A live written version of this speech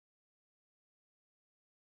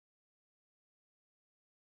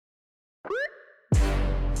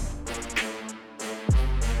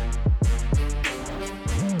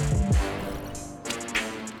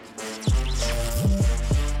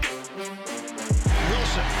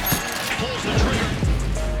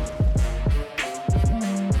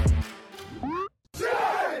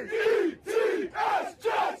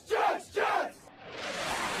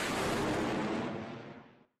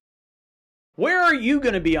you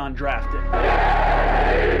going to be on draft day?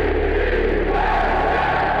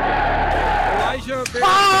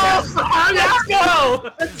 Oh, let's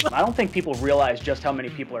go! I don't think people realize just how many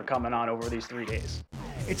people are coming on over these 3 days.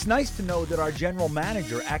 It's nice to know that our general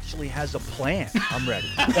manager actually has a plan. I'm ready.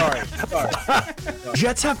 Sorry.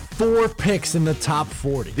 Jets have 4 picks in the top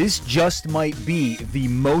 40. This just might be the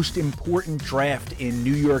most important draft in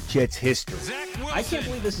New York Jets history. I can't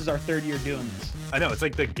believe this is our 3rd year doing this. I know, it's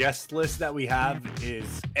like the guest list that we have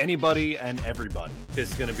is anybody and everybody.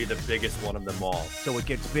 This is going to be the biggest one of them all. So it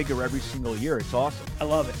gets bigger every single year. It's awesome. I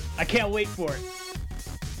love it. I can't wait for it.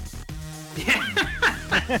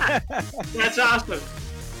 That's awesome.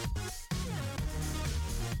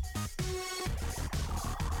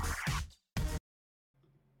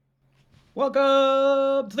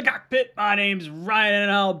 Welcome to the cockpit. My name's Ryan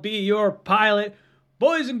and I'll be your pilot.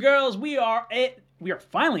 Boys and girls, we are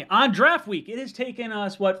finally on draft week. It has taken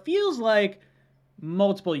us what feels like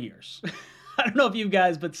multiple years. I don't know if you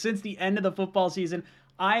guys, but since the end of the football season,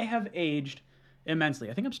 I have aged immensely.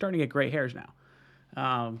 I think I'm starting to get gray hairs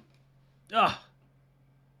now.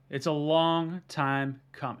 It's a long time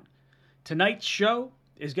coming. Tonight's show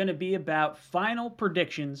is going to be about final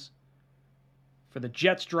predictions for the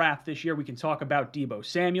Jets draft this year. We can talk about Deebo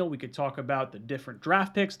Samuel. We could talk about the different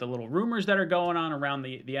draft picks, the little rumors that are going on around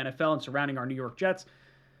the NFL and surrounding our New York Jets.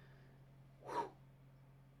 Whew.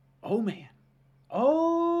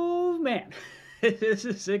 Oh, man. This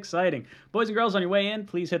is exciting. Boys and girls, on your way in,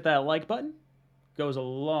 please hit that like button. Goes a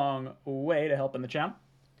long way to helping the channel.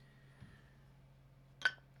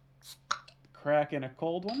 Cracking a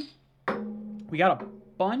cold one. We got a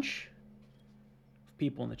bunch of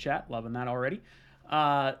people in the chat. Loving that already.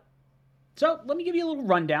 So let me give you a little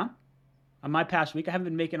rundown on my past week. I haven't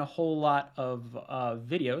been making a whole lot of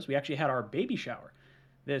videos. We actually had our baby shower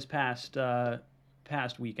this past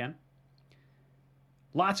weekend.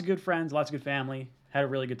 Lots of good friends, lots of good family. Had a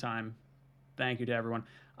really good time. Thank you to everyone.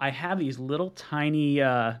 I have these little tiny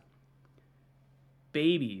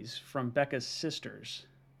babies from Becca's sisters.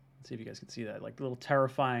 Let's see if you guys can see that. Like little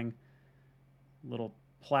terrifying little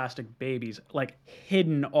plastic babies, like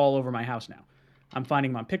hidden all over my house now. I'm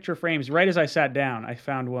finding them on picture frames. Right as I sat down, I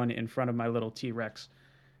found one in front of my little T-Rex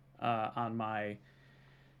on my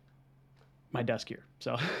desk here.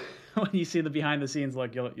 So when you see the behind the scenes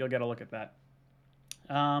look, you'll get a look at that.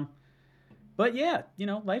 But yeah,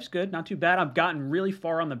 life's good. Not too bad. I've gotten really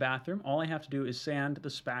far on the bathroom. All I have to do is sand the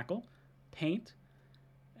spackle, paint,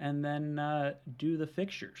 and then do the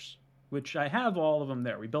fixtures, which I have all of them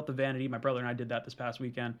there. We built the vanity. My brother and I did that this past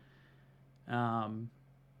weekend.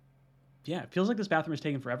 Yeah, it feels like this bathroom is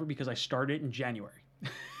taking forever because I started it in January.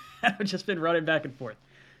 I've just been running back and forth.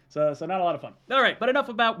 So not a lot of fun. All right, but enough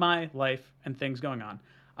about my life and things going on.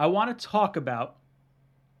 I want to talk about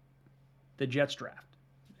the Jets draft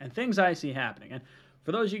and things I see happening. And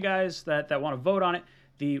for those of you guys that want to vote on it,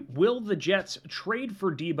 will the Jets trade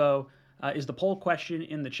for Deebo is the poll question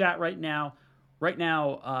in the chat right now. Right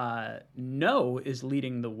now, no is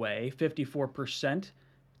leading the way, 54%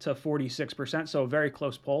 to 46%, so a very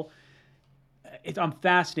close poll. I'm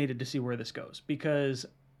fascinated to see where this goes because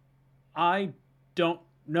I don't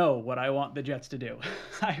know what I want the Jets to do.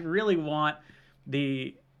 I really want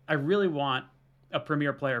a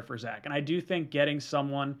premier player for Zach, and I do think getting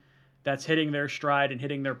someone that's hitting their stride and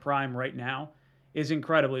hitting their prime right now is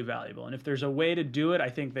incredibly valuable. And if there's a way to do it, I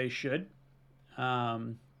think they should.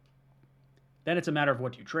 Then it's a matter of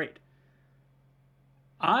what you trade.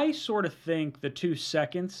 I sort of think the 2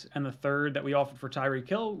 seconds and the 3rd that we offered for Tyreek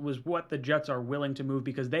Hill was what the Jets are willing to move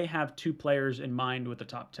because they have 2 players in mind with the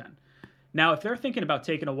top 10. Now, if they're thinking about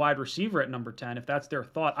taking a wide receiver at number 10, if that's their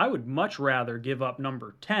thought, I would much rather give up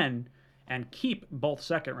number 10 and keep both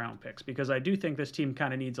second-round picks because I do think this team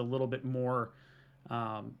kind of needs a little bit more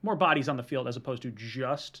bodies on the field as opposed to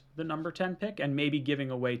just the number 10 pick, and maybe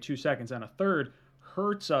giving away 2 seconds and a 3rd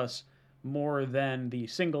hurts us more than the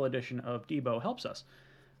single edition of Deebo helps us.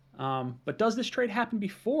 But does this trade happen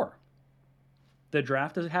before the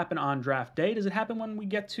draft? Does it happen on draft day? Does it happen when we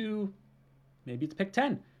get to maybe it's pick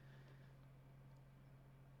 10?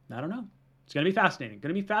 I don't know. It's going to be fascinating.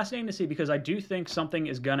 Going to be fascinating to see because I do think something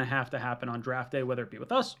is going to have to happen on draft day, whether it be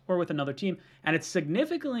with us or with another team. And it's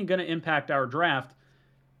significantly going to impact our draft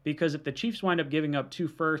because if the Chiefs wind up giving up 2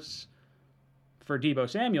 firsts for Deebo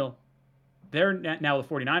Samuel, they're now the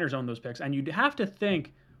 49ers own those picks. And you'd have to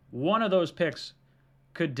think one of those picks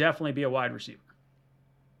could definitely be a wide receiver.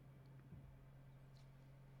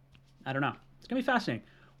 I don't know. It's going to be fascinating.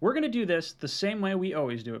 We're going to do this the same way we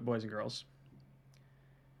always do it, boys and girls.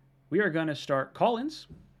 We are going to start call-ins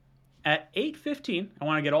at 8:15. I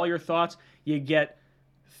want to get all your thoughts. You get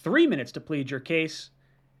 3 minutes to plead your case.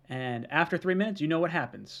 And after 3 minutes, you know what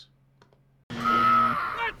happens.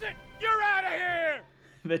 That's it! You're out of here!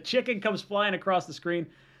 The chicken comes flying across the screen.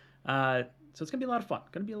 So it's going to be a lot of fun.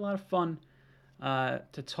 Going to be a lot of fun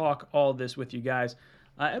to talk all this with you guys.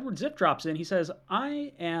 Edward Zip drops in. He says,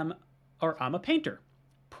 I'm a painter.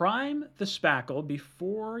 Prime the spackle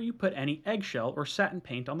before you put any eggshell or satin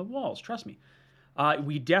paint on the walls. Trust me.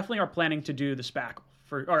 We definitely are planning to do the spackle.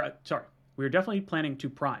 We're definitely planning to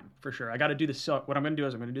prime, for sure. I got to do this. So what I'm going to do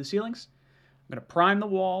is I'm going to do the ceilings. I'm going to prime the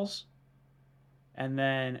walls. And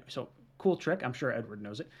then, so cool trick. I'm sure Edward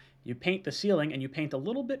knows it. You paint the ceiling and you paint a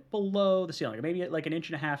little bit below the ceiling, maybe like 1.5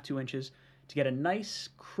 inches, 2 inches, to get a nice,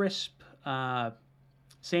 crisp,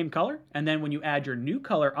 same color. And then when you add your new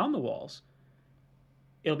color on the walls,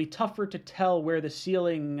 it'll be tougher to tell where the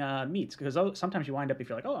ceiling meets, because sometimes you wind up, if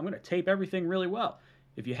you're like, oh, I'm going to tape everything really well.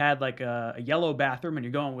 If you had like a yellow bathroom and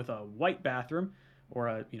you're going with a white bathroom or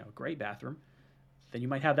a gray bathroom, then you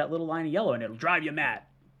might have that little line of yellow and it'll drive you mad.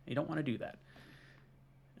 You don't want to do that.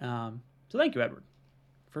 So thank you, Edward,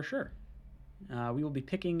 for sure. We will be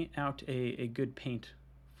picking out a good paint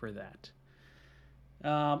for that.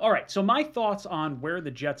 All right, so my thoughts on where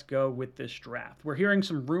the Jets go with this draft. We're hearing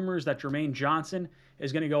some rumors that Jermaine Johnson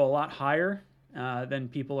is going to go a lot higher than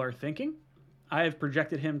people are thinking. I have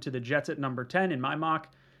projected him to the Jets at number 10 in my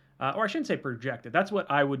mock. Or I shouldn't say projected. That's what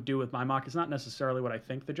I would do with my mock. It's not necessarily what I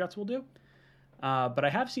think the Jets will do. But I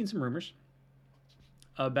have seen some rumors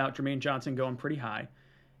about Jermaine Johnson going pretty high.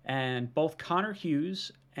 And both Connor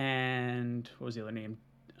Hughes and, what was the other name?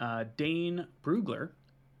 Dane Brugler,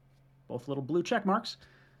 both little blue check marks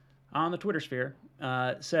on the Twitter sphere,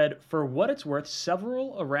 said, for what it's worth,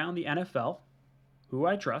 several around the NFL, who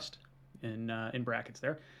I trust, in brackets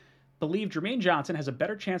there, believe Jermaine Johnson has a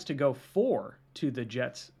better chance to go 4 to the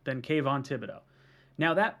Jets than Kayvon Thibodeau.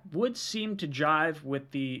 Now, that would seem to jive with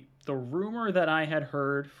the rumor that I had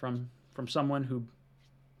heard from someone who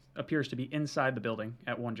appears to be inside the building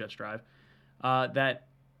at One Jets Drive, that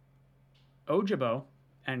Ojabo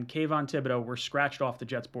and Kayvon Thibodeau were scratched off the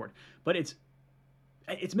Jets board. But it's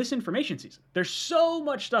misinformation season. There's so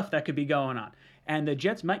much stuff that could be going on, and the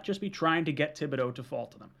Jets might just be trying to get Thibodeau to fall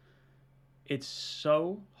to them. It's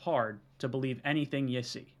so hard to believe anything you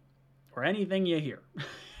see or anything you hear.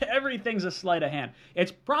 Everything's a sleight of hand.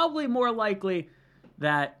 It's probably more likely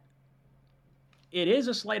that it is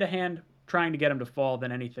a sleight of hand trying to get him to fall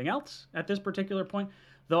than anything else at this particular point.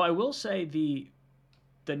 Though I will say the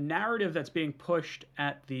narrative that's being pushed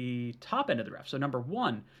at the top end of the draft. So number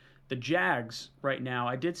 1, the Jags right now.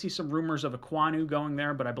 I did see some rumors of Ekwonu going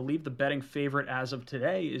there, but I believe the betting favorite as of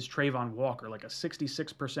today is Trayvon Walker, like a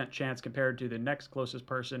 66% chance compared to the next closest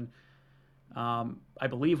person, I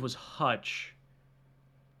believe was Hutch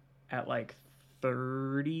at like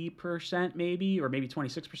 30% maybe, or maybe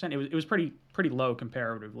 26%. It was pretty low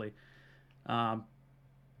comparatively. Going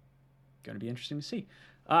to be interesting to see.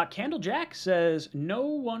 Candle Jack says, no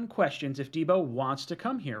one questions if Debo wants to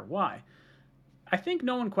come here. Why? I think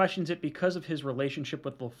no one questions it because of his relationship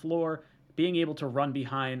with LaFleur, being able to run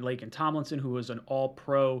behind Laken Tomlinson, who was an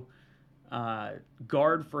all-pro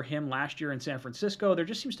guard for him last year in San Francisco. There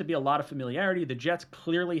just seems to be a lot of familiarity. The Jets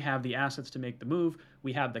clearly have the assets to make the move.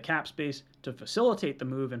 We have the cap space to facilitate the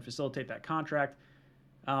move and facilitate that contract.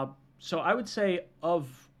 So I would say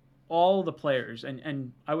of all the players,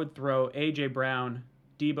 and I would throw A.J. Brown,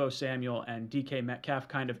 Debo Samuel, and DK Metcalf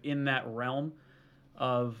kind of in that realm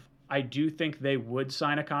of, I do think they would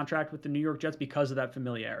sign a contract with the New York Jets because of that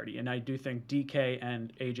familiarity. And I do think DK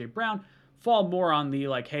and A.J. Brown fall more on the,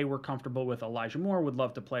 like, hey, we're comfortable with Elijah Moore, would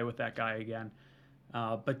love to play with that guy again.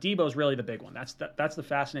 But Debo's really the big one. That's the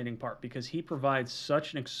fascinating part, because he provides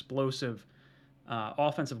such an explosive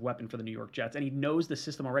offensive weapon for the New York Jets, and he knows the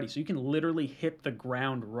system already. So you can literally hit the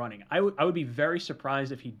ground running. I would be very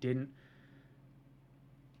surprised if he didn't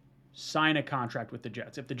sign a contract with the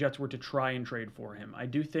Jets, if the Jets were to try and trade for him. I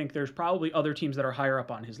do think there's probably other teams that are higher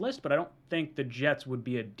up on his list, but I don't think the Jets would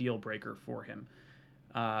be a deal breaker for him.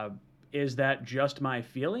 Is that just my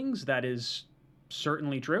feelings? That is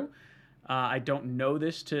certainly true. I don't know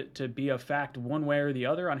this to be a fact one way or the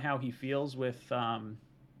other on how he feels with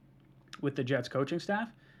the Jets coaching staff.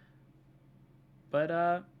 But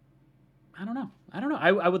I don't know.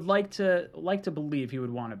 I would like to believe he would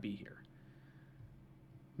want to be here.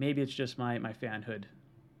 Maybe it's just my fanhood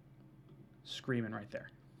screaming right there.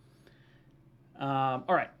 All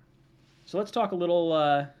right. So let's talk a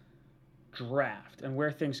little draft and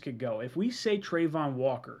where things could go. If we say Trayvon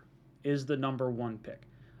Walker is the number 1 pick,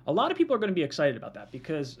 a lot of people are going to be excited about that,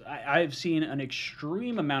 because I've seen an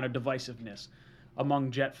extreme amount of divisiveness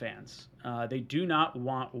among Jet fans. They do not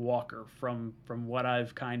want Walker from what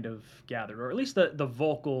I've kind of gathered, or at least the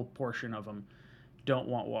vocal portion of them don't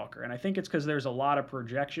want Walker. And I think it's because there's a lot of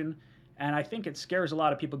projection, and I think it scares a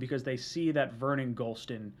lot of people because they see that Vernon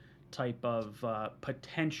Gholston type of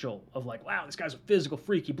potential of like, wow, this guy's a physical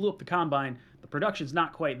freak. He blew up the combine. The production's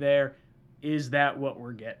not quite there. Is that what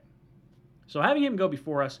we're getting? So having him go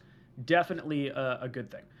before us, definitely a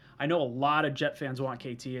good thing. I know a lot of Jet fans want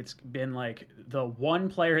KT. It's been like the one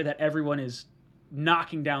player that everyone is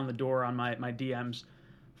knocking down the door on my DMs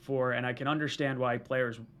for, and I can understand why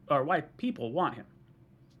people want him.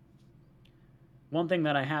 One thing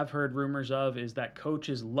that I have heard rumors of is that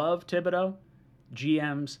coaches love Thibodeau,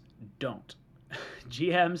 GMs don't.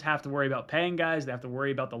 GMs have to worry about paying guys, they have to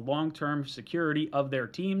worry about the long-term security of their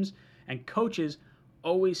teams, and coaches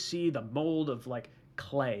always see the mold of like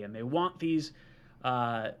clay, and they want these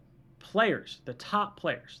players, the top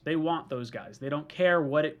players. They want those guys. They don't care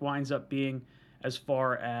what it winds up being as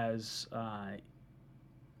far as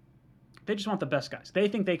they just want the best guys. They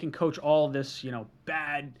think they can coach all this,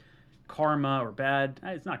 bad karma or bad,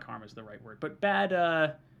 it's not karma is the right word, but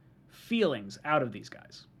bad feelings out of these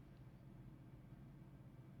guys.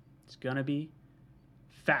 It's going to be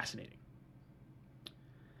fascinating.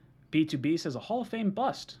 B2B says a Hall of Fame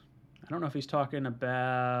bust. I don't know if he's talking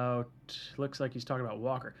about, looks like he's talking about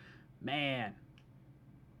Walker. Man.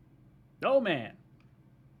 Oh, man.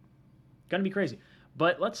 Gonna be crazy.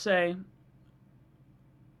 But let's say,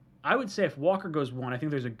 I would say if Walker goes 1, I think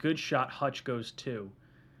there's a good shot Hutch goes 2.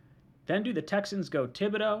 Then do the Texans go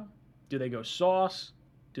Thibodeau? Do they go Sauce?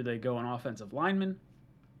 Do they go an offensive lineman?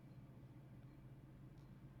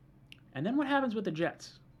 And then what happens with the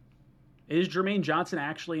Jets? Is Jermaine Johnson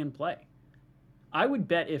actually in play? I would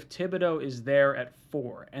bet if Thibodeau is there at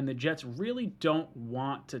 4 and the Jets really don't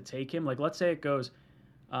want to take him, like let's say it goes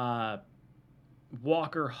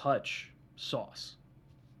Walker, Hutch, Sauce.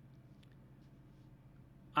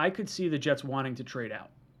 I could see the Jets wanting to trade out.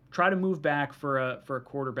 Try to move back for a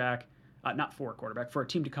quarterback, not for a quarterback, for a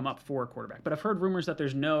team to come up for a quarterback. But I've heard rumors that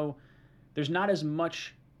there's not as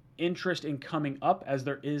much interest in coming up as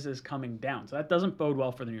there is as coming down. So that doesn't bode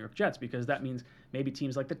well for the New York Jets because that means maybe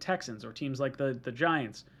teams like the Texans or teams like the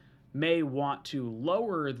Giants may want to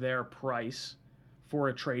lower their price for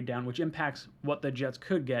a trade down, which impacts what the Jets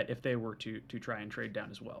could get if they were to try and trade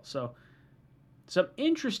down as well. So some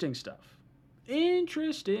interesting stuff.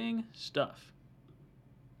 Interesting stuff.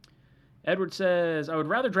 Edward says, I would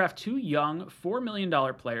rather draft 2 young $4 million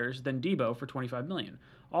players than Debo for $25 million.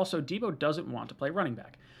 Also, Debo doesn't want to play running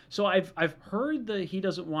back. So I've heard that he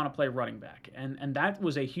doesn't want to play running back, and that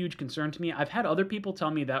was a huge concern to me. I've had other people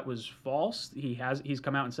tell me that was false. He's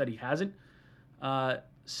come out and said he hasn't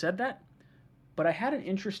said that. But I had an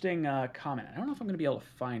interesting comment. I don't know if I'm going to be able to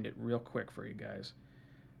find it real quick for you guys.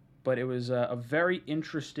 But it was a very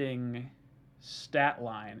interesting stat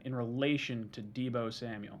line in relation to Deebo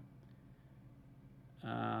Samuel.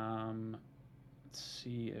 Let's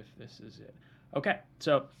see if this is it. Okay,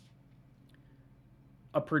 so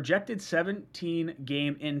a projected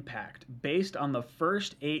 17-game impact based on the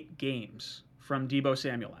first 8 games from Deebo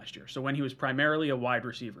Samuel last year. So when he was primarily a wide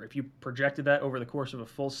receiver, if you projected that over the course of a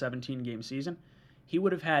full 17-game season, he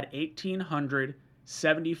would have had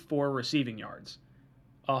 1,874 receiving yards,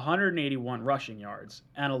 181 rushing yards,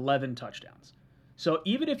 and 11 touchdowns. So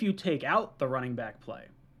even if you take out the running back play,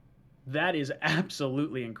 that is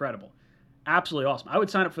absolutely incredible. Absolutely awesome. I would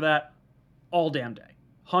sign up for that all damn day.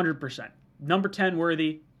 100%. Number 10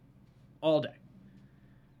 worthy all day.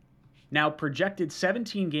 Now, projected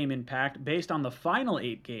 17-game impact based on the final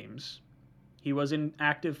 8 games. He was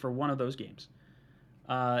inactive for one of those games.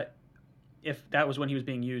 If that was when he was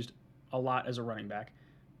being used a lot as a running back.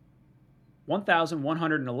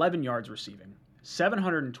 1,111 yards receiving,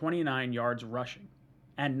 729 yards rushing,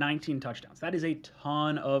 and 19 touchdowns. That is a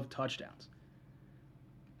ton of touchdowns.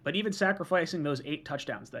 But even sacrificing those 8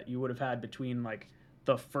 touchdowns that you would have had between like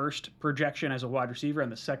the first projection as a wide receiver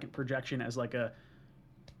and the second projection as like a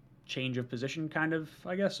change of position kind of,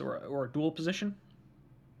 I guess, or a dual position,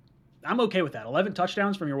 I'm okay with that. 11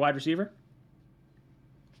 touchdowns from your wide receiver.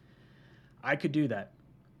 I could do that.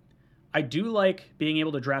 I do like being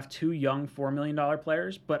able to draft 2 young $4 million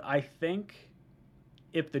players, but I think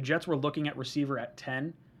if the Jets were looking at receiver at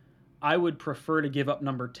 10, I would prefer to give up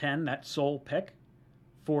number 10, that sole pick,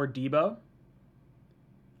 for Debo.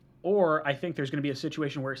 Or I think there's going to be a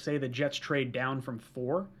situation where, say, the Jets trade down from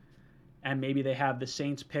 4, and maybe they have the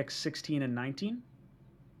Saints pick 16 and 19.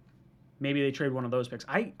 Maybe they trade one of those picks.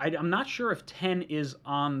 I'm not sure if 10 is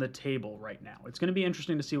on the table right now. It's going to be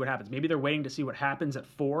interesting to see what happens. Maybe they're waiting to see what happens at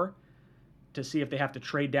 4 to see if they have to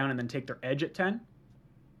trade down and then take their edge at 10.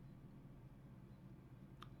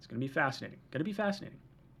 It's going to be fascinating.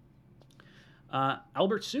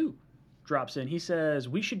 Albert Sue drops in. He says,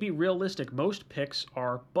 we should be realistic. Most picks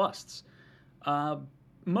are busts.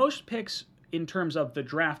 Most picks in terms of the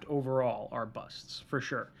draft overall are busts, for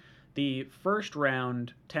sure. The first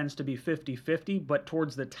round tends to be 50-50, but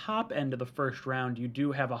towards the top end of the first round, you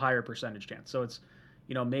do have a higher percentage chance. So it's,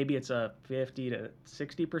 maybe it's a 50 to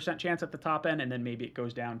 60% chance at the top end, and then maybe it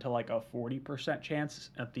goes down to like a 40%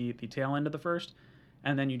 chance at the tail end of the first.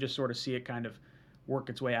 And then you just sort of see it kind of work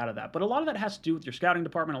its way out of that. But a lot of that has to do with your scouting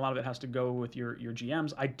department. A lot of it has to go with your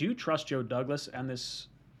GMs. I do trust Joe Douglas and this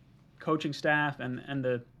coaching staff and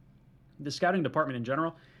the scouting department in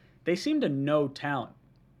general. They seem to know talent.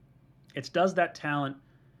 It's does that talent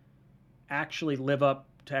actually live up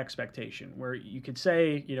to expectation? Where you could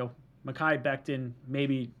say, Mekhi Becton,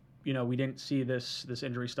 maybe, we didn't see this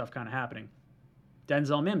injury stuff kind of happening.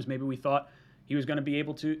 Denzel Mims, maybe we thought he was going to be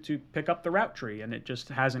able to pick up the route tree, and it just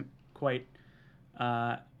hasn't quite,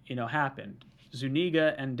 happened.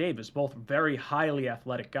 Zuniga and Davis, both very highly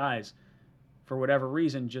athletic guys, for whatever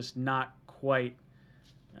reason, just not quite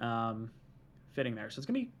fitting there. So it's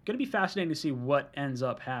going to be fascinating to see what ends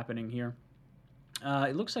up happening here.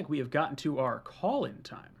 It looks like we have gotten to our call-in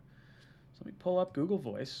time. So let me pull up Google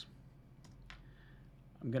Voice.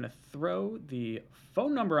 I'm going to throw the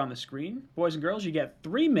phone number on the screen. Boys and girls, you get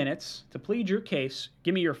 3 minutes to plead your case.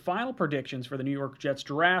 Give me your final predictions for the New York Jets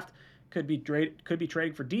draft. Could be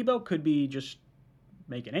trading for Debo, could be just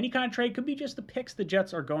making any kind of trade, could be just the picks the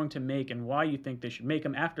Jets are going to make and why you think they should make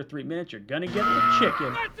them. After 3 minutes, you're going to get the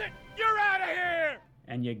chicken. You're out of here!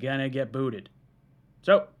 And you're going to get booted.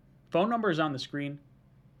 So, phone number is on the screen.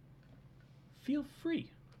 Feel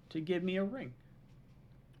free to give me a ring.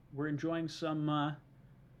 We're enjoying some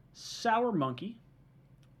Sour Monkey,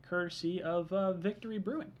 courtesy of Victory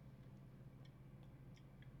Brewing.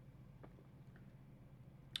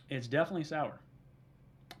 It's definitely sour.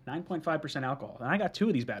 9.5% alcohol. And I got 2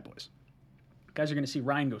 of these bad boys. You guys are going to see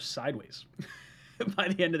Ryan go sideways by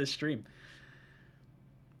the end of the stream.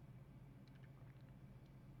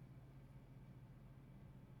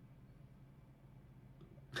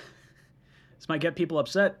 This might get people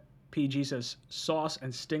upset. PG says Sauce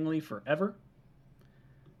and Stingley forever.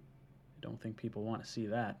 I don't think people want to see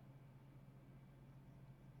that.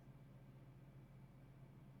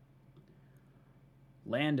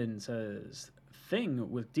 Landon says,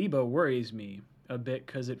 thing with Debo worries me a bit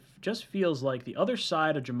because it just feels like the other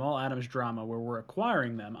side of Jamal Adams drama where we're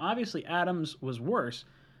acquiring them. Obviously, Adams was worse,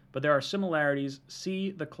 but there are similarities.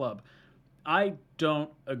 See the club. I don't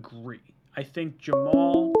agree. I think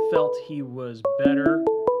Jamal felt he was better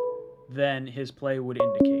than his play would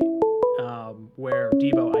indicate, where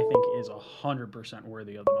Debo, I think, is 100%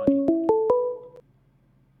 worthy of the money.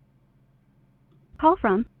 Call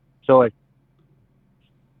from. So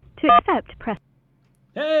To accept, press.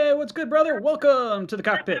 Hey, what's good, brother? Welcome to the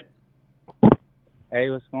cockpit. Hey,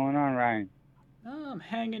 what's going on, Ryan? I'm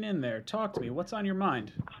hanging in there. Talk to me. What's on your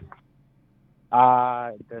mind?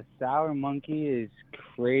 The Sour Monkey is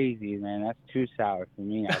crazy, man. That's too sour for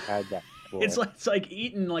me. I've had that before. It's like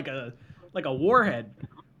eating like a warhead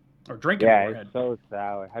or drinking a warhead. It's so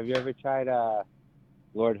sour. Have you ever tried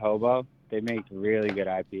Lord Hobo? They make really good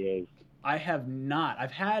IPAs. I have not.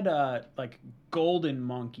 I've had like Golden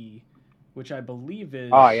Monkey, which I believe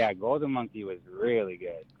is. Oh yeah, Golden Monkey was really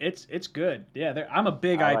good. It's good. Yeah, I'm a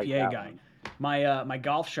big I like IPA that guy. one. My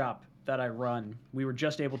golf shop that I run, we were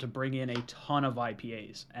just able to bring in a ton of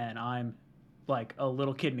IPAs, and I'm like a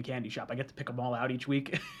little kid in a candy shop. I get to pick them all out each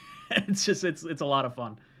week. It's a lot of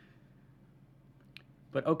fun.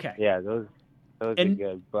 But okay. Yeah, those are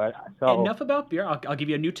good. But so enough about beer. I'll give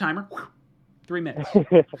you a new timer. 3 minutes.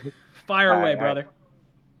 Fire away, brother.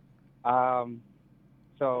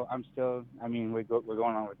 So I'm still. I mean, we're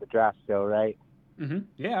going on with the draft still, right? Mm-hmm.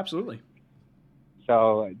 Yeah, absolutely.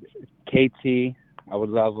 So KT, I would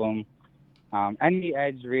love him. Any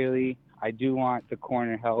edge really. I do want the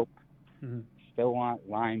corner help. Mm-hmm. Still want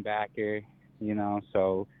linebacker.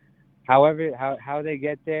 So however how they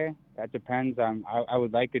get there, that depends. I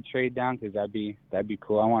would like to trade down because that'd be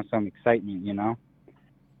cool. I want some excitement.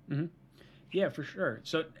 Mm-hmm. Yeah, for sure.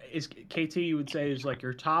 So is KT, you would say, is like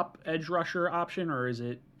your top edge rusher option, or is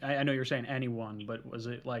it? I know you're saying anyone, but was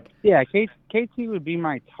it like? Yeah, KT would be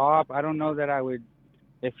my top. I don't know that I would.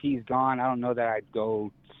 If he's gone, I don't know that I'd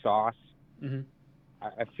go Sauce. Mm-hmm.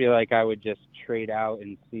 I feel like I would just trade out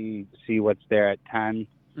and see what's there at 10.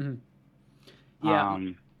 Mm-hmm. Yeah,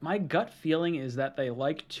 my gut feeling is that they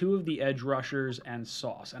like 2 of the edge rushers and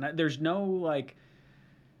Sauce, and there's no like.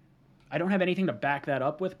 I don't have anything to back that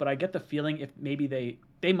up with, but I get the feeling if maybe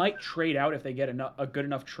they might trade out if they get a good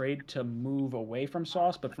enough trade to move away from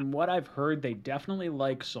Sauce. But from what I've heard, they definitely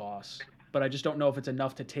like Sauce. But I just don't know if it's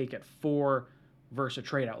enough to take it 4 versus a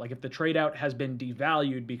trade out. Like if the trade out has been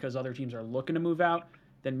devalued because other teams are looking to move out,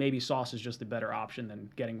 then maybe Sauce is just a better option than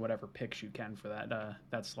getting whatever picks you can for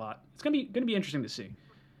that slot. It's gonna be interesting to see.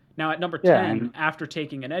 Now at number 10, after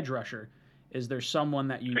taking an edge rusher, is there someone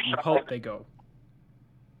that you hope they go?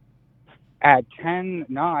 At 10,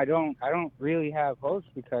 no, I don't really have hopes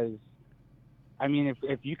because, I mean,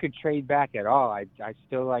 if you could trade back at all, I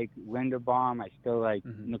still like Linderbaum. I still like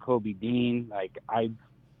Nakobe Dean. Like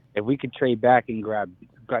if we could trade back and grab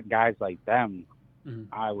guys like them,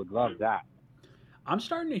 I would love that. I'm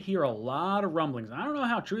starting to hear a lot of rumblings. I don't know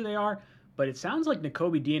how true they are, but it sounds like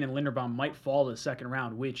Nakobe Dean and Linderbaum might fall to the second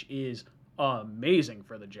round, which is amazing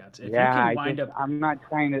for the Jets. If I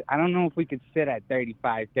don't know if we could sit at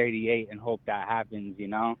 35, 38 and hope that happens, you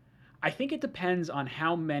know? I think it depends on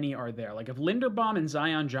how many are there. Like if Linderbaum and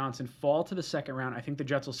Zion Johnson fall to the second round, I think the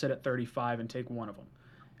Jets will sit at 35 and take one of them.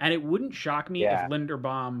 And it wouldn't shock me if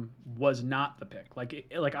Linderbaum was not the pick.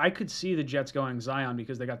 Like I could see the Jets going Zion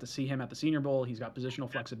because they got to see him at the Senior Bowl. He's got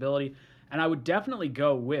positional flexibility. And I would definitely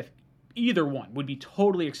go with either one. Would be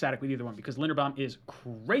totally ecstatic with either one because Linderbaum is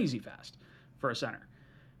crazy fast for a center.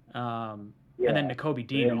 And then Nakobe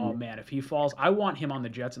Dean, oh man, if he falls, I want him on the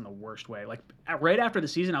Jets in the worst way. Like right after the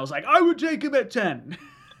season, I was like, I would take him at 10.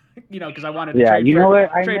 Because I wanted to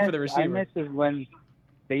trade for the receiver. I miss is when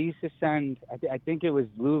they used to send, I think it was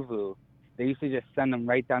Louvu. They used to just send them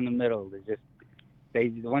right down the middle.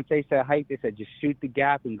 Once they said height, they said just shoot the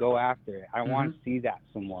gap and go after it. I want to see that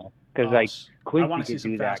some more because Quincy could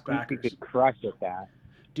do that. Quincy could crush at that.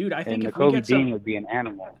 Dude, I think if Nakobe Dean would be an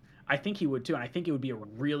animal. I think he would too, and I think it would be a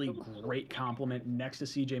really great compliment next to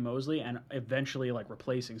C.J. Mosley and eventually like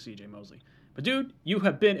replacing C.J. Mosley. But dude, you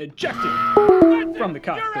have been ejected from the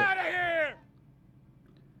cockpit. You're out of here!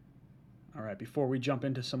 All right, before we jump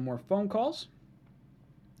into some more phone calls,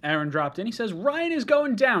 Aaron dropped in. He says, Ryan is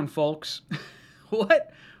going down, folks.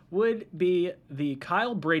 What would be the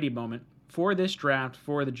Kyle Brady moment for this draft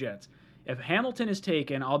for the Jets? If Hamilton is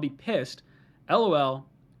taken, I'll be pissed. LOL,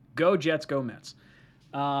 go Jets, go Mets.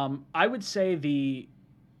 I would say the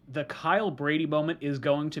Kyle Brady moment is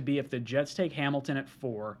going to be if the Jets take Hamilton at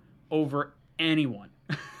 4 over anyone.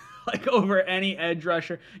 Like over any edge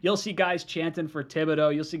rusher. You'll see guys chanting for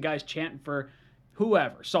Thibodeau. You'll see guys chanting for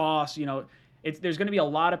whoever. Sauce, there's going to be a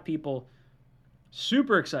lot of people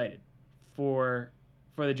super excited for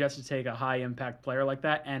the Jets to take a high-impact player like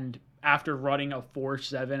that. And after running a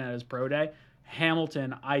 4.7 at his pro day,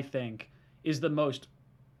 Hamilton, I think, is the most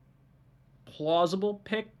plausible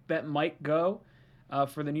pick that might go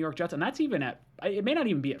for the New York Jets. And that's even it may not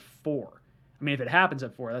even be at 4. I mean, if it happens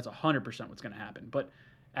at 4, that's 100% what's going to happen. But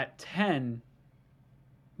at 10,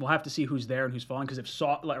 we'll have to see who's there and who's falling. Because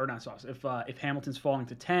if Hamilton's falling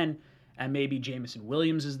to 10, and maybe Jamison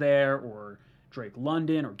Williams is there, or Drake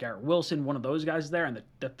London, or Garrett Wilson, one of those guys is there, and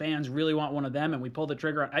the fans really want one of them, and we pull the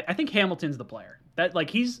trigger. I think Hamilton's the player.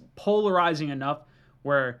 He's polarizing enough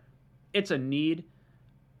where it's a need,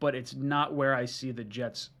 but it's not where I see the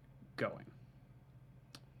Jets going.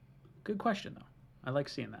 Good question, though. I like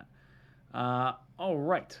seeing that. All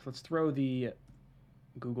right, let's throw the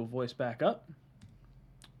Google Voice back up.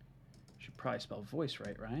 Should probably spell voice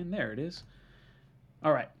right, Ryan. There it is.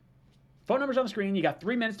 All right. Phone number's on the screen. You got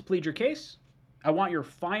 3 minutes to plead your case. I want your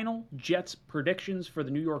final Jets predictions for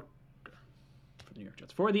the New York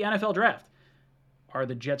Jets. For the NFL draft. Are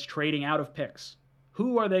the Jets trading out of picks?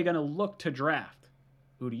 Who are they going to look to draft?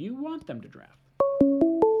 Who do you want them to draft?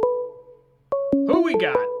 Who we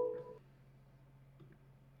got?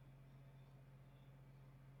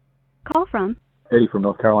 Call from Eddie from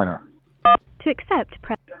North Carolina. To accept,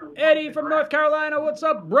 press. Eddie from North Carolina. What's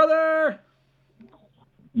up, brother?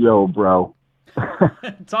 Yo, bro.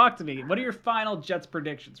 Talk to me. What are your final Jets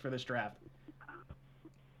predictions for this draft?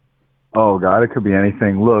 Oh, God, it could be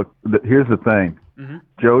anything. Look, here's the thing. Mm-hmm.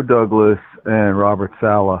 Joe Douglas and Robert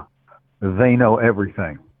Saleh, they know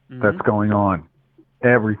everything that's going on.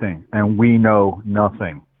 Everything. And we know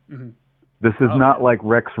nothing. Mm-hmm. This is not like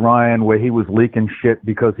Rex Ryan where he was leaking shit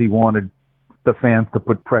because he wanted the fans to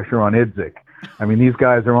put pressure on Idzik. I mean, these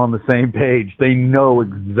guys are on the same page. They know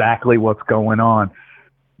exactly what's going on.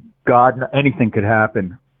 God, anything could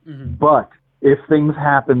happen. Mm-hmm. But if things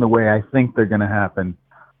happen the way I think they're going to happen,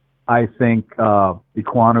 I think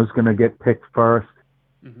Equano's going to get picked first,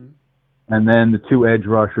 and then the 2 edge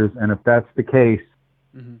rushers. And if that's the case,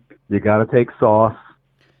 you got to take Sauce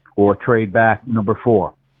or trade back number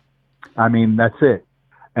 4. I mean, that's it.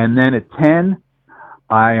 And then at 10,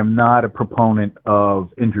 I am not a proponent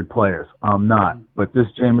of injured players. I'm not. But this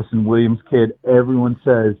Jameson Williams kid, everyone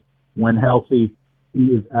says when healthy, he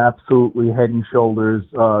is absolutely head and shoulders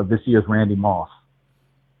this year's Randy Moss.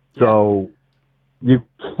 So you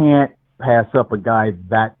can't pass up a guy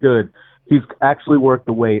that good. He's actually worked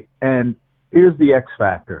the weight. And here's the X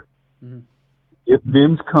factor. Mm-hmm. If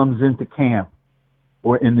Mims comes into camp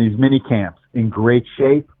or in these mini camps in great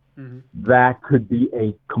shape, that could be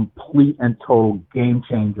a complete and total game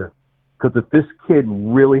changer. Because if this kid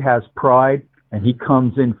really has pride and he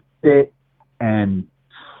comes in fit and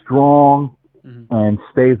strong and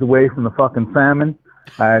stays away from the fucking famine,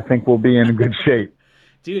 I think we'll be in a good shape.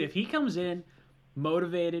 Dude, if he comes in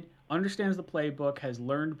motivated, understands the playbook, has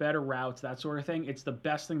learned better routes, that sort of thing, it's the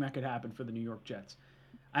best thing that could happen for the New York Jets.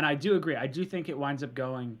 And I do agree. I do think it winds up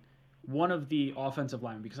going one of the offensive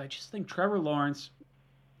linemen because I just think Trevor Lawrence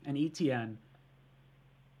and ETN,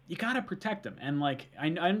 you got to protect them. And, like, I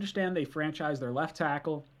understand they franchised their left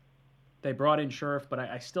tackle. They brought in Scherf, but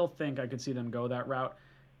I still think I could see them go that route.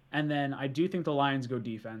 And then I do think the Lions go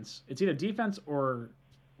defense. It's either defense or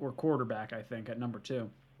quarterback, I think, at number 2.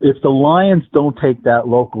 If the Lions don't take that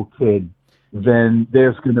local kid, then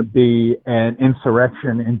there's going to be an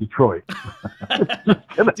insurrection in Detroit.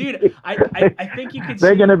 Dude, I think you could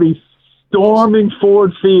They're going to be storming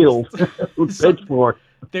Ford Field with pitchforks.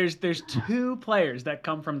 There's 2 players that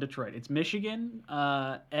come from Detroit. It's Michigan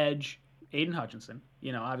edge Aiden Hutchinson.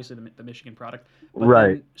 You know, obviously the Michigan product. But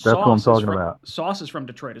right. That's what I'm talking about. Sauce is from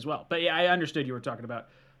Detroit as well. But yeah, I understood you were talking about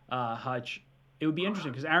Hutch. It would be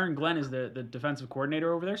interesting because Aaron Glenn is the defensive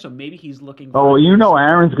coordinator over there, so maybe he's looking. Oh, you know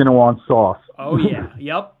Aaron's going to want Sauce. Oh yeah,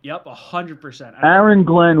 yep, 100%. Aaron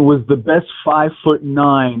Glenn was the best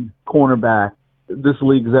 5'9" cornerback this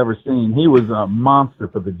league's ever seen. He was a monster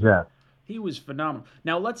for the Jets. He was phenomenal.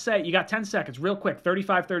 Now let's say you got 10 seconds, real quick,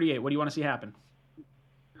 35-38. What do you want to see happen?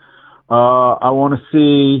 I want to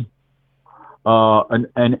see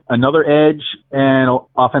another edge and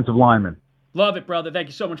offensive lineman. Love it, brother. Thank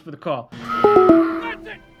you so much for the call. That's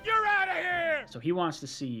it. You're out of here. So he wants to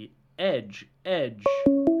see edge, wide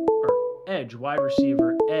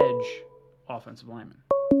receiver, edge, offensive lineman.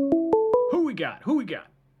 Who we got?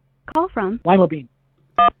 Call from Lima Bean.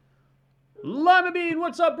 Lima Bean,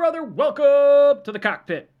 what's up, brother? Welcome to the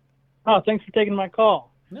cockpit. Oh, thanks for taking my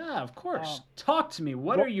call. Yeah, of course. Talk to me.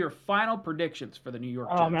 What are your final predictions for the New York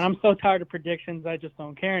Jets? Oh, man, I'm so tired of predictions. I just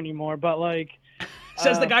don't care anymore. But, like...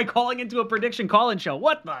 Says the guy calling into a prediction call-in show.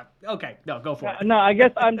 What the? Okay, no, go for it. No, I guess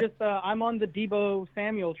I'm just I'm on the Deebo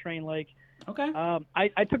Samuel train. Like, okay.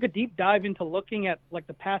 I took a deep dive into looking at like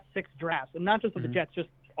the past 6 drafts, and not just with the Jets, just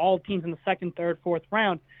all teams in the 2nd, 3rd, 4th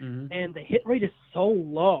round, and the hit rate is so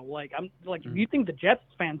low. Like, I'm like, if you think the Jets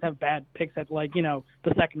fans have bad picks at like the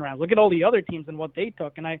 2nd round, look at all the other teams and what they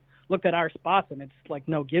took, and I looked at our spots, and it's like,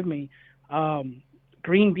 no, give me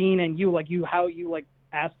Green Bean and you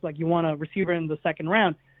asked like you want a receiver in the 2nd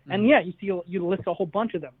round, and you list a whole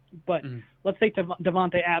bunch of them. But let's say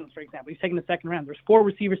Devontae Adams, for example, he's taken the 2nd round. There's 4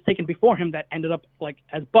 receivers taken before him that ended up like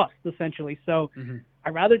as busts essentially. So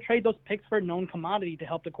I'd rather trade those picks for a known commodity to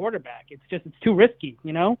help the quarterback. It's too risky,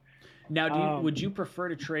 you know. Now, would you prefer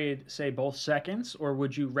to trade, say, both seconds, or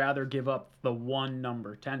would you rather give up the 1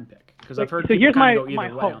 number 10 pick? Because I've heard people kind of go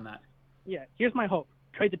either way on that. Yeah, here's my hope: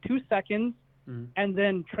 trade the 2 seconds. And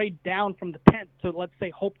then trade down from the 10th to, let's say,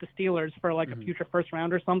 hope the Steelers for like a future 1st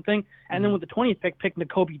round or something. And then with the 20th pick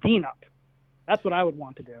Nakobe Dean up. That's what I would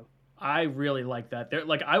want to do. I really like that.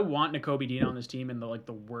 I want Nakobe Dean on this team in the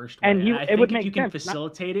worst way. And I think would if make you can sense.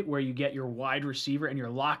 facilitate it where you get your wide receiver and you're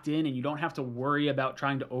locked in and you don't have to worry about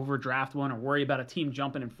trying to overdraft one or worry about a team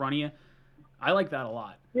jumping in front of you. I like that a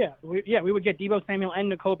lot. Yeah, we would get Deebo Samuel and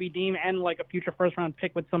Nakobe Dean and like a future 1st round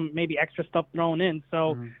pick with some maybe extra stuff thrown in.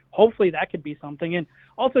 So hopefully that could be something. And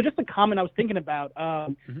also just a comment I was thinking about.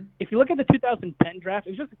 If you look at the 2010 draft,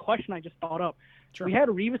 it was just a question I just thought up. Sure. We had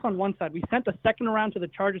Revis on one side. We sent the 2nd round to the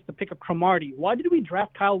Chargers to pick up Cromartie. Why did we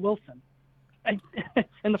draft Kyle Wilson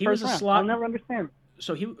in the first round? I'll never understand.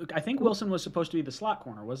 So I think Wilson was supposed to be the slot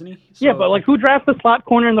corner, wasn't he? So, yeah, but like who drafts the slot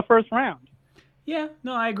corner in the 1st round? Yeah,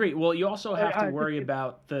 no, I agree. Well, you also have to worry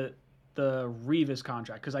about the Revis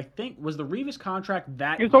contract because I think was the Revis contract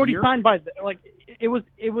that it was already year? signed by it was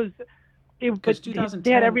because 2010 they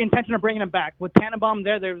had every intention of bringing him back with Tannenbaum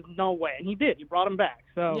there was no way, and he did. He brought him back.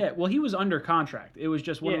 So yeah, well, he was under contract. It was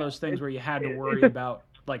just one of those things where you had to worry about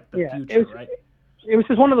like the future, right? It was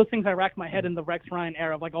just one of those things I racked my head in the Rex Ryan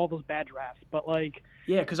era of like all those bad drafts, but like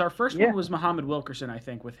because our first one was Muhammad Wilkerson, I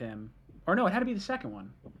think, with him, or no, it had to be the second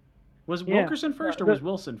one. Was Wilkerson first or was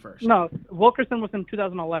Wilson first? No, Wilkerson was in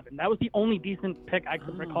 2011. That was the only decent pick I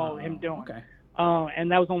could recall him doing. Okay.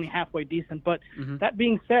 and that was only halfway decent. But that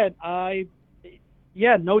being said, no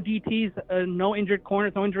DTs, no injured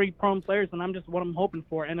corners, no injury-prone players, and I'm just what I'm hoping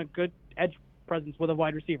for, and a good edge presence with a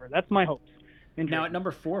wide receiver. That's my hopes. Now at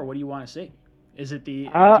number 4, what do you want to see? Is it the do you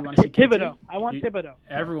want to see Thibodeau? I want Thibodeau.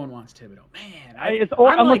 Everyone wants Thibodeau. Man,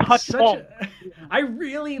 I'm like such I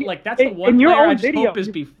really like that's the one player I just hope is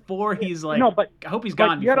before he's like. No, but I hope he's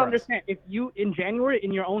gone. You gotta understand, if you in January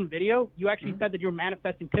in your own video you actually said that you're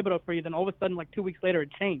manifesting Thibodeau for you, then all of a sudden like 2 weeks later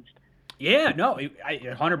it changed. Yeah, no, I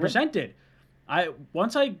 100% did.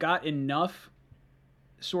 Once I got enough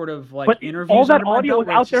sort of like interviews. All that audio was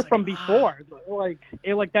out there from before.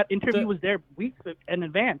 Like that interview was there weeks in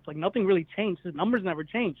advance. Like nothing really changed. The numbers never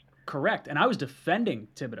changed. Correct. And I was defending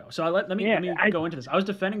Thibodeau. So let me go into this. I was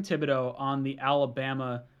defending Thibodeau on the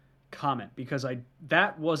Alabama comment because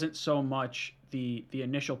that wasn't so much the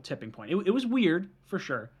initial tipping point. It was weird for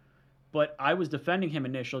sure, but I was defending him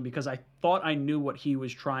initially because I thought I knew what he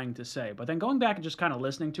was trying to say. But then going back and just kind of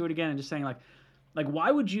listening to it again and just saying like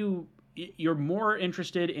why would you're more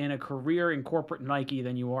interested in a career in corporate Nike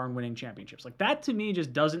than you are in winning championships. Like that to me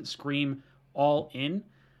just doesn't scream all in.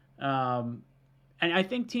 And I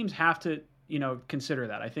think teams have to, consider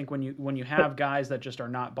that. I think when you have guys that just are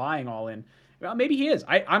not buying all in, well, maybe he is.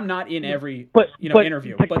 I'm not in every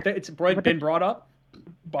interview, but it's been brought up.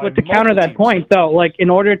 But to counter that point though, like in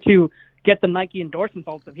order to get the Nike endorsements,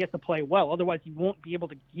 also he has to play well. Otherwise, he won't be able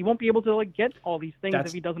to like get all these things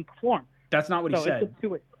if he doesn't perform. That's not what he said.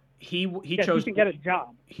 He chose to get a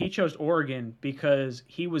job. He chose Oregon because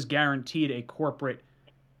he was guaranteed a corporate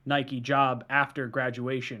Nike job after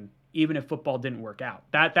graduation, even if football didn't work out.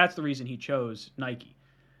 That's the reason he chose Nike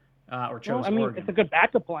Oregon. It's a good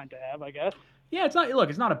backup plan to have, I guess. Yeah, it's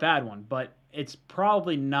not a bad one, but it's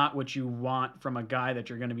probably not what you want from a guy that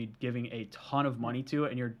you're going to be giving a ton of money to,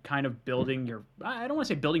 and you're kind of building I don't want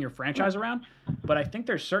to say building your franchise around, but I think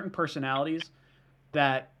there's certain personalities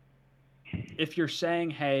that if you're saying,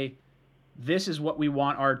 hey, this is what we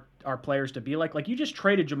want our players to be like you just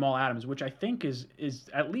traded Jamal Adams, which I think is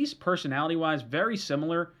at least personality-wise very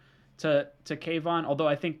similar to Kayvon, although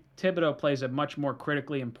I think Thibodeau plays a much more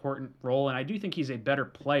critically important role, and I do think he's a better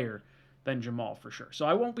player than Jamal for sure. So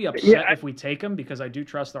I won't be upset if we take him because I do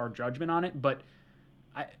trust our judgment on it, but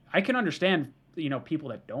I can understand, people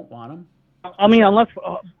that don't want him. I mean, unless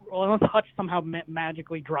Hutch somehow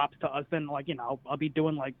magically drops to us, then I'll be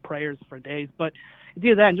doing prayers for days. But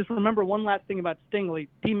do that, and just remember one last thing about Stingley.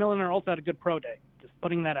 T. Milliner also had a good pro day. Just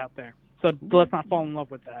putting that out there. So let's not fall in love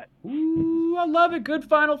with that. Ooh, I love it. Good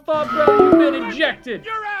final thought, bro. You've been ejected.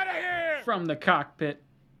 You're out of here from the cockpit.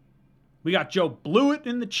 We got Joe Blewett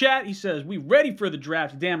in the chat. He says we ready for the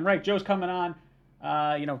draft. Damn right, Joe's coming on.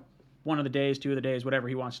 One of the days, 2 of the days, whatever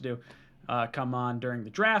he wants to do. Come on during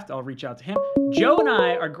the draft. I'll reach out to him. Joe and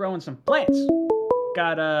I are growing some plants.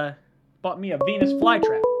 Bought me a Venus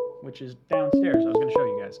flytrap, which is downstairs. I was going to show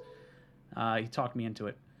you guys. He talked me into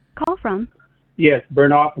it. Call from? Yes,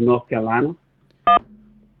 Bernard from North Carolina.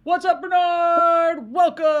 What's up, Bernard?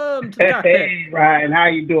 Welcome to the cockpit. Hey, Ryan. How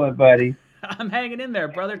you doing, buddy? I'm hanging in there,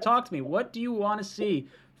 brother. Talk to me. What do you want to see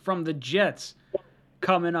from the Jets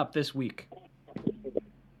coming up this week?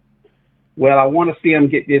 Well, I want to see them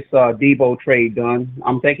get this Debo trade done.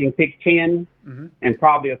 I'm thinking pick 10 and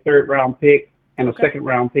probably a third-round pick and a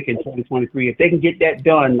second-round pick in 2023. If they can get that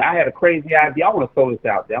done, I had a crazy idea. I want to throw this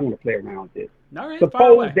out there. I want to play around with this. All right,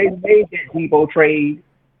 suppose they made that Debo trade.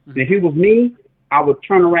 If it was me, I would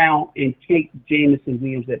turn around and take Jameson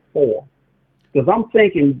Williams at 4. Because I'm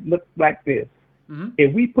thinking, look like this.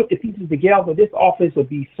 If we put the pieces together, this offense would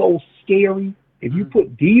be so scary. If you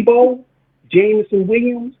put Debo, Jameson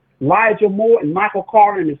Williams, Elijah Moore, and Michael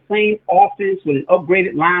Carter in the same offense with an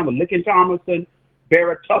upgraded line with Lincoln Thomason,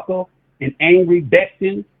 Barrett Tucker, and Angry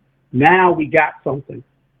Becton, now we got something.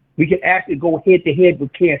 We could actually go head-to-head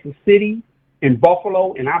with Kansas City and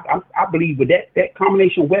Buffalo, and I believe with that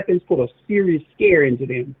combination of weapons put a serious scare into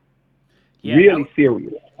them. Yeah, really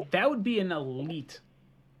serious. That would be an elite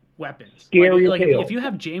weapon. Scary like if you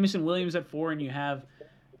have Jameson Williams at 4 and you have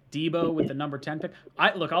Debo with the number 10 pick,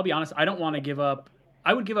 I'll be honest, I don't want to give up.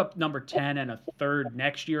 I would give up number 10 and a third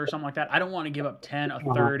next year or something like that. I don't want to give up 10, a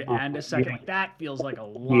third, and a second. Like, that feels like a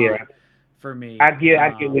lot for me. I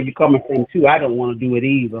get where you're coming from, too. I don't want to do it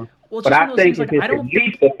either. Well, but I think if it's at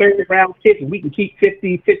least a third-round pick, and we can keep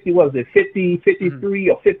 50, what is it, 50, 53,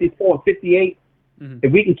 or 54, and 58,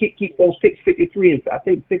 if we can keep those picks 53 and I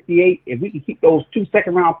think 58, if we can keep those 2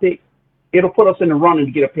 second-round picks, it'll put us in the running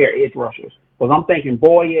to get a pair of edge rushers. Because I'm thinking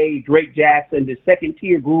Boye, Drake Jackson, the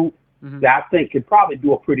second-tier group, that I think could probably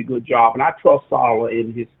do a pretty good job. And I trust Saleh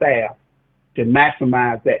and his staff to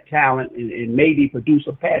maximize that talent and maybe produce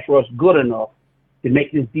a pass rush good enough to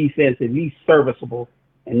make this defense at least serviceable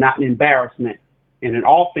and not an embarrassment. And an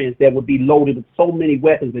offense that would be loaded with so many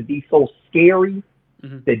weapons and be so scary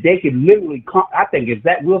that they could literally, I think if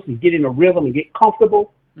Zach Wilson get in a rhythm and get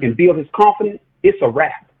comfortable and build his confidence, it's a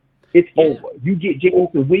wrap. It's over. You get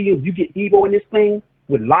Jameson Williams, you get Debo in this thing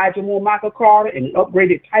with Elijah Moore, Michael Carter, and an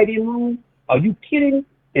upgraded tight end room. Are you kidding?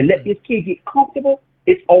 And let this kid get comfortable,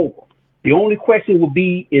 it's over. The only question will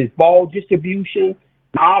be is ball distribution.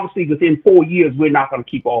 Now, obviously, within 4 years, we're not going to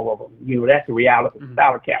keep all of them. You know, that's the reality of the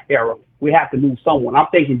salary cap era. We have to move someone. I'm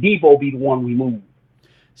thinking Debo will be the one we move.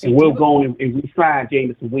 And we'll go and re-sign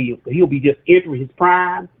Jameson Williams. So he'll be just entering his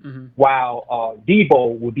prime while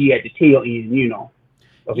Debo will be at the tail end, you know,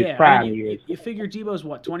 of his prime years. You figure Debo's,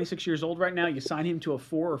 26 years old right now? You sign him to a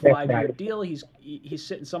 4 or 5 year deal. He's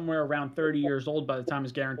sitting somewhere around 30 years old by the time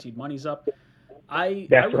his guaranteed money's up. I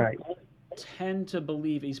would tend to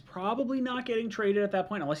believe he's probably not getting traded at that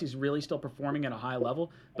point unless he's really still performing at a high level.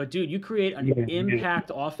 But, dude, you create an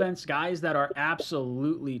impact offense, guys that are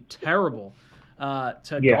absolutely terrible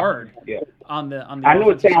to guard on the I know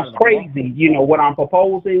it sounds crazy, you know, what I'm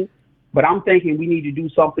proposing, but I'm thinking we need to do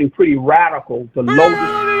something pretty radical to load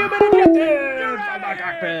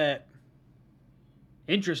it.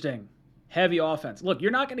 Interesting. Heavy offense. Look, you're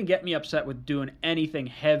not going to get me upset with doing anything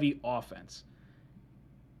heavy offense.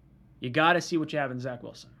 You got to see what you have in Zach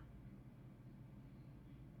Wilson.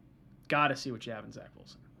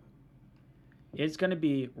 It's going to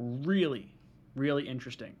be really, really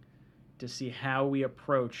interesting to see how we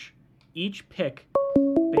approach each pick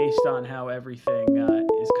based on how everything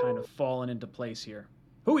is kind of falling into place here.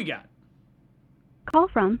 Who we got? Call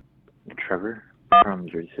from Trevor from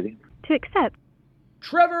Jersey City. To accept.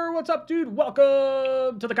 Trevor, what's up, dude?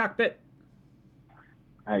 Welcome to the cockpit.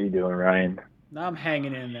 How you doing, Ryan? I'm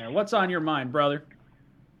hanging in there. What's on your mind, brother?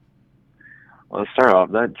 Well, let's start off.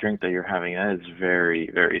 That drink that you're having, that is very,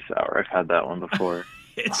 very sour. I've had that one before.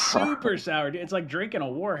 It's super sour, dude. It's like drinking a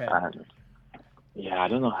warhead. Yeah, I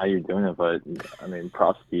don't know how you're doing it, but, I mean,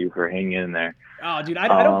 props to you for hanging in there. Oh, dude,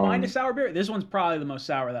 I don't mind a sour beer. This one's probably the most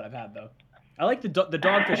sour that I've had, though. I like the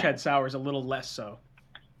Dogfish Head sours a little less so.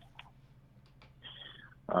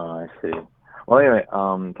 Oh, I see. Well, anyway,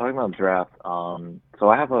 talking about draft, so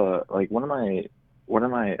I have one of my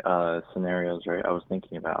scenarios, right, I was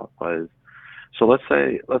thinking about was, so let's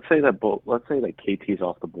say that KT's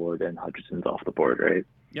off the board and Hutchinson's off the board, right?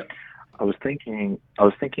 Yep. I was thinking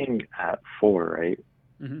at 4, right?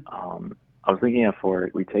 Mm-hmm. I was thinking at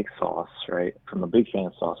 4, we take Sauce, right? I'm a big fan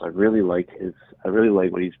of Sauce. I really like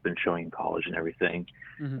what he's been showing in college and everything.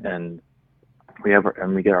 Mm-hmm. And we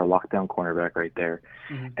get our lockdown cornerback right there.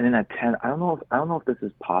 Mm-hmm. And then at 10, I don't know if this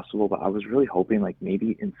is possible, but I was really hoping like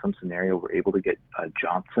maybe in some scenario we're able to get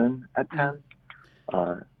Johnson at 10.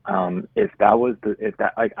 It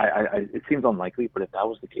seems unlikely, but if that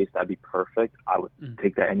was the case, that'd be perfect. I would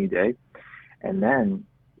take that any day. And then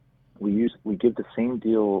we give the same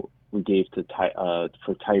deal we gave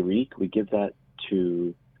for Tyreek. We give that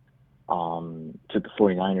to the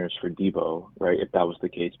 49ers for Debo, right? If that was the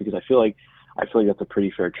case, because I feel like that's a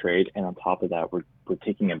pretty fair trade. And on top of that, we're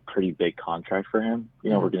taking a pretty big contract for him.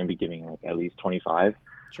 You know, we're going to be giving like at least 25.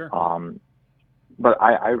 Sure. But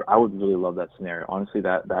I would really love that scenario. Honestly,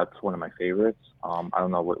 that's one of my favorites. I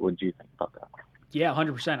don't know. What do you think about that? Yeah,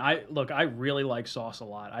 100%. I really like Sauce a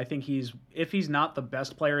lot. I think if he's not the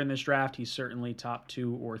best player in this draft, he's certainly top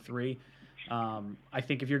 2 or 3. I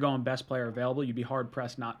think if you're going best player available, you'd be hard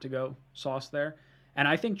pressed not to go Sauce there. And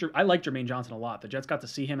I think I like Jermaine Johnson a lot. The Jets got to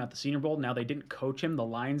see him at the Senior Bowl. Now they didn't coach him. The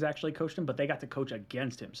Lions actually coached him, but they got to coach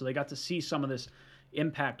against him. So they got to see some of this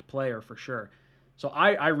impact player for sure. So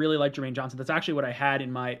I really like Jermaine Johnson. That's actually what I had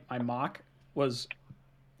in my mock was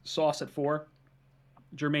Sauce at 4,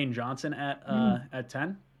 Jermaine Johnson at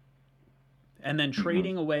 10, and then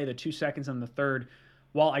trading away the 2 seconds and the 3rd.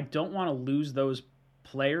 While I don't want to lose those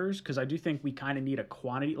players because I do think we kind of need a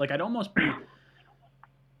quantity. Like I'd almost be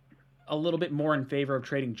a little bit more in favor of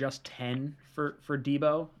trading just 10 for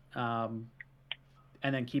Debo, and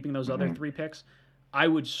then keeping those other 3 picks. I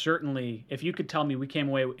would certainly, if you could tell me we came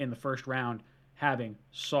away in the first round having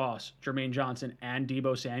Sauce, Jermaine Johnson, and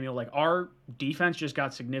Debo Samuel, like our defense just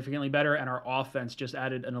got significantly better and our offense just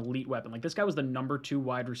added an elite weapon. Like this guy was the number 2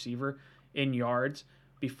 wide receiver in yards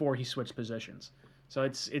before he switched positions. So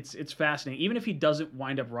it's fascinating. Even if he doesn't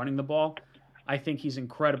wind up running the ball, I think he's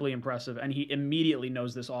incredibly impressive, and he immediately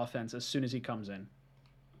knows this offense as soon as he comes in.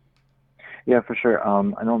 Yeah, for sure. I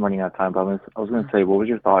know I'm running out of time, but I was going to say, what was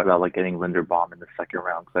your thought about like getting Linderbaum in the 2nd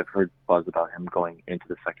round? Because I've heard buzz about him going into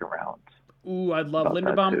the 2nd round. Ooh, I'd love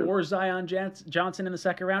Linderbaum or Zion Johnson in the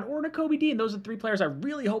 2nd round, or Nakobe Dean. Those are 3 players I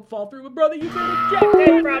really hope fall through. But brother, you can eject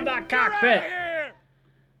it from the cockpit.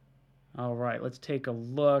 All right, let's take a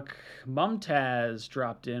look. Mumtaz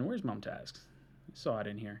dropped in. Where's Mumtaz? I saw it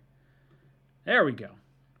in here. There we go.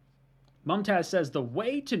 Mumtaz says the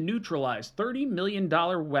way to neutralize $30 million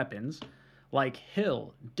weapons like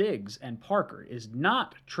Hill, Diggs, and Parker is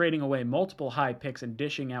not trading away multiple high picks and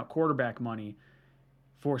dishing out quarterback money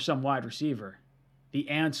for some wide receiver. The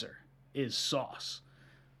answer is Sauce.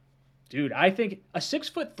 Dude, I think a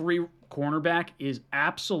 6'3" cornerback is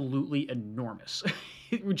absolutely enormous.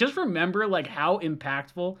 Just remember like how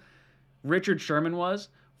impactful Richard Sherman was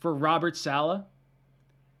for Robert Saleh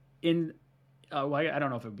in well, I don't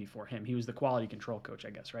know if it would be for him. He was the quality control coach, I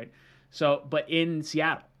guess, right? So, but in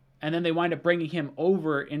Seattle. And then they wind up bringing him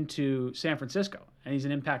over into San Francisco, and he's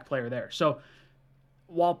an impact player there. So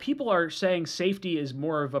while people are saying safety is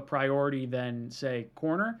more of a priority than, say,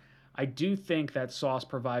 corner, I do think that Sauce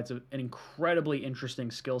provides an incredibly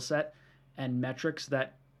interesting skill set and metrics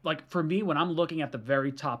that, like, for me, when I'm looking at the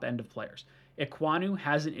very top end of players, Ekwonu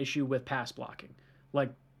has an issue with pass blocking.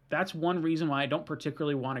 Like, that's one reason why I don't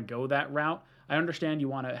particularly want to go that route. I understand you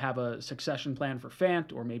want to have a succession plan for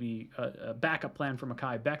Fant or maybe a backup plan for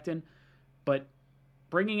Mekhi Becton, but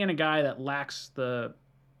bringing in a guy that lacks the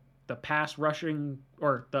pass rushing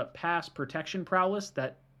or the pass protection prowess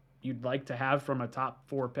that you'd like to have from a top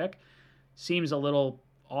 4 pick seems a little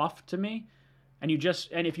off to me. And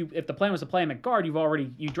if the plan was to play him at guard,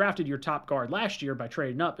 you drafted your top guard last year by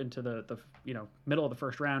trading up into the middle of the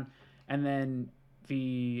first round, and then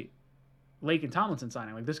the Laken Tomlinson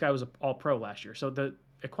signing. Like, this guy was all pro last year. So the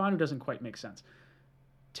Ekwonu doesn't quite make sense.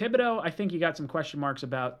 Thibodeau, I think you got some question marks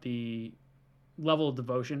about the level of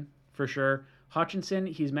devotion for sure. Hutchinson,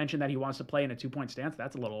 he's mentioned that he wants to play in a 2-point stance.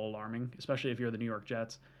 That's a little alarming, especially if you're the New York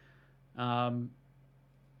Jets. I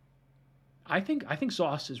think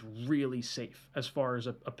Sauce is really safe as far as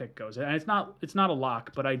a pick goes. And it's not a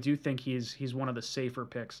lock, but I do think he's one of the safer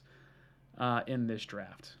picks in this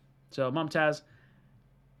draft. So Mumtaz,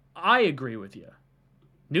 I agree with you.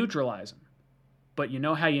 Neutralize him. But you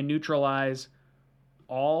know how you neutralize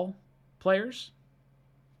all players?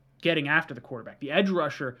 Getting after the quarterback. The edge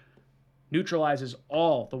rusher neutralizes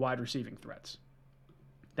all the wide receiving threats.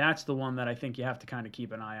 That's the one that I think you have to kind of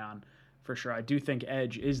keep an eye on for sure. I do think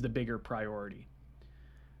edge is the bigger priority.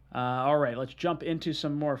 All right, let's jump into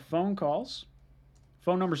some more phone calls.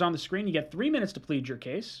 Phone number's on the screen. You get 3 minutes to plead your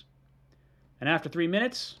case. And after 3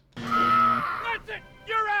 minutes... That's it!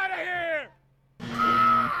 You're out of here!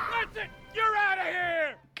 That's it! You're out of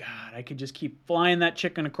here! God, I could just keep flying that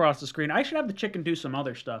chicken across the screen. I should have the chicken do some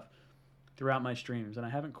other stuff throughout my streams, and I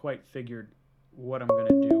haven't quite figured what I'm going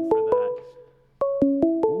to do for that.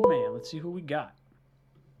 Oh, man, let's see who we got.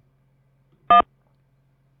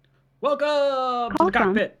 Welcome to the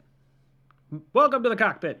cockpit. Welcome to the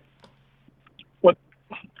cockpit.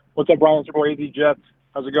 What's up, Brian? It's your boy, AZ Jets.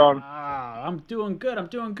 How's it going? I'm doing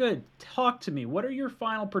good. Talk to me. What are your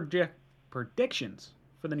final predictions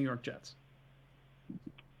for the New York Jets?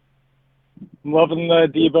 I'm loving the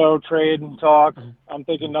Debo trade and talk. I'm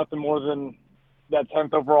thinking nothing more than that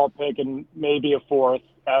 10th overall pick and maybe a 4th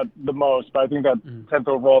at the most. But I think that 10th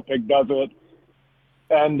overall pick does it.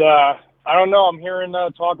 And I don't know. I'm hearing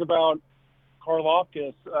talk about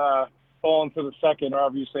Karlaftis falling to the 2nd, or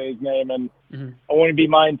however you say his name. And I wouldn't be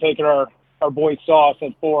mind taking our boy Sauce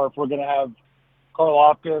at 4 if we're going to have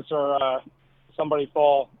Karlaftis or somebody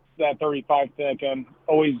fall that 35 pick. And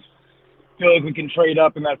always feel like we can trade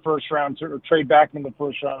up in that first round or trade back in the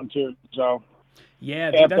first round too. So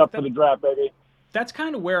yeah, amped up for the draft, baby. That's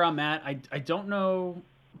kind of where I'm at. I don't know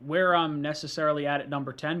where I'm necessarily at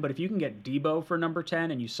number 10, but if you can get Debo for number 10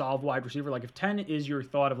 and you solve wide receiver, like if 10 is your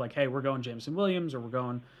thought of like, hey, we're going Jameson Williams or we're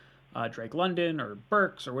going Drake London or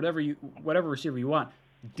Burks or whatever receiver you want,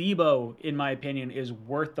 Debo, in my opinion, is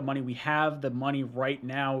worth the money. We have the money right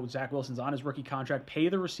now. Zach Wilson's on his rookie contract. Pay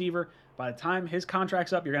the receiver. By the time his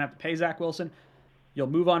contract's up, you're going to have to pay Zach Wilson. You'll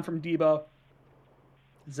move on from Debo.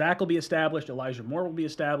 Zach will be established. Elijah Moore will be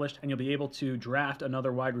established. And you'll be able to draft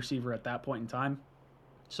another wide receiver at that point in time.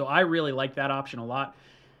 So I really like that option a lot.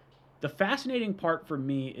 The fascinating part for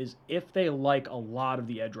me is if they like a lot of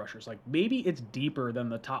the edge rushers. Like maybe it's deeper than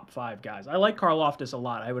the top 5 guys. I like Karlaftis a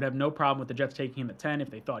lot. I would have no problem with the Jets taking him at 10 if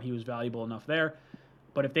they thought he was valuable enough there.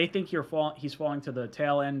 But if they think he's falling to the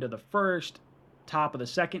tail end of the first, top of the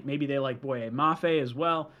second, maybe they like Boye Mafe as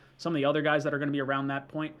well. Some of the other guys that are going to be around that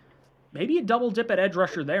point. Maybe a double dip at edge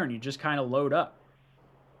rusher there and you just kind of load up.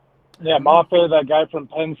 Yeah, Mafe, that guy from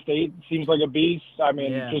Penn State, seems like a beast. I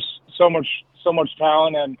mean, just so much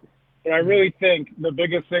talent. And I really think the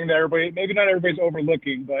biggest thing that maybe not everybody's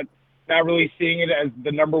overlooking, but not really seeing it as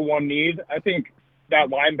the number one need. I think that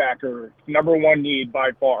linebacker, number one need by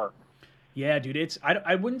far. Yeah, dude,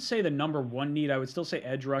 I wouldn't say the number one need. I would still say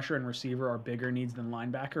edge rusher and receiver are bigger needs than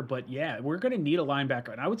linebacker. But yeah, we're going to need a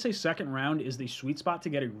linebacker. And I would say second round is the sweet spot to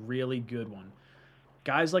get a really good one.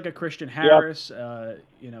 Guys like a Christian Harris,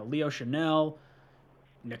 Leo Chanel,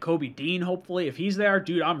 Nakobe Dean, hopefully. If he's there,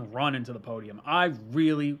 dude, I'm running to the podium. I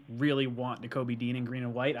really, really want Nakobe Dean in green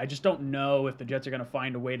and white. I just don't know if the Jets are going to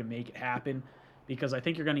find a way to make it happen because I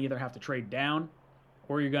think you're going to either have to trade down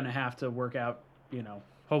or you're going to have to work out,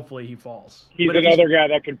 hopefully he falls. He's another guy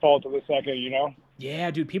that could fall to the second,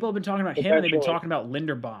 Yeah, dude, people have been talking about him and they've been talking about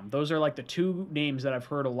Linderbaum. Those are like the two names that I've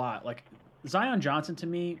heard a lot. Like Zion Johnson to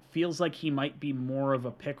me feels like he might be more of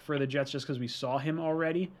a pick for the Jets just because we saw him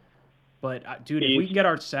already. But, dude, if we can get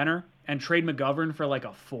our center and trade McGovern for like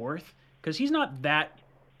a fourth, because he's not that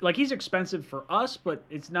 – like he's expensive for us, but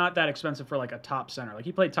it's not that expensive for like a top center. Like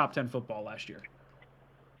he played top 10 football last year.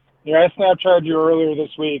 Yeah, I Snapchatted you earlier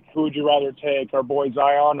this week. Who would you rather take, our boy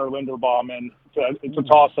Zion or Linderbaum? And it's a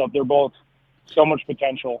toss-up. They're both so much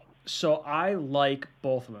potential. So I like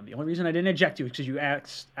both of them. The only reason I didn't eject you is because you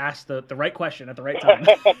asked the right question at the right time.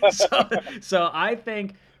 so I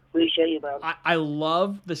think appreciate you, man. I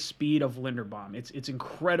love the speed of Linderbaum. It's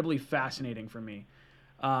incredibly fascinating for me.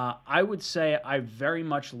 I would say I very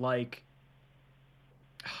much like.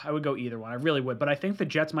 I would go either one. I really would. But I think the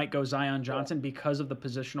Jets might go Zion Johnson because of the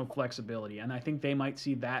positional flexibility. And I think they might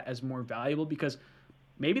see that as more valuable because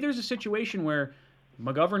maybe there's a situation where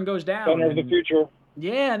McGovern goes down. Center of the future.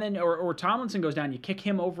 Yeah, and then or Tomlinson goes down. You kick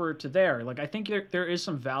him over to there. Like I think there is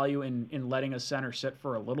some value in letting a center sit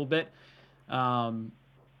for a little bit.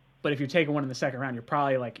 But if you're taking one in the second round, you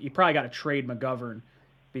probably got to trade McGovern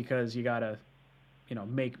because you got to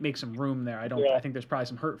make some room there. I think there's probably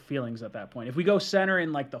some hurt feelings at that point. If we go center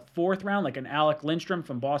in like the fourth round, like an Alec Lindstrom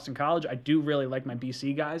from Boston College, I do really like my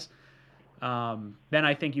BC guys. Then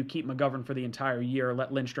I think you keep McGovern for the entire year,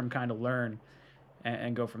 let Lindstrom kind of learn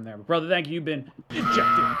and go from there. But brother, thank you. You've been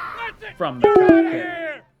ejected from the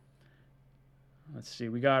cockpit. Let's see.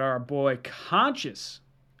 We got our boy Conscious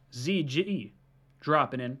ZG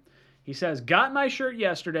dropping in. He says, got my shirt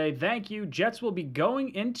yesterday. Thank you. Jets will be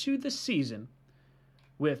going into the season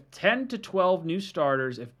with 10 to 12 new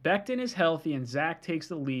starters. If Becton is healthy and Zach takes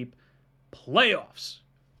the leap, playoffs.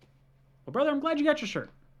 Well, brother, I'm glad you got your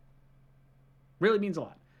shirt. Really means a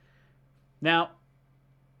lot. Now,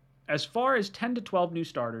 as far as 10 to 12 new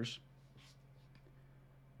starters,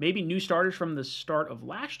 maybe new starters from the start of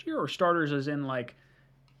last year or starters as in like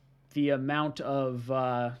the amount of,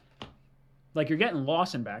 like you're getting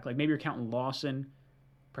Lawson back. Like maybe you're counting Lawson.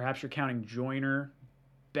 Perhaps you're counting Joyner,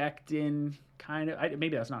 Becton, kind of.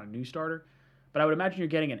 Maybe that's not a new starter. But I would imagine you're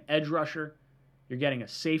getting an edge rusher. You're getting a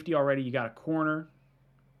safety already. You got a corner.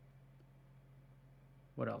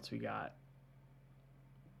 What else we got?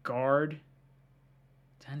 Guard.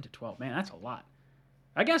 10 to 12. Man, that's a lot.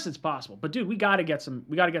 I guess it's possible. But dude, we got to get some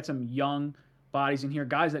young bodies in here,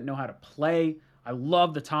 guys that know how to play. I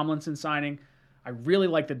love the Tomlinson signing. I really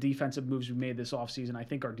like the defensive moves we made this offseason. I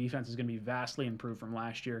think our defense is going to be vastly improved from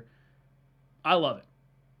last year. I love it.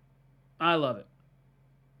 I love it.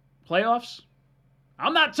 Playoffs?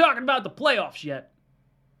 I'm not talking about the playoffs yet.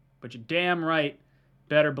 But you're damn right,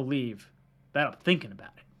 better believe that I'm thinking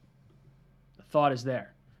about it. The thought is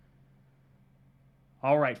there.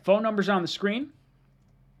 All right, phone number's on the screen.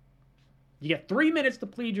 You get 3 minutes to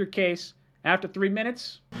plead your case. After 3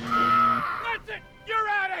 minutes, That's it! You're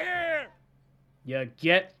out of here! you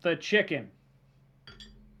get the chicken.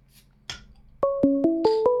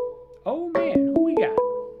 Oh, man, who we got?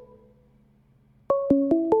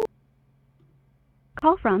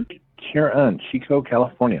 Call from Kieran, Chico,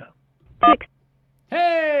 California.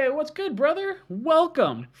 Hey, what's good, brother?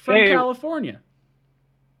 Welcome from Hey. California.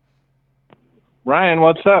 Ryan,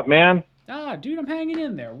 what's up, man? Dude, I'm hanging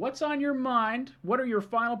in there. What's on your mind? What are your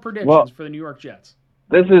final predictions for the New York Jets?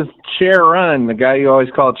 This is Chair Run, the guy you always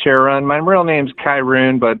call Chair Run. My real name's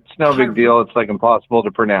Kyroon, but it's no big deal. It's like impossible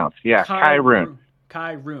to pronounce. Yeah, Kyroon.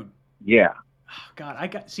 Kyroon. Yeah. Oh, God,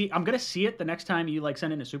 I'm gonna see it the next time you like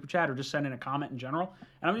send in a super chat or just send in a comment in general,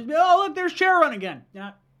 and I'm just oh look, there's Chair Run again.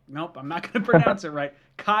 Yeah, nope, I'm not gonna pronounce it right.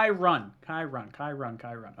 Kyron.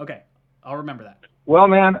 Okay, I'll remember that. Well,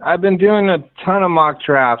 man, I've been doing a ton of mock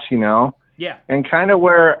drafts, Yeah. and kind of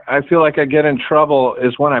where I feel like I get in trouble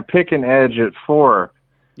is when I pick an edge at 4.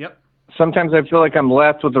 Yep. Sometimes I feel like I'm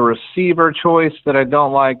left with a receiver choice that I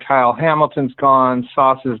don't like. Kyle Hamilton's gone,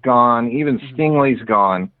 Sauce is gone, even Stingley's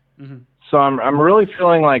gone. Mm-hmm. So I'm really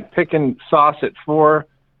feeling like picking Sauce at 4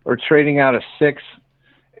 or trading out of 6.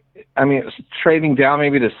 I mean, trading down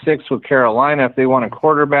maybe to 6 with Carolina if they want a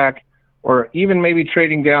quarterback, or even maybe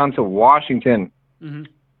trading down to Washington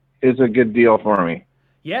is a good deal for me.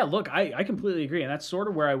 Yeah, look, I completely agree, and that's sort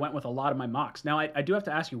of where I went with a lot of my mocks. Now, I do have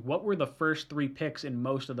to ask you, what were the first 3 picks in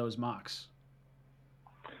most of those mocks?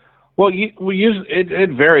 Well, it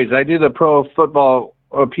varies. I do the Pro Football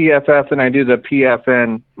PFF and I do the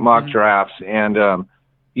PFN mock drafts, and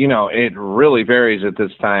it really varies at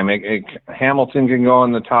this time. Hamilton can go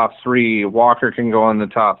in the top 3, Walker can go in the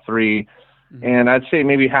top 3, and I'd say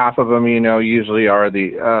maybe half of them, usually are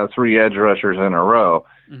the 3 edge rushers in a row,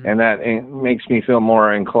 and that makes me feel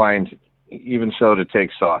more inclined, even so, to take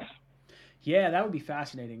Sauce. Yeah, that would be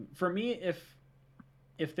fascinating for me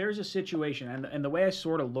if there's a situation, and the way I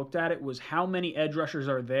sort of looked at it was how many edge rushers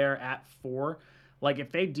are there at 4. Like,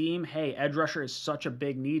 if they deem, hey, edge rusher is such a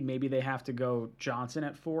big need, maybe they have to go Johnson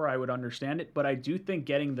at 4, I would understand it. But I do think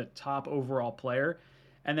getting the top overall player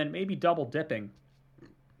and then maybe double dipping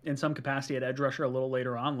in some capacity at edge rusher a little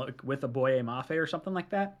later on, like with a Boye Mafe or something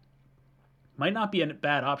like that, might not be a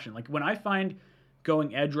bad option. Like, when I find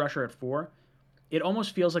going edge rusher at 4, it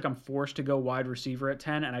almost feels like I'm forced to go wide receiver at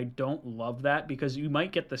 10, and I don't love that because you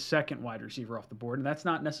might get the second wide receiver off the board, and that's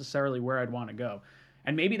not necessarily where I'd want to go.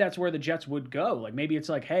 And maybe that's where the Jets would go. Like, maybe it's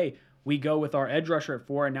like, hey, we go with our edge rusher at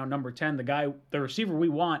 4, and now number 10, the receiver we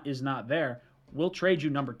want is not there. We'll trade you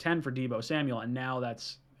number 10 for Deebo Samuel, and now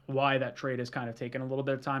that's why that trade has kind of taken a little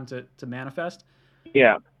bit of time to manifest.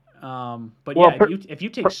 Yeah. But well, yeah, if you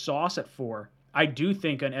take Sauce at 4, I do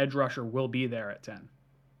think an edge rusher will be there at 10.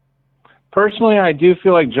 Personally, I do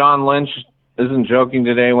feel like John Lynch isn't joking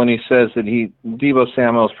today when he says that Deebo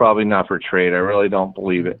Samuel is probably not for trade. I really don't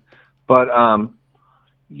believe it. But,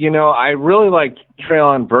 I really like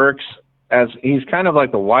Treylon Burks, as he's kind of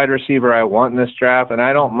like the wide receiver I want in this draft, and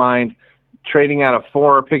I don't mind trading out of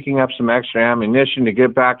 4, picking up some extra ammunition to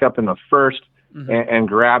get back up in the first and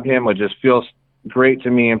grab him, which just feels great to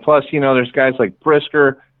me. And plus, there's guys like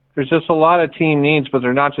Brisker. There's just a lot of team needs, but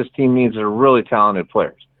they're not just team needs. They're really talented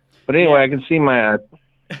players. But anyway, I can see my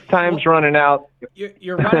time's running out.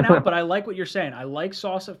 You're running out, but I like what you're saying. I like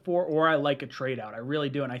Sauce at 4, or I like a trade out. I really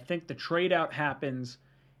do. And I think the trade out happens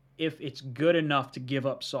if it's good enough to give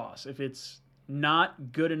up Sauce. If it's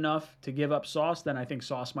not good enough to give up Sauce, then I think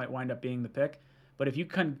Sauce might wind up being the pick. But if you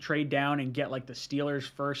can trade down and get like the Steelers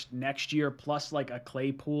first next year, plus like a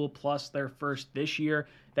Claypool, plus their first this year,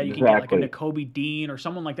 that you can get like a Nakobe Dean or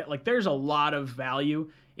someone like that. Like, there's a lot of value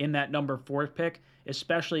in that number 4 pick,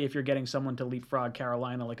 especially if you're getting someone to leapfrog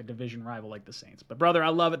Carolina, like a division rival like the Saints. But brother, I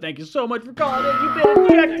love it. Thank you so much for calling in. You've been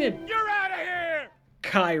ejected. You're out of here.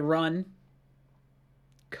 Kyron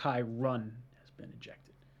has been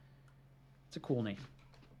ejected. It's a cool name.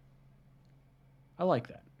 I like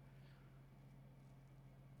that.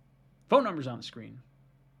 Phone number's on the screen.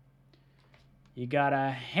 You got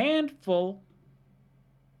a handful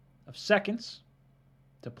of seconds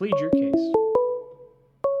to plead your case.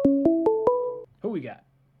 Who we got?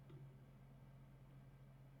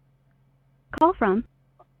 Call from.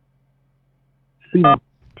 To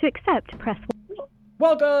accept, press 1.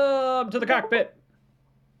 Welcome to the cockpit.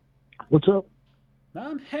 What's up?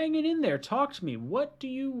 I'm hanging in there. Talk to me. What do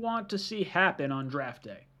you want to see happen on draft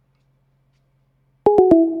day?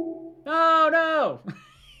 Oh, no.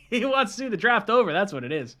 He wants to see the draft over. That's what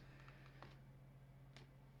it is.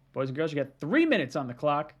 Boys and girls, you got 3 minutes on the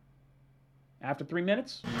clock. After 3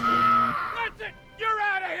 minutes... That's it! You're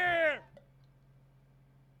out of here!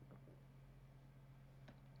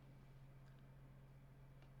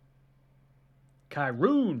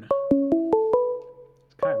 Kyroon.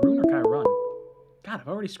 It's Kyroon or Kyron? God, I've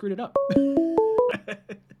already screwed it up.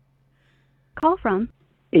 Call from.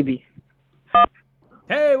 AB.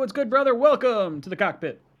 Hey, what's good, brother? Welcome to the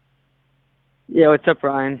cockpit. Yeah, what's up,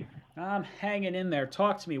 Ryan? I'm hanging in there.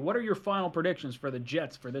 Talk to me. What are your final predictions for the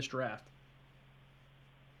Jets for this draft?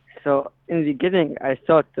 So, in the beginning, I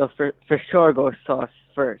thought they'll for sure go Sauce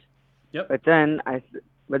first. Yep. But then I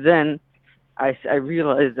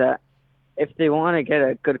realized that if they want to get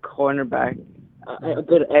a good cornerback, a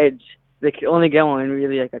good edge, they can only get one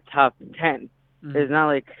really like a top 10. There's not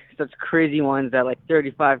like such crazy ones at like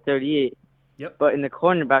 35, 38. Yep. But in the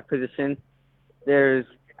cornerback position, there's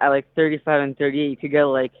at like 35 and 38, you could get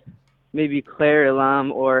like maybe Claire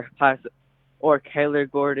Elam or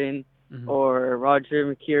Kyler Gordon or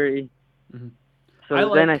Roger McCreary. So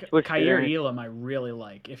I switched Kaiir Elam. I really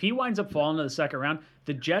like. If he winds up falling to the second round,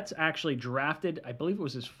 the Jets actually drafted, I believe it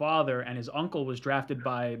was his father, and his uncle was drafted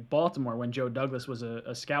by Baltimore when Joe Douglas was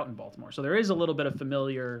a scout in Baltimore. So there is a little bit of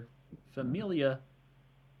familiarity.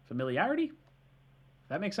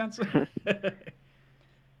 That makes sense.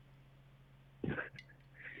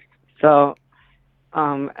 So,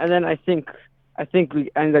 and then I think we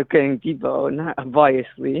ended up getting Deebo, not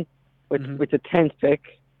obviously, with the 10th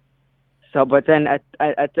pick. So, but then at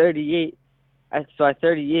 38, at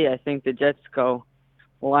 38, I think the Jets go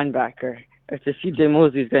linebacker. If the CJ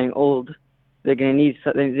Mosley's getting old, they're gonna need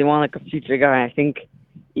something. They want like a future guy. I think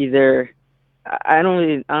either I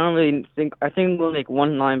don't really think. I think we'll make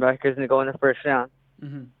one linebacker and go in the first round.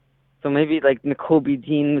 Mm-hmm. So maybe like Nakobe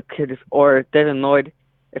Dean or Devin Lloyd.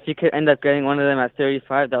 If you could end up getting one of them at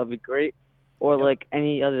 35, that would be great. Or like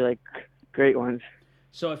any other like great ones.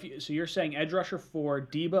 So you're saying edge rusher 4,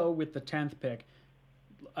 Debo with the 10th pick,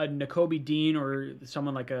 a Nakobe Dean or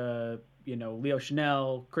someone like a Leo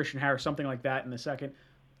Chanel, Christian Harris, something like that in the second.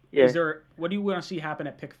 Yeah. What do you want to see happen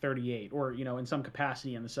at pick 38 or in some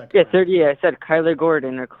capacity in the second? Yeah, round? 38. I said Kyler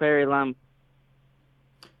Gordon or Clary Lamb.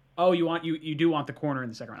 Oh, you do want the corner in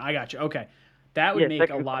the second round. I got you. Okay, that would make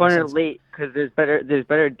a lot corner of sense. Late because there's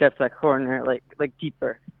better depth at corner, like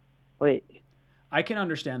deeper late. I can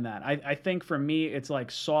understand that. I think for me, it's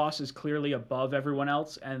like Sauce is clearly above everyone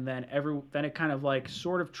else, and then it kind of like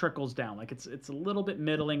sort of trickles down. Like it's a little bit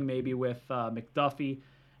middling maybe with McDuffie,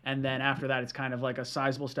 and then after that, it's kind of like a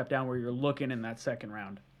sizable step down where you're looking in that second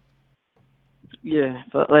round. Yeah,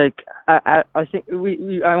 but like I think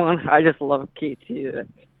I just love KT.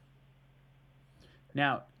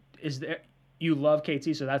 Now, you love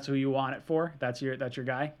KT, so that's who you want it for? That's your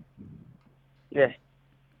guy? Yeah.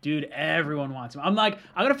 Dude, everyone wants him. I'm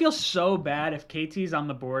gonna feel so bad if KT's on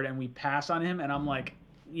the board and we pass on him, and I'm like,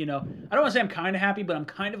 I don't want to say I'm kind of happy, but I'm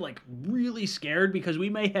kind of like really scared because we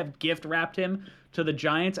may have gift wrapped him to the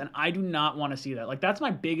Giants, and I do not want to see that. Like, that's my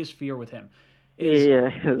biggest fear with him.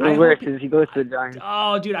 The worst is he goes to the Giants.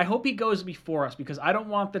 Oh, dude, I hope he goes before us because I don't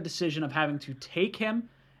want the decision of having to take him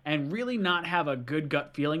and really not have a good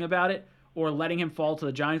gut feeling about it, or letting him fall to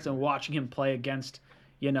the Giants and watching him play against,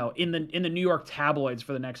 in the New York tabloids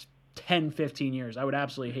for the next 10, 15 years. I would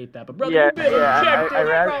absolutely hate that. But brother, you've been ejected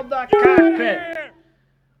from the cockpit.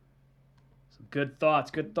 Good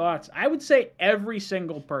thoughts. I would say every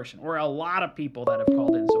single person, or a lot of people that have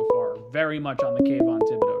called in so far, are very much on the Kayvon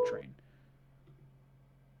Thibodeau train.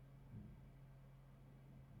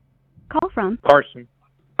 Call from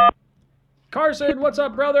Carson, what's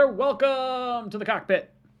up, brother? Welcome to the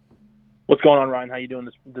cockpit. What's going on, Ryan? How you doing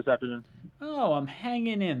this afternoon? Oh, I'm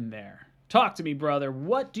hanging in there. Talk to me, brother.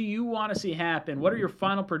 What do you want to see happen? What are your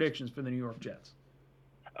final predictions for the New York Jets?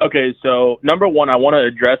 Okay, so number one, I want to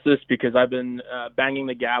address this because I've been banging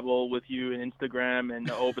the gavel with you in Instagram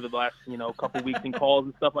and over the last couple weeks in calls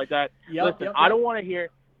and stuff like that. Listen, I don't want to hear.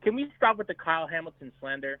 Can we stop with the Kyle Hamilton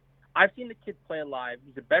slander? I've seen the kid play live.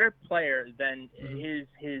 He's a better player than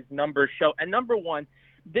his numbers show. And number one,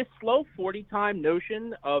 this slow 40 time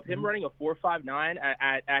notion of him running a 4.59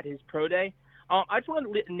 at his pro day. I just want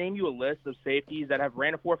to name you a list of safeties that have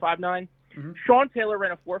ran a 4.59. Mm-hmm. Sean Taylor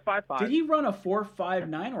ran a 4.55. Did he run a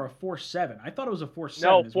 4.59 or a 4.7? I thought it was a 4.7.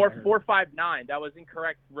 No, 4.59. That was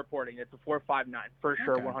incorrect reporting. It's a 4.59 for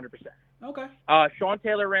sure, 100%. Okay. Sean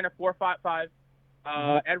Taylor ran a 4.55.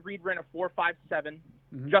 Ed Reed ran a 4.57.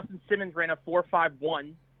 Mm-hmm. Justin Simmons ran a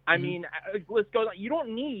 4.51. I mean, let's go. You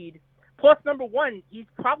don't need. Plus, number one, he's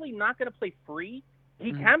probably not going to play free.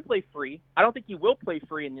 He can play free. I don't think he will play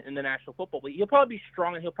free in the National Football League. He'll probably be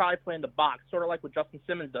strong, and he'll probably play in the box, sort of like what Justin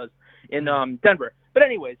Simmons does in Denver. But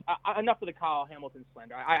anyways, enough of the Kyle Hamilton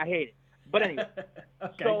slander. I hate it. But anyway.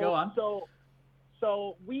 Okay, go on.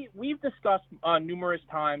 So we've discussed numerous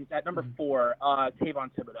times at number 4, Kayvon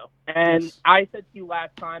Thibodeau. And I said to you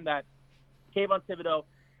last time that Kayvon Thibodeau,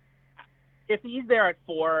 if he's there at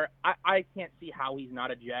 4, I can't see how he's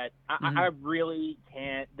not a Jet. I really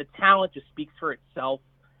can't. The talent just speaks for itself.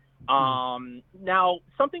 Now,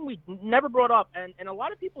 something we never brought up, and a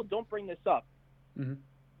lot of people don't bring this up.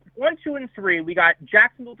 1, 2, and 3, we got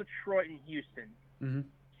Jacksonville, Detroit, and Houston.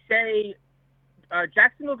 Say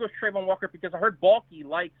Jacksonville goes Trayvon Walker because I heard Balky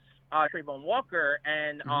likes Trayvon Walker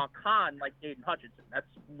and Khan likes Aiden Hutchinson. That's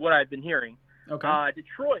what I've been hearing. Okay.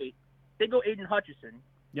 Detroit, they go Aiden Hutchinson,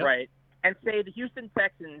 right? And say the Houston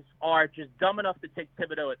Texans are just dumb enough to take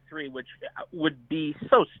Thibodeau at 3, which would be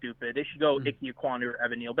so stupid. They should go Ike Ekwonu or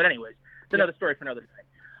Evan Neal. But anyways, it's another story for another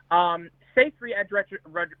day. Say 3 edge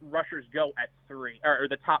rushers go at 3, or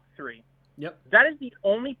the top 3. Yep. That is the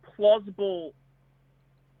only plausible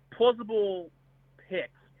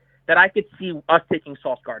pick that I could see us taking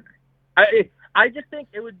Sauce Gardner. I just think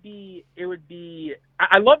it would be.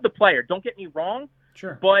 I love the player. Don't get me wrong.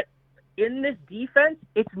 Sure. But in this defense,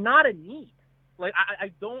 it's not a need. Like,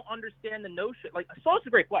 I don't understand the notion. Like, Sauce is a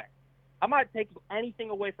great player. I'm not taking anything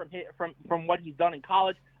away from what he's done in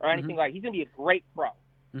college or anything like. He's gonna be a great pro.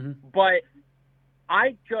 But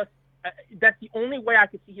I just that's the only way I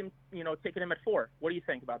could see him, taking him at 4. What do you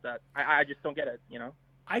think about that? I just don't get it.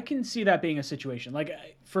 I can see that being a situation. Like,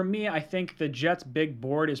 for me, I think the Jets' big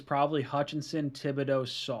board is probably Hutchinson, Thibodeau,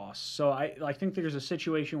 Sauce. So I think there's a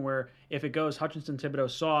situation where if it goes Hutchinson, Thibodeau,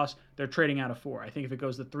 Sauce, they're trading out of 4. I think if it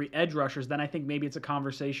goes the 3 edge rushers, then I think maybe it's a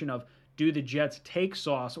conversation of, do the Jets take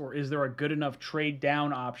Sauce, or is there a good enough trade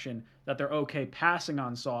down option that they're okay passing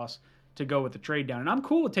on Sauce to go with the trade down? And I'm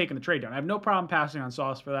cool with taking the trade down. I have no problem passing on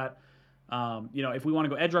Sauce for that. If we want to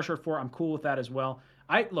go edge rusher 4, I'm cool with that as well.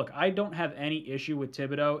 I don't have any issue with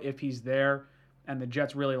Thibodeau if he's there and the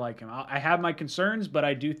Jets really like him. I have my concerns, but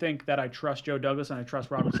I do think that I trust Joe Douglas and I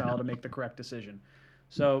trust Robert Saleh to make the correct decision.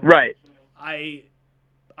 So right. I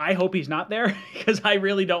hope he's not there because I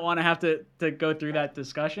really don't want to have to go through that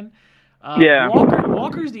discussion.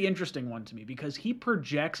 Walker's the interesting one to me because he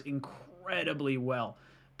projects incredibly well,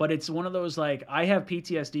 but it's one of those, like, I have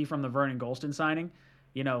PTSD from the Vernon Golston signing.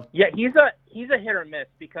 Yeah, he's a hit or miss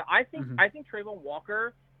because I think Trayvon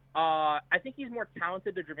Walker, I think he's more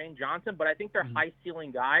talented than Jermaine Johnson, but I think they're high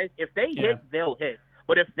ceiling guys. If they hit, they'll hit.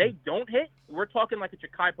 But if they don't hit, we're talking like a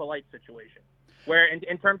Ja'Kai Polite situation, where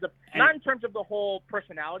in terms of not in terms of the whole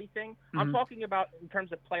personality thing, I'm talking about in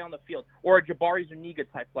terms of play on the field or a Jabari Zuniga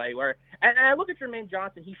type play. Where and I look at Jermaine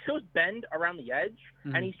Johnson, he shows bend around the edge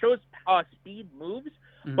and he shows speed moves,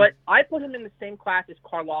 but I put him in the same class as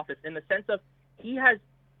Karlaftis in the sense of he has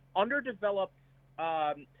underdeveloped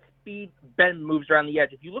speed bend moves around the edge.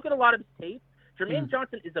 If you look at a lot of his tape, Jermaine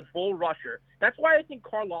Johnson is a bull rusher. That's why I think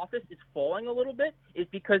Karlaftis is falling a little bit, is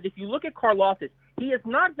because if you look at Karlaftis, he is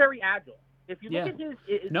not very agile. If you look at his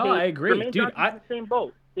tape, I agree. Jermaine Dude, Johnson's in the same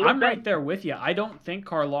boat. I'm right there with you. I don't think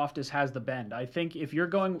Karlaftis has the bend. I think if you're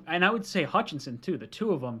going, and I would say Hutchinson too, the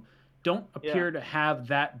two of them don't appear to have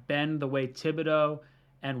that bend the way Thibodeau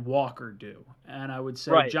and Walker do. And I would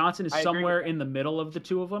say Johnson is somewhere in the middle of the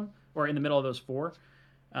two of them, or in the middle of those 4.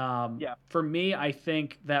 For me, I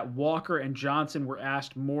think that Walker and Johnson were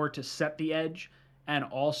asked more to set the edge and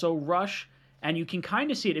also rush. And you can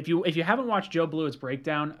kind of see it. If you haven't watched Joe Blewett's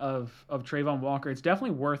breakdown of Trayvon Walker, it's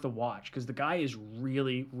definitely worth a watch because the guy is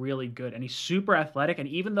really, really good. And he's super athletic. And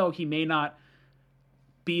even though he may not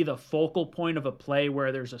be the focal point of a play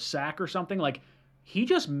where there's a sack or something, like, he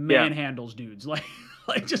just manhandles dudes.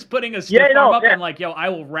 Like just putting a stiff arm up and like, yo, I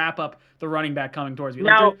will wrap up the running back coming towards me.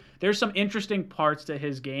 Like, there's some interesting parts to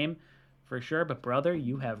his game for sure. But brother,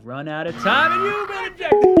 you have run out of time and you've been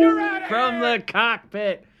ejected from the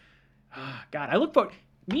cockpit. God, I look forward.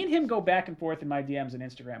 Me and him go back and forth in my DMs and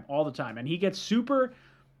Instagram all the time, and he gets super.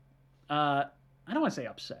 I don't want to say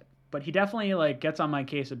upset, but he definitely like gets on my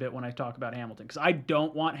case a bit when I talk about Hamilton because I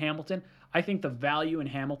don't want Hamilton. I think the value in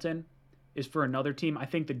Hamilton is for another team. I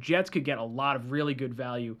think the Jets could get a lot of really good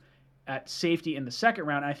value at safety in the second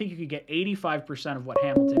round. And I think you could get 85% of what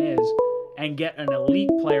Hamilton is and get an elite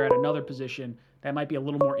player at another position that might be a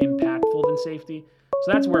little more impactful than safety.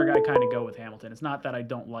 So that's where I kind of go with Hamilton. It's not that I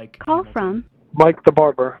don't like Call Hamilton. from Mike the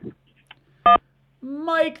Barber.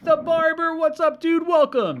 Mike the Barber, what's up, dude?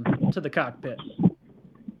 Welcome to the cockpit.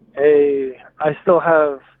 Hey, I still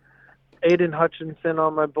have Aiden Hutchinson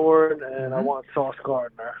on my board, and I want Sauce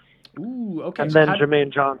Gardner. Ooh, okay. And then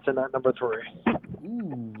Jermaine Johnson at number 3.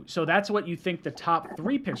 Ooh, so that's what you think the top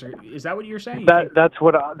 3 picks are? Is that what you're saying? That's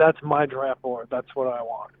my draft board. That's what I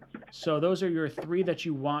want. So those are your 3 that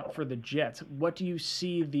you want for the Jets. What do you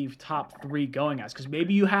see the top 3 going as? Because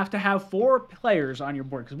maybe you have to have 4 players on your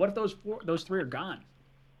board. Because what if those 3 are gone?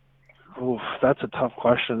 Oof, that's a tough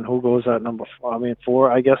question. Who goes at number 4? I mean, 4.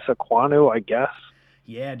 I guess Ekwonu. I guess.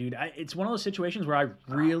 Yeah, dude. It's one of those situations where I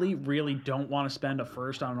really, really don't want to spend a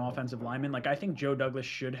first on an offensive lineman. Like, I think Joe Douglas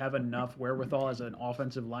should have enough wherewithal as an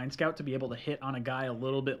offensive line scout to be able to hit on a guy a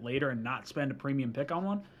little bit later and not spend a premium pick on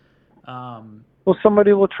one. Well,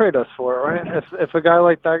 somebody will trade us for it, right? If a guy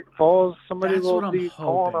like that falls, somebody will be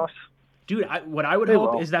calling us. Dude, what I would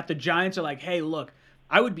hope is that the Giants are like, hey, look,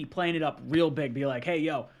 I would be playing it up real big. Be like, hey,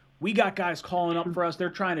 yo, we got guys calling up for us. They're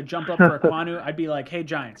trying to jump up for Ekwonu. I'd be like, hey,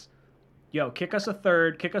 Giants. Yo, kick us a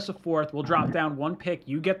 3rd, kick us a 4th. We'll drop down 1 pick.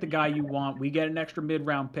 You get the guy you want. We get an extra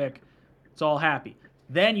mid-round pick. It's all happy.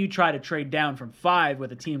 Then you try to trade down from 5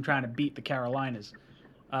 with a team trying to beat the Carolinas.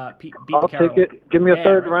 I'll take it. Give me a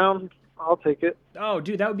 3rd round. I'll take it. Oh,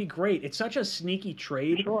 dude, that would be great. It's such a sneaky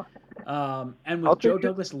trade. Sure. And with Joe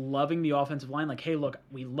Douglas loving the offensive line, like, hey, look,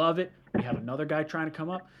 we love it. We have another guy trying to come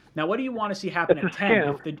up. Now, what do you want to see happen at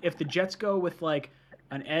 10? If the Jets go with, like,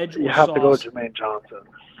 an edge or you have Sauce, to go Jermaine Johnson.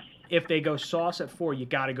 If they go Sauce at 4, you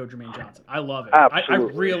got to go Jermaine Johnson. I love it.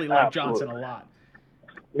 Absolutely. I really like Johnson a lot.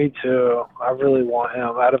 Me too. I really want him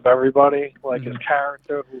out of everybody. Like his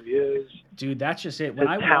character, who he is. Dude, that's just it. When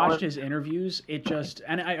His I talent. watched his interviews, it just,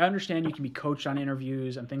 and I understand you can be coached on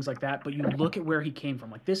interviews and things like that, but you look at where he came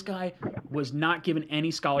from. Like, this guy was not given any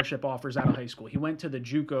scholarship offers out of high school. He went to the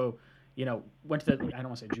JUCO, went to the, I don't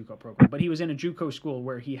want to say JUCO program, but he was in a JUCO school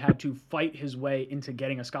where he had to fight his way into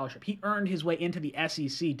getting a scholarship. He earned his way into the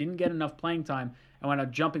SEC, didn't get enough playing time, and wound up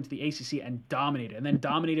jumping to the ACC and dominated, and then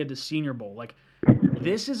dominated the Senior Bowl. Like,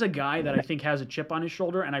 this is a guy that I think has a chip on his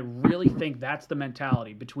shoulder, and I really think that's the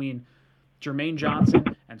mentality between Jermaine Johnson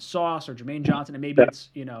and Sauce, or Jermaine Johnson, and maybe it's,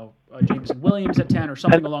 Jameson Williams at 10 or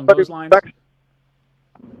something along those lines.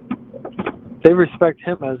 They respect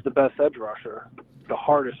him as the best edge rusher, the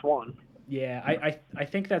hardest one. Yeah, I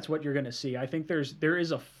think that's what you're going to see. I think there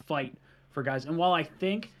is a fight for guys. And while I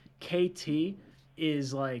think KT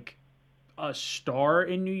is like a star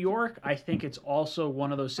in New York, I think it's also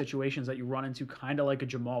one of those situations that you run into kind of like a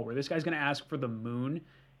Jamal, where this guy's going to ask for the moon,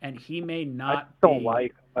 and he may not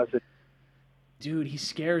like him as a dude. He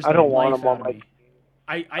scares I the don't want life him out on of my me.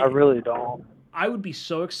 team. I really don't. I would be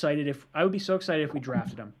so excited if we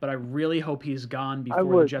drafted him, but I really hope he's gone before I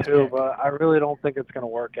would the Jets too, pick. but I really don't think it's going to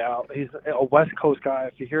work out. He's a West Coast guy.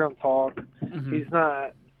 If you hear him talk, he's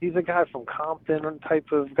not. He's a guy from Compton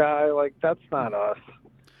type of guy. Like, that's not us.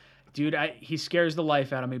 Dude, he scares the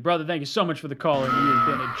life out of me. Brother, thank you so much for the call, and you have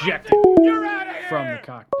been ejected from the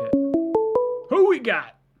cockpit. Who we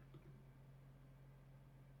got?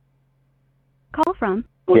 Call from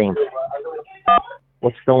James.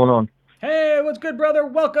 What's going on? Hey, what's good, brother?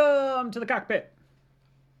 Welcome to the cockpit.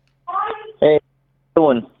 Hey,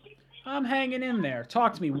 how you doing? I'm hanging in there.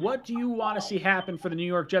 Talk to me. What do you want to see happen for the New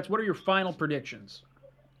York Jets? What are your final predictions?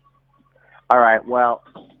 All right. Well,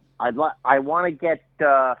 I want to get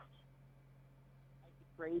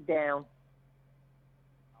trade down.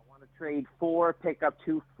 I want to trade 4, pick up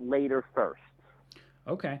 2 later first.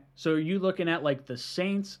 Okay. So are you looking at like the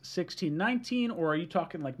Saints 16-19, or are you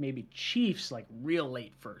talking like maybe Chiefs, like real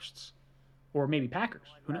late firsts? Or maybe Packers.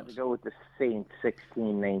 Who knows? To go with the Saints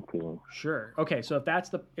 16-19. Sure. Okay, so if that's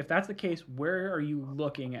the case, where are you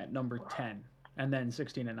looking at number 10 and then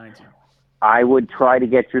 16 and 19? I would try to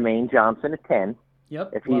get Jermaine Johnson at 10.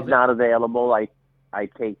 Yep. If he's not available, I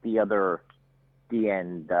take the other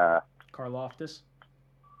end. Karlaftis.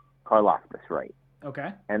 Karlaftis, right.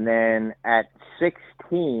 Okay. And then at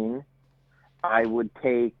 16, I would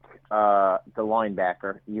take the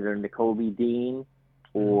linebacker, either Nakobe Dean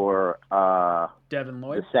or Devin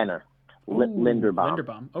Lloyd, the center, Linderbaum.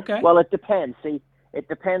 Linderbaum. Okay. Well, it depends. See, it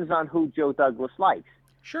depends on who Joe Douglas likes.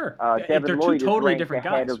 Sure. Devin They're Lloyd two totally is different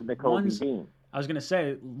ahead guys. of Nakobe Dean. I was gonna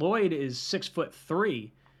say Lloyd is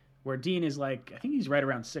 6'3", where Dean is I think he's right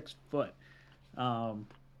around 6 foot.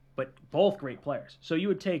 But both great players. So you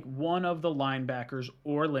would take one of the linebackers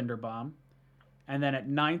or Linderbaum, and then at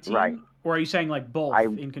 19, right. Or are you saying like both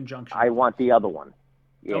in conjunction? I want the other one.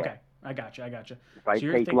 Yeah. Okay, I got you. If I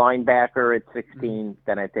take linebacker at 16,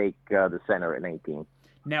 then I take the center at 19.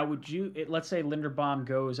 Now, let's say Linderbaum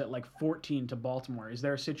goes at like 14 to Baltimore. Is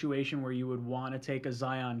there a situation where you would want to take a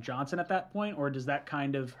Zion Johnson at that point, or is that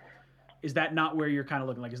not where you're kind of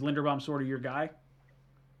looking? Like, is Linderbaum sort of your guy?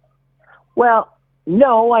 Well,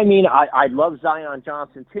 no. I mean, I love Zion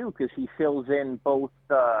Johnson too because he fills in both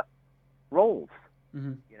roles.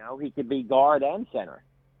 Mm-hmm. You know, he could be guard and center.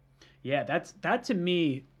 Yeah, that to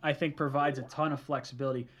me, I think provides a ton of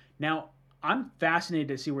flexibility. Now, I'm fascinated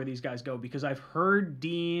to see where these guys go because I've heard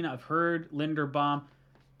Dean, I've heard Linderbaum.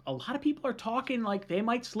 A lot of people are talking like they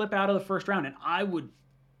might slip out of the first round, and I would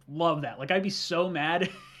love that. Like, I'd be so mad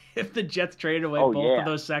if the Jets traded away both of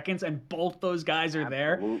those seconds and both those guys are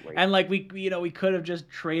there. And like we could have just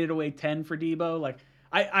traded away 10 for Debo. Like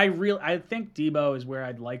I think Debo is where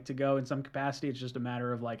I'd like to go in some capacity. It's just a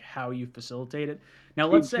matter of like how you facilitate it. Now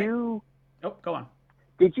let's say go on.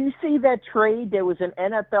 Did you see that trade? There was an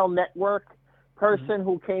NFL Network person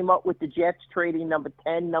who came up with the Jets trading number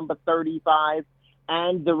 10, number 35,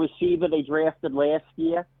 and the receiver they drafted last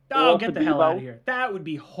year. Oh, get the hell out of here. That would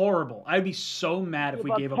be horrible. I'd be so mad if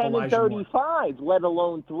we gave up 10 Elijah and Moore. 35, let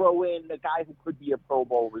alone throw in a guy who could be a Pro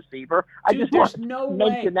Bowl receiver. I Dude, just there's want no to way.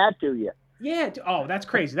 mention that to you. Yeah. Oh, that's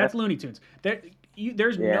crazy. That's Looney Tunes.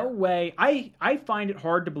 There's no way. I find it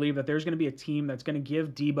hard to believe that there's going to be a team that's going to give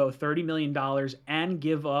Debo $30 million and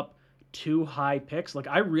give up 2 high picks. Like,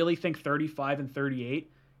 I really think 35 and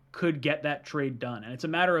 38 could get that trade done. And it's a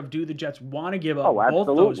matter of, do the Jets want to give up both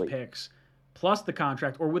those picks plus the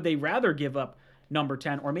contract, or would they rather give up number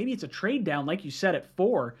 10? Or maybe it's a trade down, like you said, at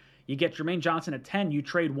 4. You get Jermaine Johnson at 10. You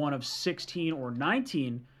trade one of 16 or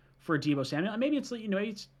 19 for Debo Samuel. And maybe it's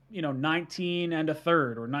 19 and a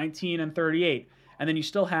third, or 19 and 38. and then you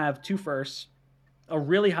still have 2 firsts, a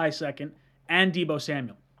really high second, and Deebo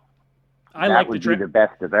Samuel. That would be the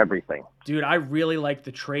best of everything. Dude, I really like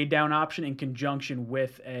the trade down option in conjunction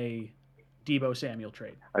with a Deebo Samuel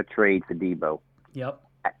trade. A trade for Deebo. Yep.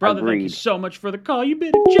 Brother, Agreed. thank you so much for the call. You've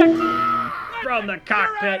been ejected from the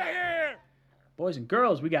cockpit. Boys and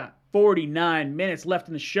girls, we got 49 minutes left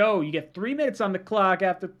in the show. You get 3 minutes on the clock.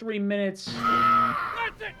 After 3 minutes,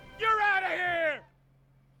 That's it. You're out of here.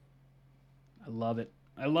 I love it.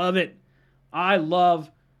 I love it. I love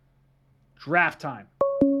draft time.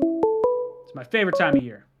 It's my favorite time of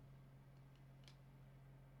year.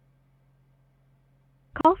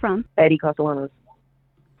 Call from Eddie Castellanos.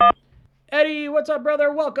 Eddie, what's up,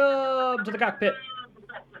 brother? Welcome to the cockpit.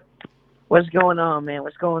 What's going on, man?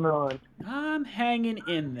 What's going on? I'm hanging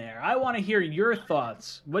in there. I want to hear your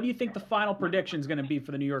thoughts. What do you think the final prediction is going to be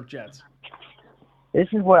for the New York Jets? This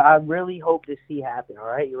is what I really hope to see happen, all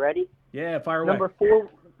right? You ready? Yeah, fire away. Number 4,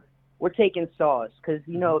 we're taking Sauce because,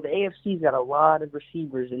 you know, the AFC's got a lot of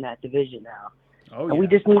receivers in that division now. Oh, and we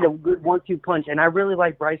just need a good 1-2 punch. And I really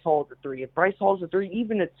like Bryce Hall as a 3. If Bryce Hall's a 3,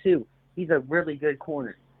 even a 2, he's a really good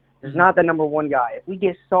corner. There's not the number 1 guy. If we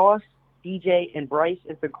get Sauce, DJ, and Bryce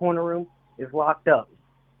as the corner room is locked up.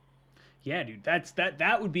 Yeah, dude,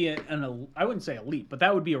 that would be I wouldn't say elite, but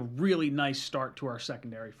that would be a really nice start to our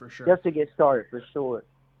secondary for sure. Just to get started, for sure.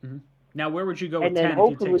 Mm-hmm. Now, where would you go with And then 10 if you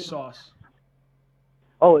hopefully- take Sauce?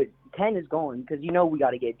 Oh, 10 is going because you know we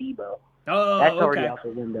got to get Debo. Oh, That's okay. already out the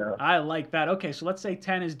window. I like that. Okay, so let's say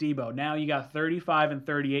 10 is Debo. Now you got 35 and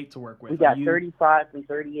 38 to work with. We got Are you- 35 and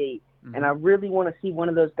 38. And I really want to see one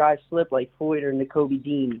of those guys slip like Floyd or N'Kobe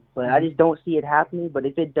Dean. But I just don't see it happening. But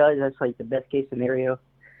if it does, that's like the best case scenario.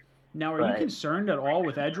 Now, are you concerned at all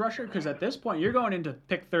with edge rusher? Because at this point, you're going into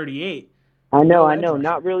pick 38. I know, edge rusher.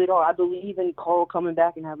 not really at all. I believe in Carl coming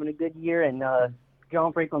back and having a good year. And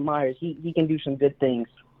John Franklin Myers, he can do some good things.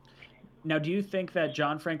 Now, do you think that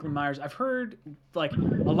John Franklin Myers, I've heard like a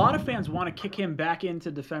lot of fans want to kick him back into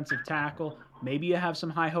defensive tackle. Maybe you have some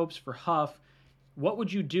high hopes for Huff. What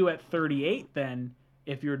would you do at 38 then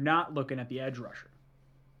if you're not looking at the edge rusher?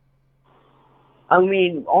 I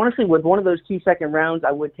mean, honestly, with one of those 2 second rounds,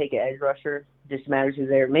 I would take an edge rusher. Just matters who's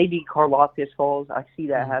there. Maybe Karlaftis falls. I see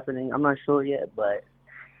that happening. I'm not sure yet, but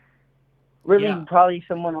really probably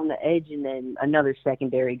someone on the edge and then another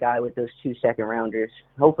secondary guy with those 2 second rounders.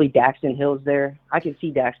 Hopefully Daxton Hill's there. I can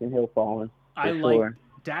see Daxton Hill falling. I for sure.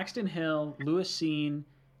 like Daxton Hill, Lewis Seen,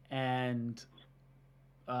 and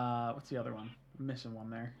what's the other one? I'm missing one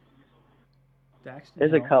there. Daxton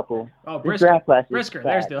There's Hill. a couple. Oh, This Brisker. draft class is Brisker.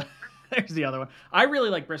 bad. There's the other one. I really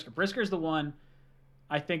like Brisker. Brisker's the one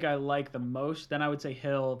I think I like the most. Then I would say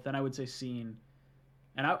Hill. Then I would say Seen.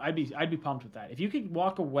 And I'd be pumped with that. If you could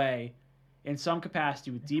walk away in some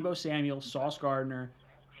capacity with Deebo Samuel, Sauce Gardner,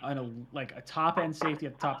 and a top end safety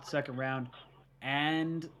at the top of the second round,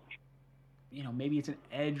 and maybe it's an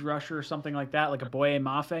edge rusher or something like that, like a Boye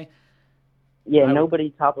Mafe. Yeah, nobody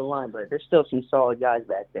top of the line, but there's still some solid guys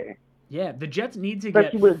back there. Yeah, the Jets need to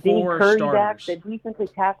Especially get with Dean 4 Curry starters. back, the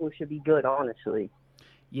defensive tackle should be good, honestly.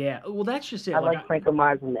 Yeah, well, that's just it. I like Franklin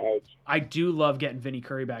Myers on the edge. I do love getting Vinny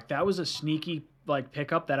Curry back. That was a sneaky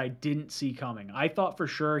pickup that I didn't see coming. I thought for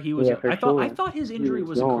sure he was. Yeah, for sure. I thought his injury He was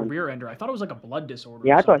was a gone. career ender. I thought it was like a blood disorder.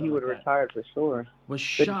 Yeah, or I thought something he would have like that. retired for sure. Was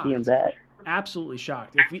Good shocked. to see him back. Absolutely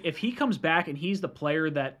shocked. If he comes back and he's the player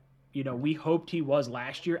that we hoped he was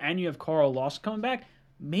last year, and you have Carl Lawson coming back,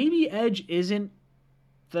 maybe edge isn't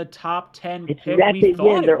the top 10 pick we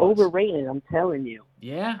thought they're it was. overrated. I'm telling you.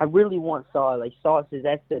 Yeah. I really want Sauce. Like Sauce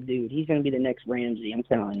that's the dude. He's gonna be the next Ramsey. I'm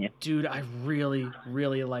telling you. Dude, I really,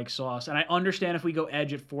 really like Sauce. And I understand if we go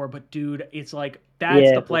edge at 4, but dude, it's like, that's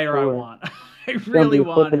the for player I sure. want. I It's gonna really be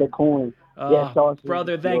want flipping it. the coin. Yeah, Sauce is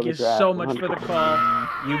Brother, the thank steal you of the draft, so much for the 100%.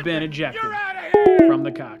 call. You've been ejected from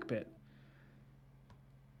the cockpit.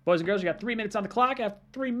 Boys and girls, you got 3 minutes on the clock. After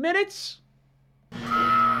 3 minutes,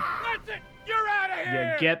 That's it. You're out of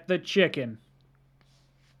here. you get the chicken.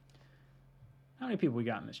 How many people we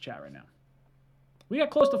got in this chat right now? We got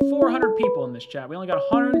close to 400 people in this chat. We only got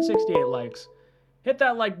 168 likes. Hit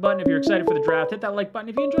that like button if you're excited for the draft. Hit that like button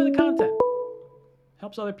if you enjoy the content.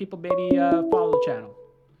 Helps other people maybe follow the channel.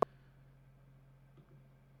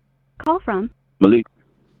 Call from Malik.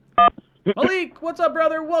 Malik, what's up,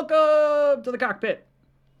 brother? Welcome to the cockpit.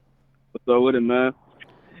 What's up with it, man?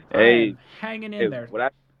 Hey, hanging in there.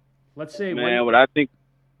 Let's see. Man, what I think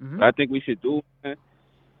we should do, man.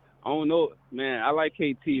 I don't know, man. I like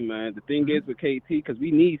KT, man. The thing is with KT, because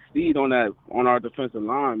we need speed on our defensive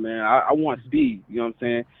line, man. I want speed. You know what I'm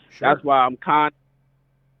saying? Sure. That's why I'm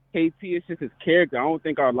KT is just his character. I don't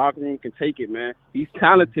think our locker room can take it, man. He's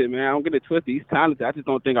talented, man. I don't get it twisted. He's talented. I just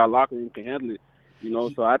don't think our locker room can handle it. You know,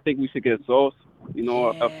 so I think we should get Sauce. You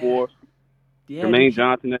know, Yeah. at 4. Yeah, Jermaine dude.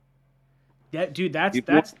 Johnson. Yeah, dude,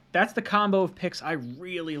 that's the combo of picks I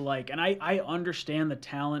really like, and I understand the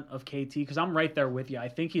talent of KT because I'm right there with you. I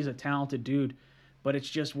think he's a talented dude, but it's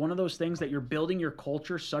just one of those things that you're building your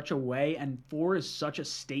culture such a way, and 4 is such a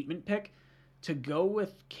statement pick. To go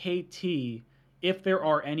with KT, if there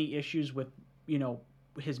are any issues with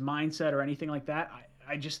his mindset or anything like that,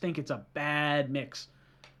 I just think it's a bad mix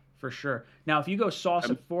for sure. Now, if you go Sauce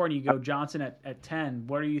at 4 and you go Johnson at 10,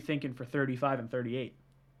 what are you thinking for 35 and 38?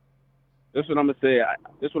 This is what I'm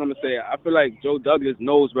gonna say. I feel like Joe Douglas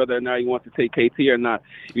knows whether or not he wants to take KT or not.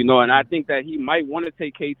 You know, and I think that he might want to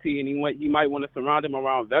take KT, and he might want to surround him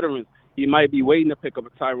around veterans. He might be waiting to pick up a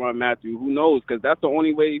Tyrann Mathieu. Who knows? Because that's the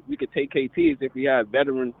only way we could take KT is if we have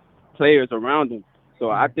veteran players around him. So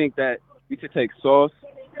I think that we should take Sauce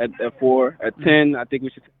at 4. At 10, I think we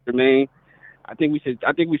should take Jermaine. I think we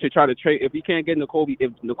should try to trade. If we can't get Nakobe,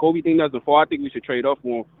 if Nakobe thing doesn't fall, I think we should trade off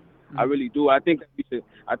for him. I really do. I think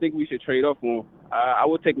we should trade off for him. I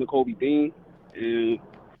would take Nakobe Dean, and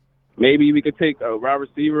maybe we could take a wide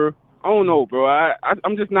receiver. I don't know, bro.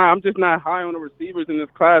 I'm just not high on the receivers in this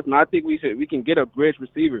class, man. I think we can get a bridge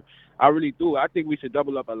receiver. I really do. I think we should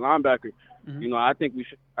double up a linebacker. You know, I think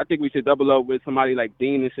we should double up with somebody like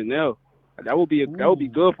Dean and Chanel. That would be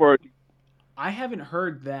good for us. I haven't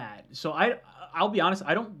heard that. So I'll be honest,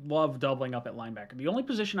 I don't love doubling up at linebacker. The only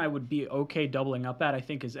position I would be okay doubling up at, I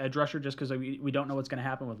think, is edge rusher, just because we don't know what's going to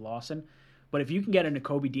happen with Lawson. But if you can get a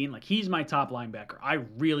Nakobe Dean, like, he's my top linebacker. I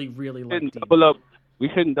really, really like Dean. We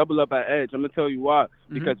shouldn't double up at edge. I'm gonna tell you why.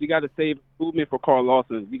 Because we got to save improvement for Carl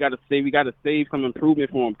Lawson. We got to save some improvement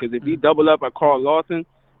for him. Because if we double up at Carl Lawson,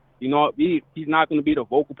 you know, he's not going to be the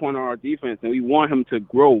vocal point on our defense, and we want him to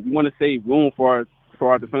grow. We want to save room for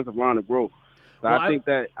our defensive line to grow. So Well, I think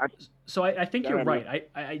I think you're ahead, right.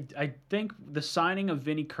 I think the signing of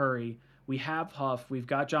Vinny Curry, we have Huff, we've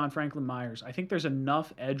got John Franklin Myers. I think there's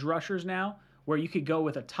enough edge rushers now where you could go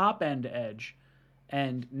with a top end edge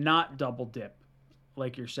and not double dip,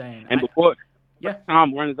 like you're saying. And before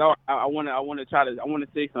Tom runs out, I want to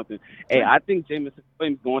say something. Hey, I think Jameson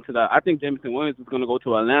Williams is going to go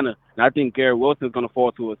to Atlanta, and I think Garrett Wilson is going to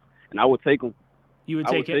fall to us, and I would take him. You would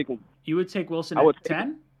take him. You would take Wilson I would at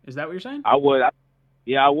 10? Is that what you're saying? I would.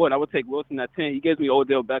 I would. I would take Wilson at 10. He gives me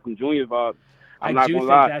Odell Beckham Jr. vibe. I'm I not do gonna think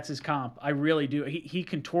lie. that's his comp. I really do. He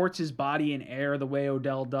contorts his body in air the way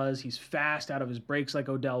Odell does. He's fast out of his breaks like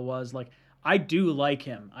Odell was. Like, I do like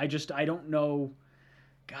him. I don't know.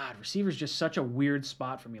 God, receiver's just such a weird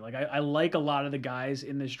spot for me. Like, I like a lot of the guys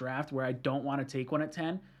in this draft where I don't want to take one at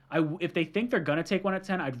 10. If they think they're going to take one at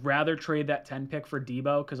 10, I'd rather trade that 10 pick for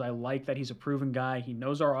Debo because I like that he's a proven guy. He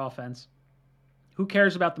knows our offense. Who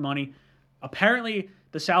cares about the money? Apparently,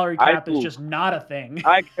 the salary cap is just not a thing.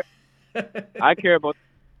 I care about,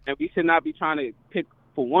 and we should not be trying to pick.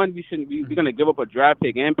 For one, we shouldn't be. We're going to give up a draft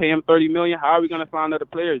pick and pay him $30 million. How are we going to find other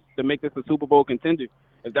players to make this a Super Bowl contender?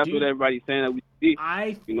 If that's what everybody's saying that we see.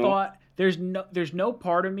 I thought there's no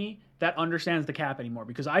part of me that understands the cap anymore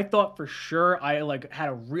because I thought for sure I had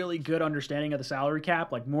a really good understanding of the salary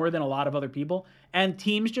cap, like more than a lot of other people. And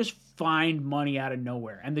teams just find money out of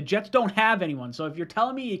nowhere, and the Jets don't have anyone. So if you're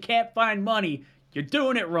telling me you can't find money, you're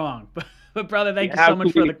doing it wrong. But brother, thank you so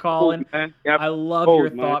much for the call in. I love your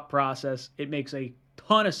thought process. It makes a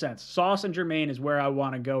ton of sense. Sauce and Jermaine is where I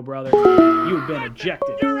want to go, brother. You've been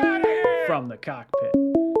ejected from the cockpit.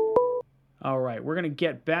 All right, we're going to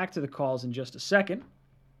get back to the calls in just a second.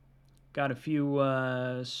 Got a few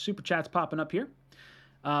super chats popping up here.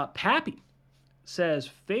 Pappy says,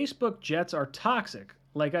 Facebook Jets are toxic.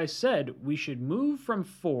 Like I said, we should move from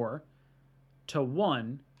 4 to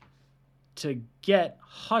 1 to get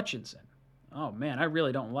Hutchinson. Oh, man, I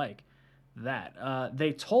really don't like that.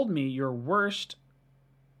 They told me you're worst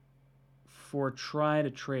for try to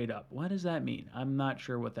trade up. What does that mean? I'm not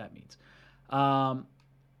sure what that means.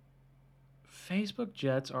 Facebook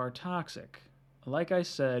Jets are toxic. Like I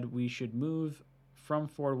said, we should move from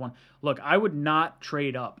 4 to 1. Look, I would not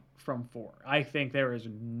trade up from 4. I think there is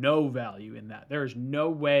no value in that. There is no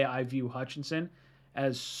way I view Hutchinson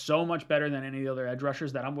as so much better than any of the other edge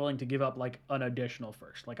rushers that I'm willing to give up like an additional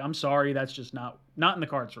first. Like, I'm sorry, that's just not in the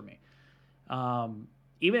cards for me.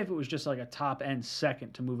 Even if it was just like a top end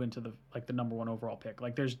second to move into the number 1 overall pick.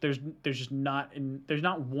 Like, there's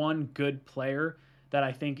not one good player that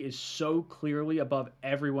I think is so clearly above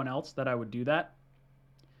everyone else that I would do that.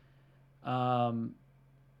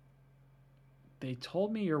 They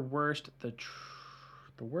told me you're worst, the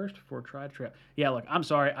worst for try to trade up. Yeah, look, I'm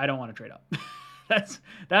sorry, I don't want to trade up.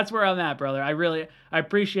 That's where I'm at, brother. I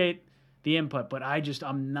appreciate the input, but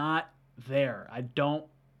I'm not there. I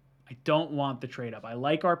I don't want the trade up. I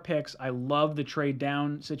like our picks. I love the trade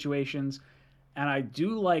down situations. And I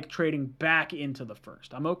do like trading back into the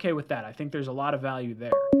first. I'm okay with that. I think there's a lot of value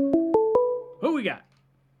there. Who we got?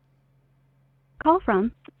 Call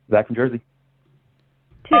from. Zach from Jersey.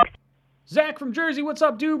 Zach from Jersey. What's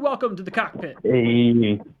up, dude? Welcome to the cockpit.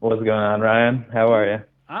 Hey, what's going on, Ryan? How are you?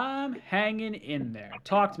 I'm hanging in there.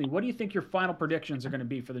 Talk to me. What do you think your final predictions are going to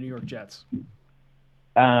be for the New York Jets?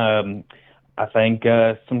 I think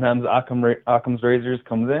sometimes Occam's razors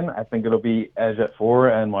comes in. I think it'll be edge at 4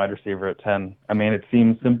 and wide receiver at 10. I mean, it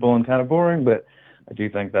seems simple and kind of boring, but I do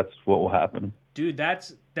think that's what will happen. Dude,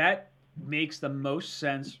 that makes the most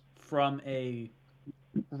sense from a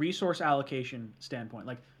resource allocation standpoint.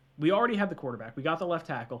 Like, we already have the quarterback. We got the left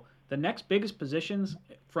tackle. The next biggest positions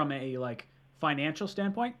from a financial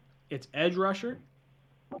standpoint, it's edge rusher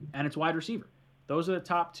and it's wide receiver. Those are the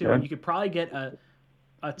top two. Yeah. And you could probably get a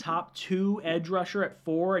top 2 edge rusher at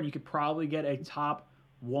 4, and you could probably get a top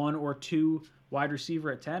 1 or 2 wide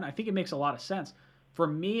receiver at 10. I think it makes a lot of sense. For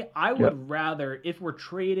me, I would rather, if we're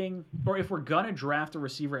trading or if we're going to draft a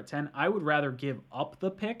receiver at 10, I would rather give up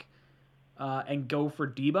the pick and go for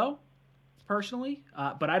Debo, personally.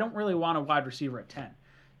 But I don't really want a wide receiver at 10.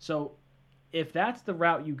 So if that's the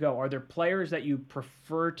route you go, are there players that you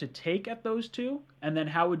prefer to take at those 2? And then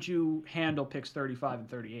how would you handle picks 35 and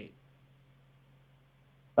 38?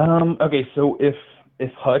 Okay, so if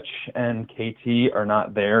Hutch and KT are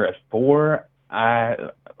not there at 4, I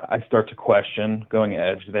start to question going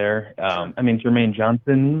edge there. I mean, Jermaine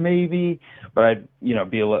Johnson maybe, but I'd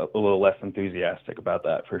be a little less enthusiastic about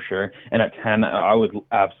that for sure. And at 10, I would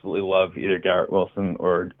absolutely love either Garrett Wilson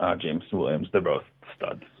or Jameson Williams. They're both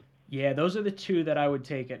studs. Yeah, those are the 2 that I would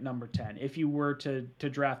take at number 10 if you were to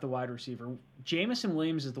draft the wide receiver. Jameson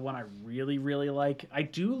Williams is the one I really, really like. I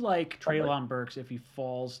do like Treylon Burks if he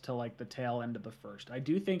falls to the tail end of the first. I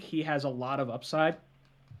do think he has a lot of upside.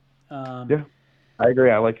 Yeah, I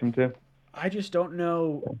agree. I like him too. I just don't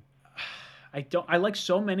know. I like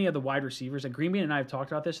so many of the wide receivers. And Green Bean and I have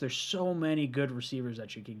talked about this. There's so many good receivers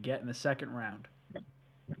that you could get in the second round.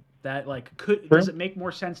 That does it make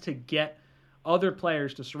more sense to get other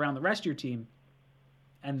players to surround the rest of your team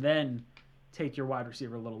and then take your wide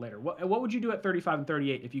receiver a little later? What would you do at 35 and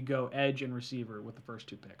 38 if you go edge and receiver with the first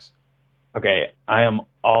 2 picks? Okay, I am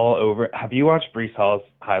all over. Have you watched Breece Hall's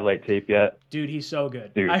highlight tape yet? Dude, he's so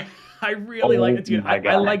good. Dude. I really like it. Dude, I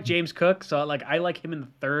God. like James Cook, so I like him in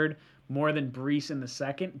the 3rd more than Breece in the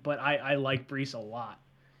 2nd, but I like Breece a lot.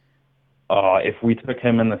 If we took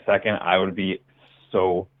him in the 2nd, I would be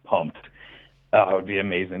so pumped. It would be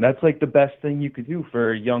amazing. That's the best thing you could do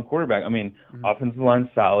for a young quarterback. I mean, offensive line's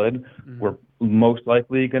solid. We're most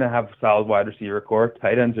likely going to have a solid wide receiver core.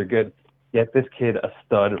 Tight ends are good. Get this kid a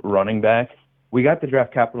stud running back. We got the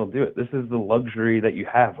draft capital to do it. This is the luxury that you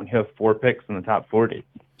have when you have 4 picks in the top 40.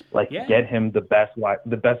 Get him the best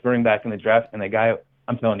running back in the draft, and the guy,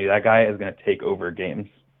 I'm telling you, that guy is going to take over games.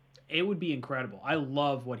 It would be incredible. I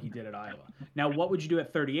love what he did at Iowa. Now, what would you do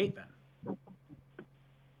at 38 then?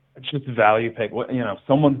 It's just a value pick.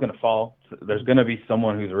 Someone's going to fall. There's going to be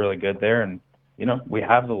someone who's really good there, and we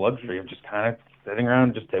have the luxury of just kind of sitting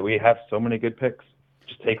around. We have so many good picks.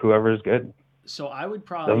 Just take whoever is good. So I would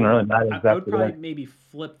probably doesn't really matter exactly. I would probably maybe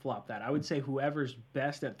flip flop that. I would say whoever's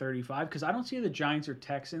best at 35 because I don't see the Giants or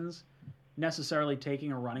Texans necessarily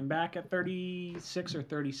taking a running back at 36 or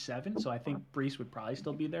 37. So I think Breece would probably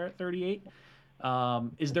still be there at 38.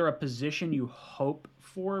 Is there a position you hope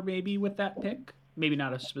for maybe with that pick? Maybe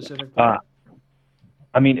not a specific player.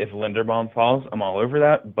 I mean, if Linderbaum falls, I'm all over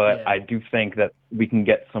that. But Yeah. I do think that we can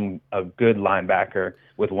get a good linebacker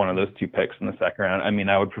with one of those 2 picks in the 2nd round. I mean,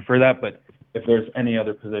 I would prefer that. But if there's any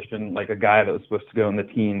other position, like a guy that was supposed to go in the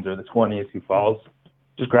teens or the 20s who falls,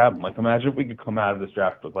 just grab him. Imagine if we could come out of this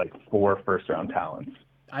draft with 4 first-round talents.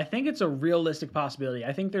 I think it's a realistic possibility.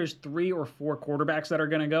 I think there's 3 or 4 quarterbacks that are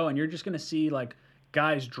going to go, and you're just going to see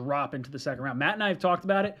guys drop into the 2nd round. Matt and I have talked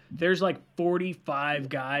about it. There's 45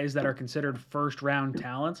 guys that are considered first-round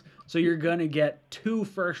talents, so you're going to get 2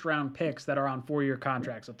 first-round picks that are on 4-year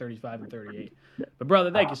contracts at 35 and 38. But, brother,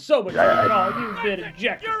 thank you so much for the call. You've been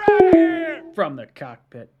ejected from the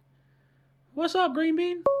cockpit. What's up, Green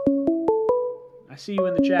Bean? I see you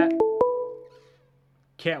in the chat.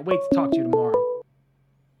 Can't wait to talk to you tomorrow.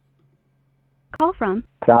 Call from.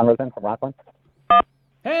 John Rosen from Rockland.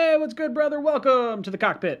 Hey, what's good, brother? Welcome to the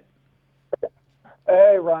cockpit.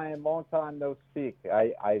 Hey, Ryan, long time no speak.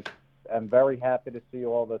 I am very happy to see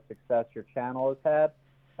all the success your channel has had.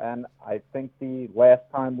 And I think the last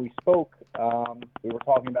time we spoke, we were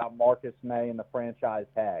talking about Marcus May and the franchise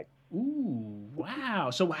tag. Ooh, wow.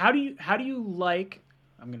 So how do you like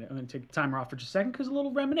I'm gonna take the timer off for just a second because a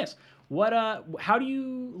little reminisce. How do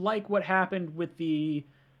you like what happened with the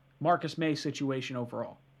Marcus May situation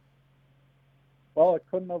overall? Well, it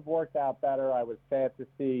couldn't have worked out better. I was sad to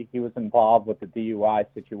see he was involved with the DUI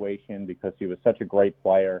situation because he was such a great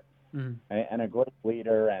player and a great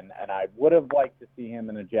leader. And I would have liked to see him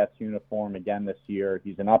in a Jets uniform again this year.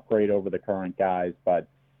 He's an upgrade over the current guys, but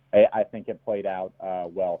I think it played out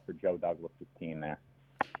well for Joe Douglas' team there.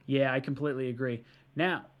 Yeah, I completely agree.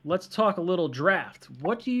 Now, let's talk a little draft.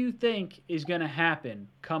 What do you think is going to happen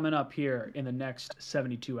coming up here in the next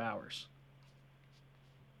 72 hours?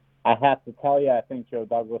 I have to tell you, I think Joe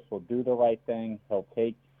Douglas will do the right thing. He'll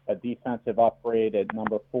take a defensive upgrade at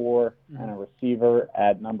number 4 and a receiver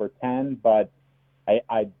at number 10, but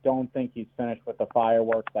I don't think he's finished with the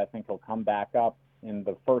fireworks. I think he'll come back up in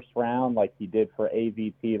the first round like he did for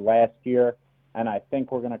AVP last year, and I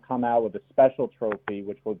think we're going to come out with a special trophy,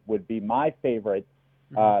 which would be my favorite,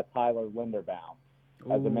 Tyler Linderbaum,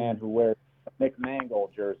 as a man who wears a Nick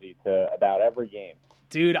Mangold jersey to about every game.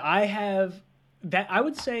 Dude, I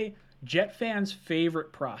would say Jet fans'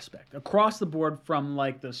 favorite prospect across the board from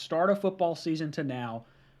like the start of football season to now.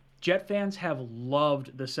 Jet fans have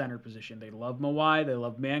loved the center position. They love Mawai, they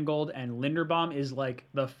love Mangold, and Linderbaum is like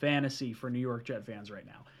the fantasy for New York Jet fans right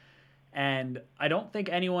now. And I don't think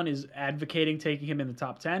anyone is advocating taking him in the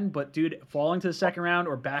top 10, but dude, falling to the second round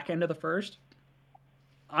or back end of the first,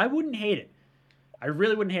 I wouldn't hate it. I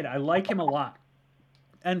really wouldn't hate it. I like him a lot.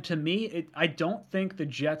 And to me, I don't think the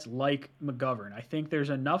Jets like McGovern. I think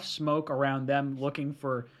there's enough smoke around them looking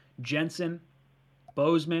for Jensen,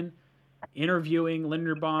 Bozeman, interviewing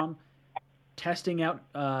Linderbaum, testing out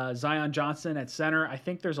Zion Johnson at center. I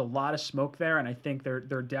think there's a lot of smoke there, and I think they're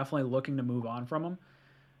definitely looking to move on from him.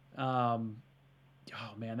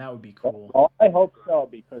 Oh, man, that would be cool. Well, I hope so,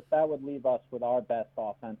 because that would leave us with our best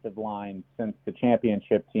offensive line since the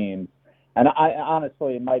championship teams. And I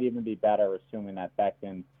honestly, it might even be better assuming that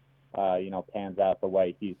Becton, pans out the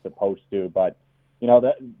way he's supposed to. But,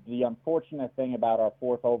 the unfortunate thing about our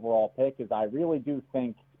 4th overall pick is I really do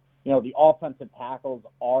think, the offensive tackles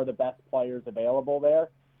are the best players available there.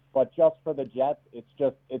 But just for the Jets, it's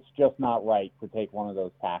just not right to take one of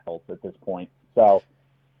those tackles at this point. So,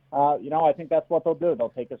 I think that's what they'll do. They'll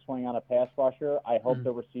take a swing on a pass rusher. I hope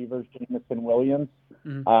the receiver's Jameson Williams.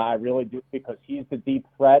 I really do, because he's the deep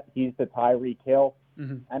threat. He's the Tyreek Hill.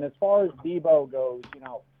 And as far as Debo goes,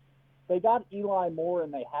 they got Eli Moore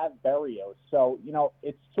and they have Berrios. So,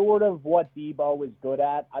 it's sort of what Debo is good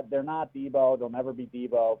at. They're not Debo. They'll never be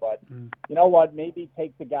Debo. But you know what? Maybe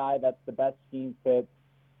take the guy that's the best scheme fit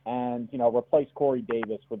and, replace Corey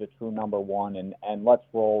Davis with a true number 1 and let's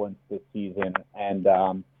roll into this season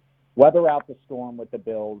and weather out the storm with the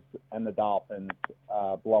Bills and the Dolphins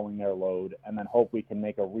blowing their load, and then hope we can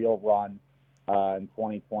make a real run in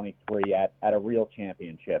 2023 at a real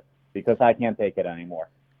championship, because I can't take it anymore.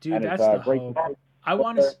 Dude, and that's it's, the great hope. I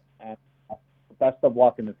want to. And best of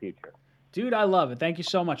luck in the future. Dude, I love it. Thank you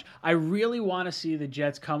so much. I really want to see the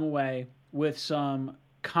Jets come away with some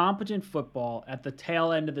competent football at the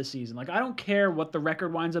tail end of the season. Like, I don't care what the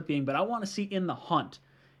record winds up being, but I want to see in the hunt,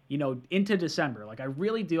 into December. Like, I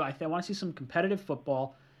really do. I want to see some competitive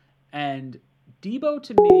football. And Debo,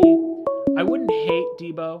 to me, I wouldn't hate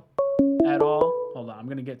Debo at all. Hold on. I'm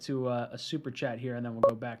going to get to a super chat here, and then we'll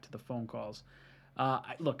go back to the phone calls.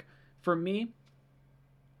 Look, for me,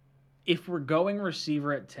 if we're going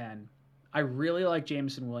receiver at 10, I really like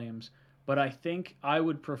Jameson Williams, but I think I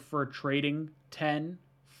would prefer trading 10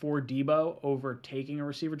 for Debo over taking a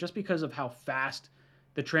receiver, just because of how fast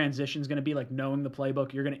the transition is going to be. Like, knowing the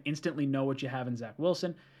playbook, you're going to instantly know what you have in Zach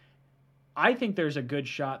Wilson. I think there's a good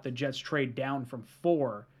shot the Jets trade down from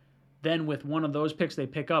 4. Then with one of those picks they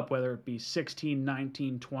pick up, whether it be 16,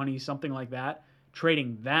 19, 20, something like that,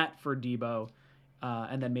 trading that for Debo,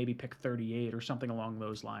 and then maybe pick 38 or something along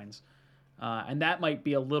those lines. And that might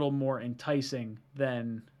be a little more enticing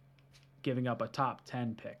than giving up a top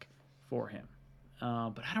 10 pick for him.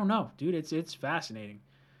 But I don't know, dude. It's fascinating.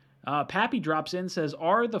 Pappy drops in, says,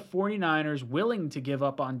 are the 49ers willing to give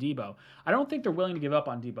up on Debo? I don't think they're willing to give up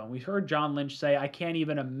on Debo. We heard John Lynch say, I can't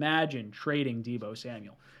even imagine trading Debo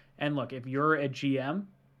Samuel. And look, if you're a GM,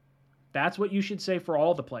 that's what you should say for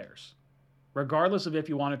all the players, regardless of if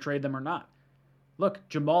you want to trade them or not. Look,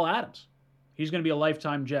 Jamal Adams, he's going to be a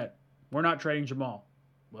lifetime Jet. We're not trading Jamal.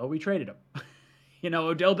 Well, we traded him.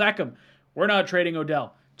 Odell Beckham, we're not trading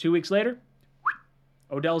Odell. 2 weeks later,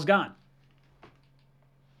 Odell's gone.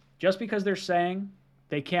 Just because they're saying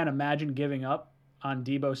they can't imagine giving up on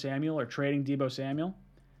Debo Samuel or trading Debo Samuel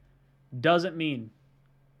doesn't mean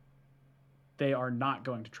they are not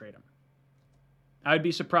going to trade him. I would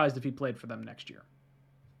be surprised if he played for them next year.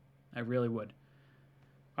 I really would.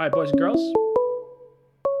 All right, boys and girls.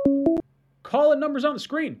 Call-in numbers on the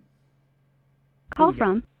screen. Call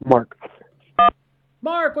from Mark.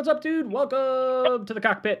 Mark, what's up, dude? Welcome to the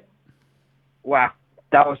cockpit. Wow,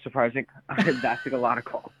 that was surprising. That took a lot of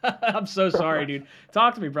calls. I'm so sorry, dude.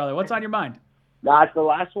 Talk to me, brother. What's on your mind? That's the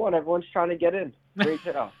last one. Everyone's trying to get in. Great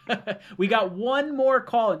show. We got one more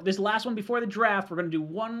call-in. This last one before the draft. We're going to do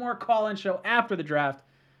one more call-in show after the draft,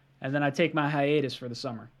 and then I take my hiatus for the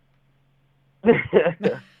summer.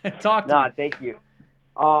 Talk to me. Thank you.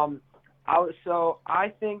 I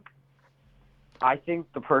think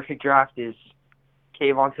the perfect draft is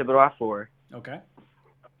Kayvon Thibodeau at 4. Okay.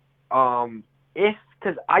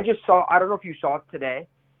 Because I just saw, I don't know if you saw it today,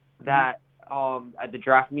 that at the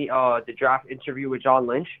draft interview with John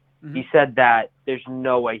Lynch, he said that there's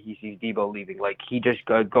no way he sees Debo leaving. Like, he just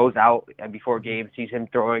goes out and before games sees him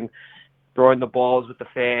throwing the balls with the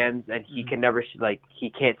fans, and he can never he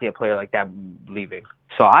can't see a player like that leaving.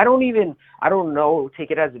 So I don't know.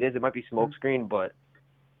 Take it as it is. It might be smokescreen, but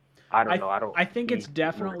I don't know. I think it's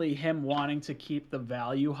definitely him wanting to keep the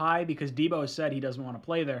value high because Debo has said he doesn't want to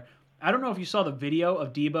play there. I don't know if you saw the video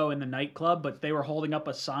of Debo in the nightclub, but they were holding up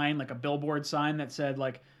a sign, like a billboard sign that said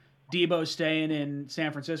like Debo staying in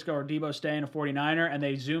San Francisco or Debo staying a 49er, and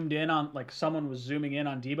they zoomed in on, like, someone was zooming in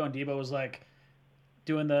on Debo, and Debo was like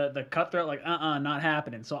doing the cutthroat, like, not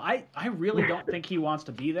happening. So I really don't think he wants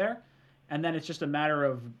to be there. And then it's just a matter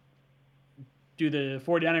of, do the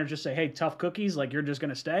 49ers just say, hey, tough cookies, like, you're just going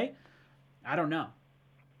to stay? I don't know.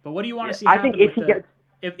 But what do you want to see happen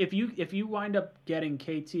if you wind up getting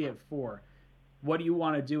KT at 4, what do you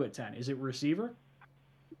want to do at 10? Is it receiver?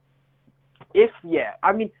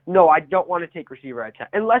 No, I don't want to take receiver at 10,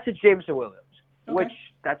 unless it's Jameson Williams, which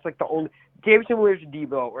that's like the only Jameson Williams and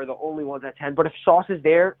Debo are the only ones at 10. But if Sauce is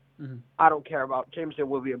there, I don't care about Jameson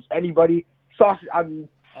Williams. Anybody, Sauce, I'm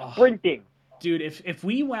sprinting. Dude, if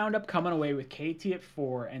we wound up coming away with KT at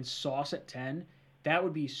 4 and Sauce at 10, that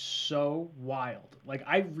would be so wild. Like,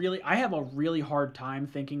 I have a really hard time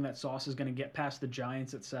thinking that Sauce is going to get past the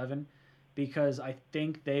Giants at 7 because I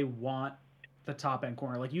think they want the top end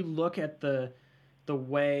corner. Like, you look at the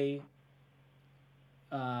way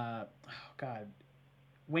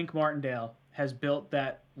Wink Martindale has built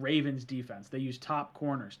that Ravens defense. They use top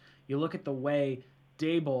corners. You look at the way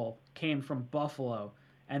Daboll came from Buffalo,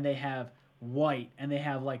 and they have White, and they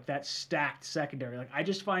have like that stacked secondary. Like, I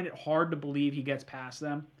just find it hard to believe he gets past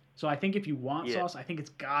them. So I think if you want Sauce, I think it's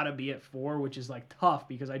got to be at 4, which is like tough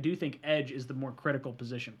because I do think edge is the more critical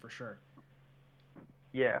position for sure.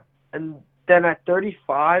 Yeah. And then at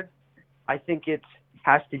 35, I think it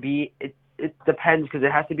has to be, it depends because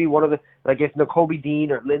it has to be one of the, like if Nakobe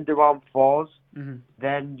Dean or Linderbaum falls,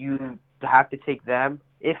 then you have to take them.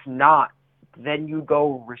 If not, then you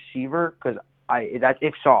go receiver because that's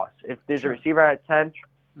if Sauce. If there's a receiver at 10,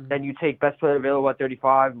 then you take best player available at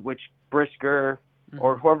 35, which Brisker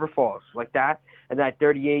or whoever falls like that. And at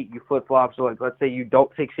 38, you flip-flop. So, like, let's say you don't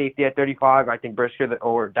take safety at 35. I think Brisker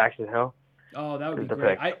or Daxton Hill. Oh, that would be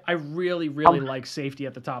great. I really, really like safety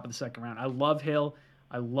at the top of the second round. I love Hill.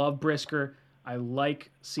 I love Brisker. I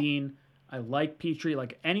like Scene. I like Petrie.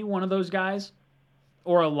 Like, any one of those guys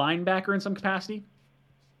or a linebacker in some capacity,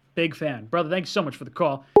 big fan. Brother, thanks so much for the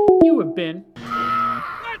call. You have been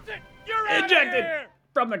ejected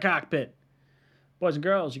from the cockpit. Boys and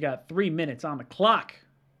girls, you got 3 minutes on the clock.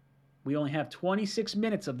 We only have 26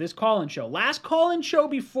 minutes of this call-in show. Last call-in show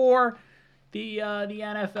before the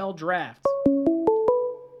NFL draft.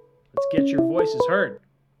 Let's get your voices heard.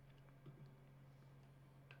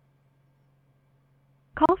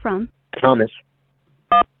 Call from Thomas.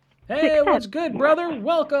 Hey, what's good, brother?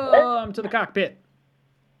 Welcome to the cockpit.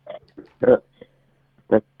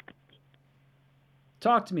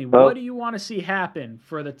 Talk to me. What do you want to see happen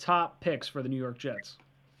for the top picks for the New York Jets?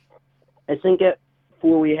 I think at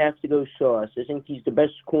 4 we have to go Sauce. I think he's the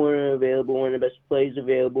best corner available, one of the best plays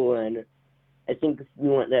available, and I think if we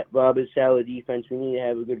want that Robert Saleh defense, we need to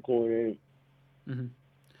have a good corner. Mm-hmm.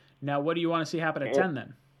 Now, what do you want to see happen at 10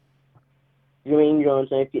 then? Jermaine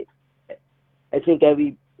Johnson. I think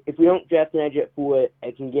if we don't draft an edge at 4, I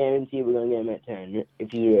can guarantee we're going to get him at 10 if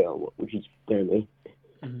he's available, which he's going to be.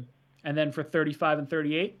 Mm-hmm. And then for 35 and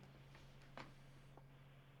 38?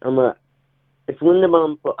 If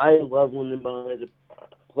Linderbaum, I love Linderbaum as a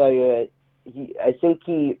player. I think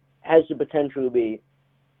he has the potential to be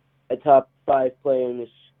a top 5 player in this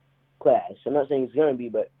class. I'm not saying he's going to be,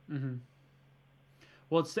 but... Mm-hmm.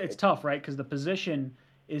 Well, it's tough, right? Because the position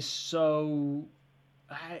is so...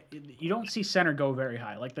 You don't see center go very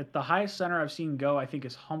high. Like, the highest center I've seen go, I think,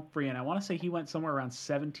 is Humphrey, and I want to say he went somewhere around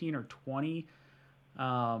 17 or 20.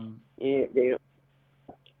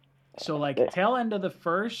 So like tail end of the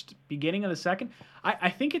first, beginning of the second. I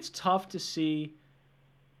think it's tough to see.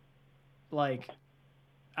 Like,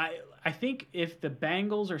 I think if the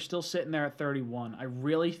Bengals are still sitting there at 31, I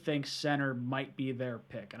really think center might be their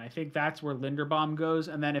pick, and I think that's where Linderbaum goes.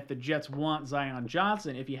 And then if the Jets want Zion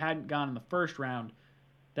Johnson, if he hadn't gone in the first round,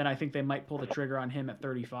 then I think they might pull the trigger on him at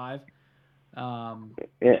 35.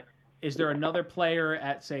 Is there another player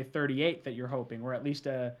at, say, 38 that you're hoping, or at least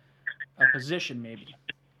a position maybe?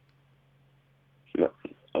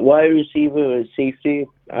 Wide receiver or safety,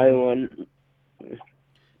 I want.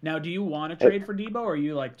 Now, do you want to trade for Debo, or are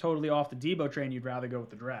you like totally off the Debo train? You'd rather go with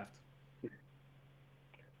the draft?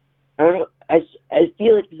 I don't know. I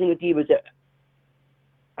feel like the thing with Debo is that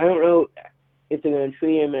I don't know if they're going to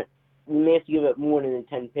trade him. We may have to give up more than a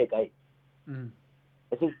 10 pick. I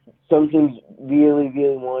think some teams really,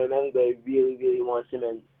 really want him. Everybody really, really wants him,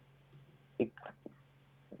 and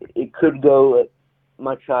it could go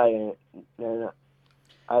much higher than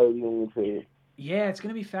I would even trade it. Yeah, it's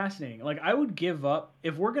going to be fascinating. Like, I would give up,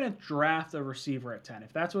 if we're going to draft a receiver at 10,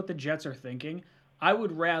 if that's what the Jets are thinking, I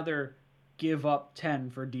would rather give up 10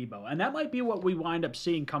 for Debo. And that might be what we wind up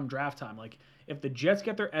seeing come draft time. Like, if the Jets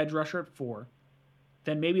get their edge rusher at 4,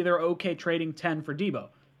 then maybe they're okay trading 10 for Debo.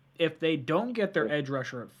 If they don't get their edge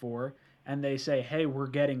rusher at 4, and they say, hey, we're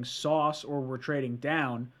getting Sauce or we're trading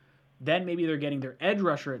down, then maybe they're getting their edge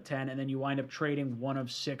rusher at 10, and then you wind up trading one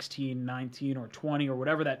of 16, 19, or 20, or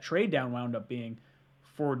whatever that trade down wound up being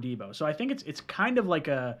for Debo. So I think it's kind of like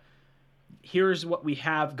a, here's what we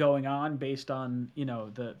have going on based on, you know,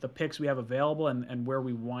 the picks we have available and where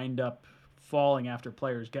we wind up falling after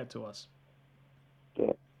players get to us.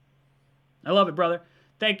 Yeah. I love it, brother.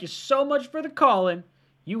 Thank you so much for the call-in.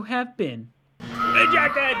 You have been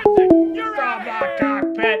ejected from the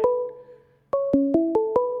cockpit.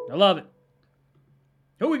 I love it.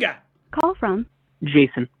 Who we got? Call from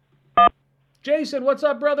Jason. Jason, what's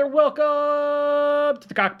up, brother? Welcome to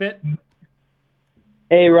the cockpit.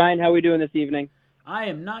 Hey, Ryan, how are we doing this evening? I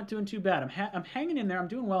am not doing too bad. I'm hanging in there. I'm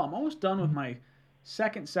doing well. I'm almost done with my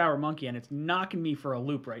second sour monkey, and it's knocking me for a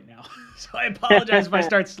loop right now. So I apologize if I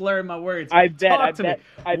start slurring my words. I bet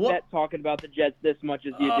talking about the Jets this much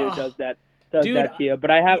as you do does that to you.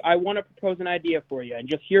 But I want to propose an idea for you, and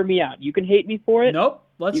just hear me out. You can hate me for it. Nope.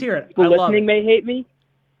 Let's hear it. People I love listening it. may hate me.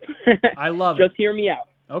 I love it. Just hear me out.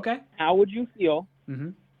 Okay. How would you feel? Mm-hmm.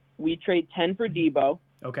 We trade 10 for Debo.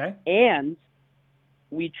 Okay. And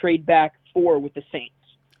we trade back 4 with the Saints.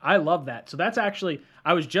 I love that. So that's actually,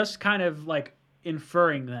 I was just kind of like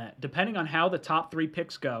inferring that depending on how the top 3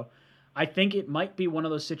 picks go, I think it might be one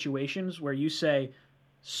of those situations where you say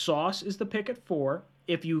Sauce is the pick at 4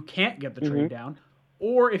 if you can't get the trade down,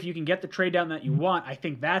 or if you can get the trade down that you want. I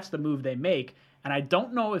think that's the move they make. And I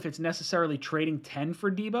don't know if it's necessarily trading 10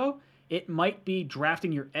 for Debo. It might be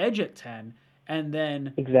drafting your edge at 10 and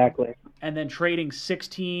then trading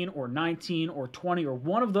 16 or 19 or 20 or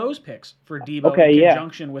one of those picks for Debo in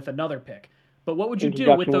conjunction with another pick. But what would you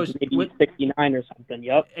do with those? Maybe 69 or something.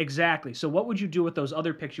 Yep. Exactly. So what would you do with those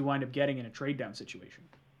other picks you wind up getting in a trade down situation?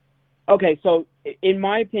 Okay, so in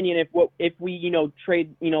my opinion, if we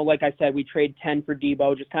trade, like I said, we trade 10 for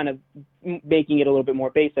Debo, just kind of making it a little bit more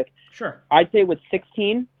basic. Sure. I'd say with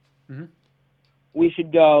 16, we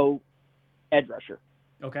should go edge rusher.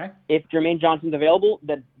 Okay. If Jermaine Johnson's available,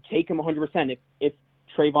 then take him 100%. If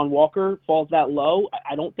Trayvon Walker falls that low,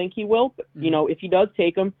 I don't think he will. But, if he does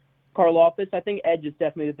take him, Karlaftis, I think edge is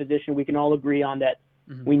definitely the position we can all agree on that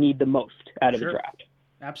we need the most out of the draft.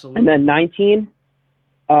 Absolutely. And then 19,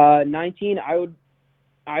 I would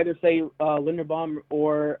either say Linderbaum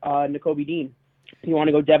or Nakobe Dean. If you want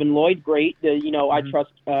to go Devin Lloyd, great. I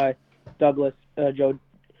trust Douglas,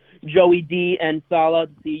 Joey D, and Salah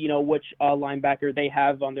to see which linebacker they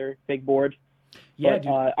have on their big board. Yeah,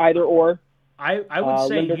 but, either or. I would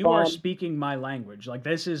say Linderbaum. you are speaking my language. Like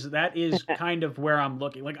that is kind of where I'm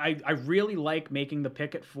looking. Like I really like making the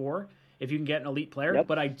pick at 4 if you can get an elite player,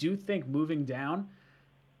 but I do think moving down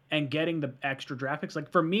and getting the extra draft picks,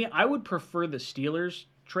 like for me, I would prefer the Steelers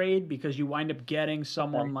trade because you wind up getting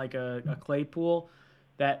someone like a Claypool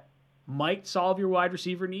that might solve your wide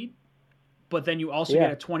receiver need, but then you also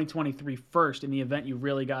get a 2023 first in the event you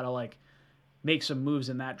really got to like make some moves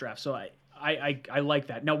in that draft. So I like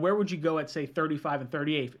that. Now, where would you go at, say, 35 and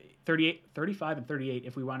 38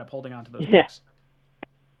 if we wind up holding on to those picks?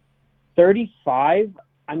 35?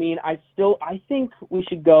 I mean, I think we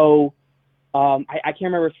should go, I can't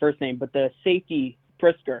remember his first name, but the safety,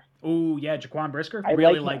 Brisker. Ooh, yeah, Jaquan Brisker. I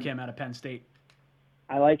really like him out of Penn State.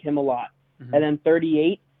 I like him a lot. And then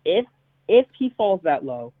 38, if he falls that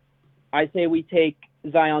low, I say we take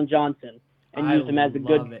Zion Johnson and use him as a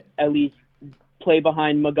good, at least play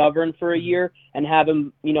behind McGovern for a year and have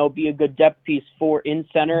him, be a good depth piece for in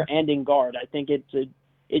center and in guard. I think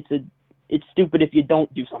it's stupid if you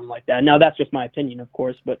don't do something like that. Now that's just my opinion, of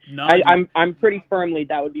course, but No, I'm pretty firmly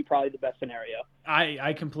that would be probably the best scenario.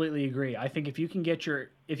 I completely agree. I think if you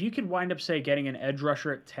can wind up, say, getting an edge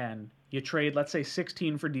rusher at 10, you trade, let's say,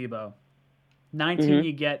 16 for Debo, 19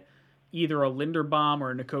 you get either a Linderbaum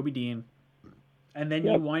or a Nakobe Dean, and then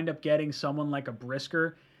you wind up getting someone like a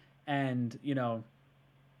Brisker and,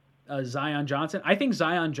 a Zion Johnson. I think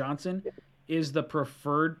Zion Johnson is the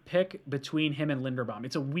preferred pick between him and Linderbaum.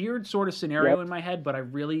 It's a weird sort of scenario in my head, but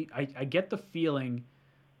I get the feeling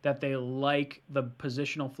that they like the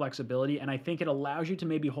positional flexibility, and I think it allows you to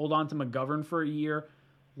maybe hold on to McGovern for a year,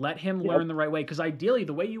 let him learn the right way, because ideally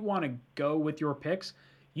the way you want to go with your picks,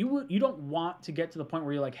 you don't want to get to the point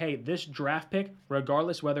where you're like, hey, this draft pick,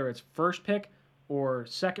 regardless whether it's first pick or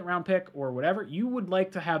second round pick or whatever, you would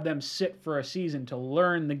like to have them sit for a season to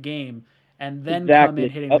learn the game and then come in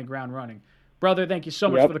hitting the ground running. Brother, thank you so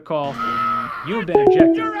much for the call. You have been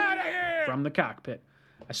ejected from the cockpit.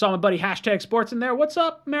 I saw my buddy #sports in there. What's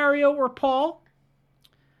up, Mario or Paul?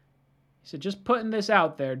 He said, just putting this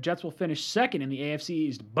out there, Jets will finish second in the AFC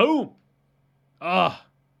East. Boom! Ugh.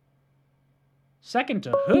 Second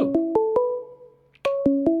to who?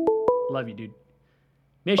 Love you, dude.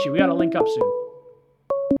 Mishi, we got to link up soon.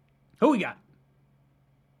 Who we got?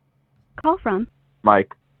 Call from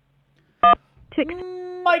Mike.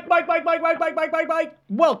 Mike.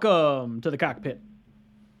 Welcome to the cockpit.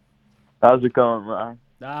 How's it going, Ryan?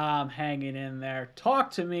 I'm hanging in there.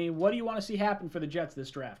 Talk to me. What do you want to see happen for the Jets this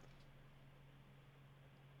draft?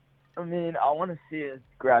 I mean, I want to see us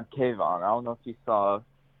grab Kayvon. I don't know if you saw,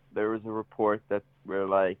 there was a report that we're,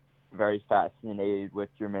 like, very fascinated with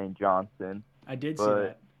Jermaine Johnson. I did see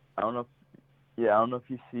that. I don't know if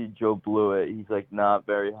you see Joe Blewett. He's, like, not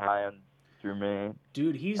very high on Jermaine.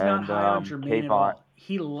 Dude, he's not high on Jermaine at all.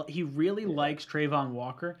 He really likes Trayvon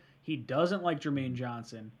Walker. He doesn't like Jermaine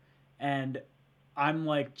Johnson. And I'm,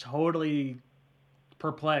 like, totally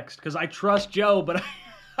perplexed because I trust Joe, but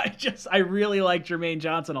I really like Jermaine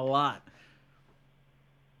Johnson a lot.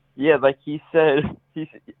 Yeah, like he said,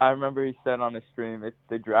 I remember he said on his stream, if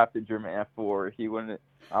they drafted Jermaine at 4, I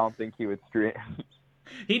don't think he would stream.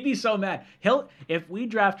 He'd be so mad. If we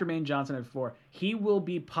draft Jermaine Johnson at 4, he will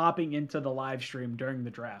be popping into the live stream during the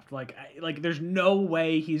draft. Like there's no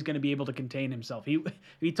way he's going to be able to contain himself.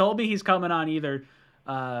 He told me he's coming on either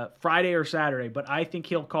Friday or Saturday, but I think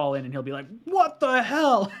he'll call in and he'll be like, "What the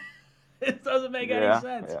hell? It doesn't make any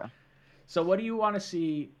sense." Yeah. So what do you want to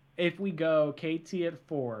see if we go KT at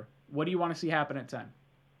 4? What do you want to see happen at 10?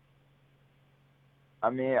 I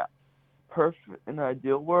mean, in an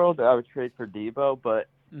ideal world, I would trade for Debo, but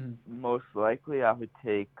most likely I would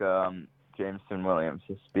take Jameson Williams.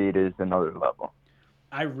 His speed is another level.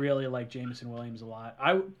 I really like Jameson Williams a lot.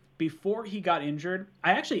 Before he got injured,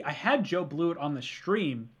 I had Joe Blewett on the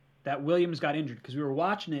stream that Williams got injured because we were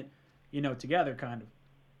watching it, together kind of.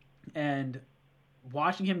 And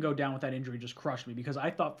watching him go down with that injury just crushed me because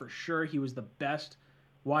I thought for sure he was the best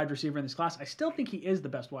wide receiver in this class. I still think he is the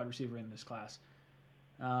best wide receiver in this class.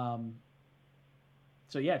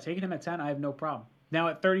 So, yeah, taking him at 10, I have no problem. Now,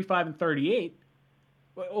 at 35 and 38,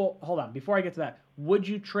 well, hold on. Before I get to that, would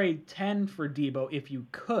you trade 10 for Debo if you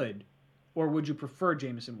could, or would you prefer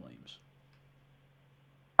Jameson Williams?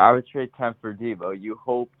 I would trade 10 for Debo. You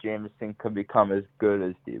hope Jameson could become as good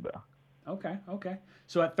as Debo. Okay.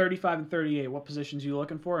 So, at 35 and 38, what positions are you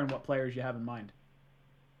looking for and what players you have in mind?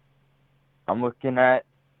 I'm looking at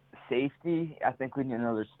safety. I think we need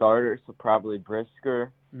another starter, so probably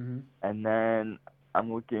Brisker. Mm-hmm. And then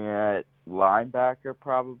I'm looking at linebacker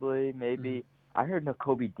probably, maybe. I heard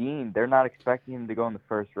Nakobe Dean. They're not expecting him to go in the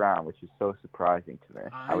first round, which is so surprising to me.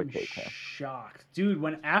 I would take him. Shocked. Dude,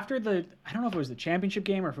 after I don't know if it was the championship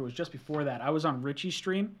game or if it was just before that, I was on Richie's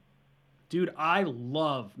stream. Dude, I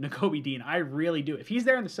love Nakobe Dean. I really do. If he's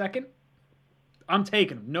there in the second, I'm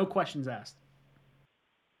taking him. No questions asked.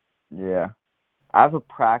 Yeah. I have a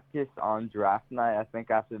practice on draft night. I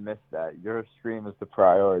think I have to miss that. Your stream is the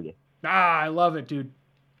priority. I love it, dude.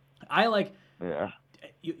 Yeah.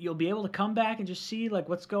 You'll be able to come back and just see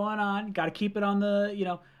what's going on. Got to keep it on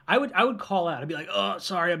the, I would call out. I'd be like, "Oh,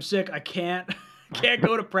 sorry, I'm sick. I can't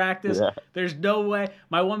go to practice." Yeah. There's no way.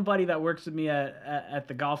 My one buddy that works with me at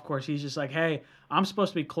the golf course, he's just like, "Hey, I'm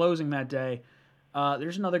supposed to be closing that day.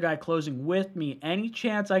 There's another guy closing with me. Any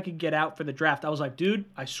chance I could get out for the draft?" I was like, "Dude,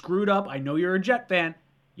 I screwed up. I know you're a Jet fan.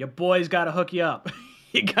 Your boy's got to hook you up.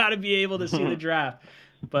 You got to be able to see the draft."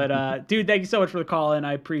 But, dude, thank you so much for the call, and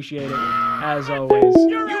I appreciate it, as always.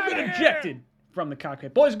 You've been ejected from the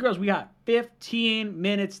cockpit. Boys and girls, we got 15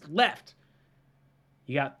 minutes left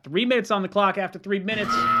You got 3 minutes on the clock. After 3 minutes,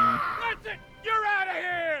 Listen, you're out of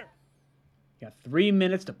here. you got 3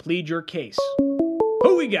 minutes to plead your case.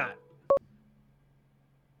 Who we got?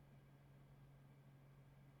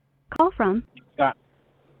 Call from Scott.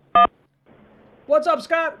 What's up,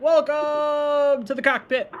 Scott? Welcome to the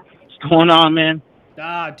cockpit. What's going on, man?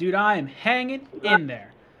 Dude, I am hanging in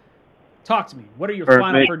there. Talk to me. What are your Perfect.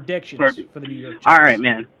 final predictions Perfect. for the New York Jets? All right,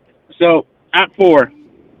 man. So at 4,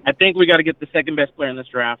 I think we got to get the second best player in this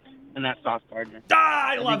draft, and that's Sauce Gardner.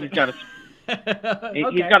 I love it. He's got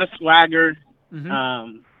Okay. a swagger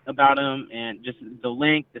Mhm. about him, and just the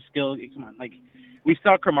length, the skill. Come on, like we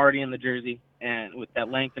saw Cromartie in the jersey, and with that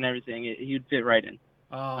length and everything, he'd fit right in.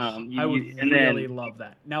 Oh, Um, I would and then- really love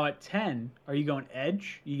that. Now at 10, are you going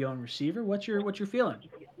edge? You going receiver? What's your feeling?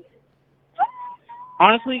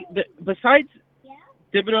 Honestly, besides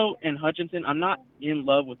Thibodeau and Hutchinson, I'm not in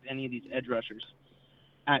love with any of these edge rushers.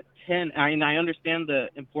 At 10, I understand the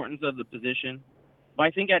importance of the position, but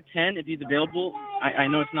I think at 10, if he's available, I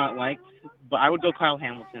know it's not liked, but I would go Kyle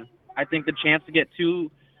Hamilton. I think the chance to get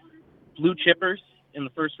 2 blue chippers in the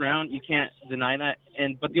first round, you can't deny that.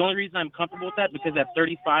 But the only reason I'm comfortable with that, because at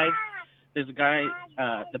 35, there's a guy,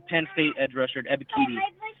 the Penn State edge rusher, Ebiketie.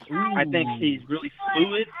 I think he's really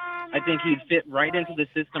fluid. I think he'd fit right into the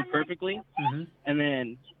system perfectly. Mm-hmm. And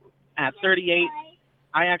then at 38,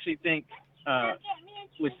 I actually think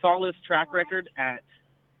with Saleh's track record at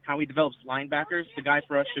how he develops linebackers, the guy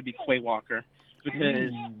for us should be Quay Walker,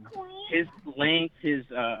 because his length, his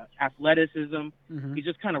athleticism, he's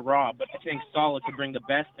just kind of raw. But I think Saleh could bring the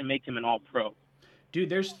best and make him an all-pro. Dude,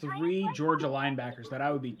 there's 3 Georgia linebackers that I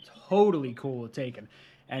would be totally cool with taking.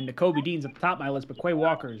 And Nakobe Dean's at the top of my list, but Quay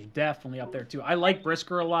Walker is definitely up there too. I like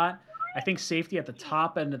Brisker a lot. I think safety at the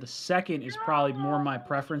top end of the second is probably more my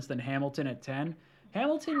preference than Hamilton at 10.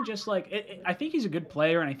 Hamilton just I think he's a good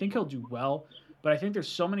player, and I think he'll do well. But I think there's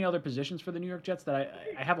so many other positions for the New York Jets that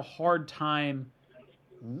I have a hard time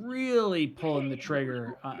really pulling the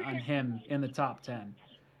trigger on him in the top 10.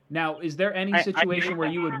 Now, is there any situation where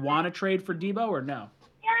you would want to trade for Debo or no?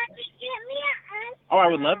 Oh, I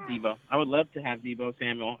would love Debo. I would love to have Debo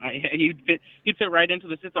Samuel. He'd fit right into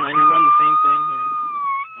the system. I can run the same thing here.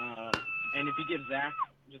 And if you give Zach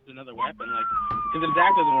just another weapon, because if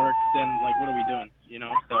Zach doesn't work, then what are we doing?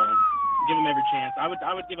 So give him every chance. I would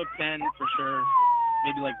give up 10 for sure,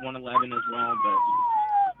 maybe 111 as well. But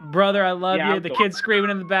brother, I love you. The kid's screaming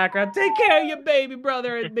in the background. Take care of your baby,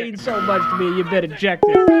 brother. It means so much to me. You've been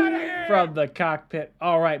ejected from the cockpit.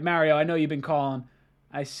 All right, Mario, I know you've been calling.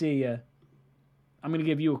 I see you. I'm going to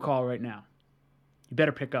give you a call right now. You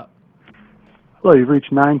better pick up. Hello, you've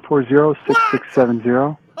reached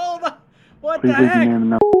 940-6670. Hold on. What Please the leave your heck? name and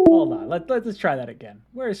number. Hold on. Let's try that again.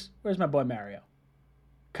 Where's my boy Mario?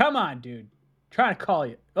 Come on, dude. Trying to call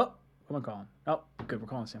you. Oh, who am I calling? Oh, good. We're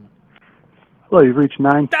calling someone. Hello, you've reached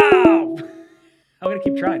 9. Oh! I'm going to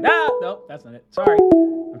keep trying. Nope, that's not it. Sorry.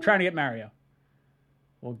 I'm trying to get Mario.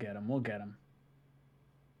 We'll get him.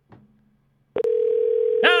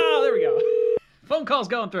 Oh, there we go. Phone call's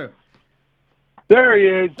going through. There he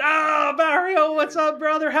is. Oh, Mario, what's up,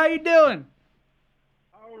 brother? How you doing?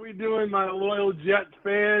 How are we doing, my loyal Jets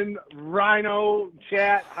fan? Rhino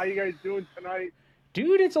chat. How you guys doing tonight?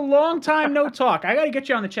 Dude, it's a long time no talk. I got to get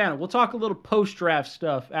you on the channel. We'll talk a little post-draft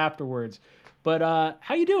stuff afterwards. But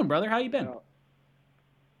how you doing, brother? How you been?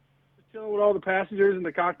 Chilling with all the passengers in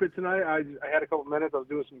the cockpit tonight. I had a couple minutes. I was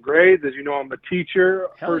doing some grades. As you know, I'm a teacher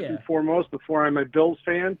first and foremost before I'm a Bills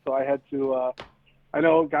fan. So I had to I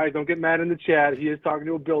know, guys, don't get mad in the chat. He is talking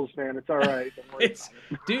to a Bills fan. It's all right. Don't worry about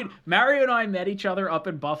it. Dude, Mario and I met each other up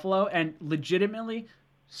in Buffalo, and legitimately,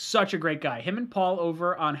 such a great guy. Him and Paul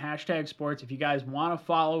over on #sports. If you guys want to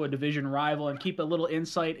follow a division rival and keep a little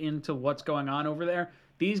insight into what's going on over there,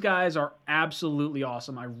 these guys are absolutely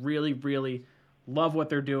awesome. I really, really love what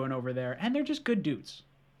they're doing over there, and they're just good dudes.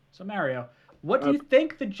 So, Mario, what do you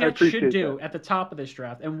think the Jets should do at the top of this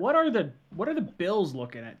draft, and what are the Bills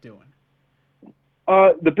looking at doing?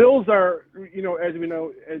 The Bills are, as we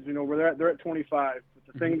know, they're at 25.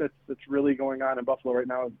 But the thing that's really going on in Buffalo right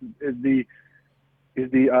now is the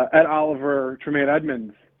Ed Oliver, Tremaine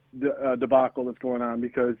Edmonds debacle that's going on.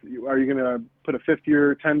 Because are you going to put a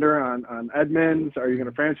 5th-year tender on Edmonds? Are you going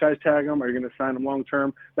to franchise tag him? Are you going to sign him long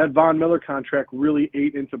term? That Von Miller contract really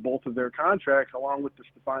ate into both of their contracts, along with the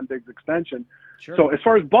Stephon Diggs extension. Sure. So as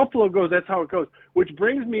far as Buffalo goes, that's how it goes. Which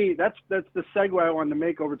brings me, that's the segue I wanted to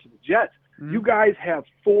make over to the Jets. You guys have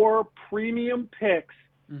 4 premium picks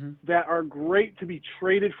that are great to be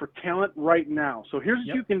traded for talent right now. So here's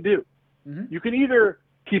what you can do. You can either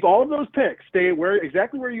keep all of those picks, stay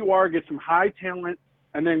exactly where you are, get some high talent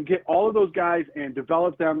and then get all of those guys and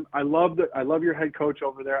develop them. I love your head coach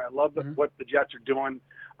over there. I love what the Jets are doing.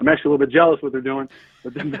 I'm actually a little bit jealous what they're doing.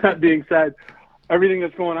 But that being said, everything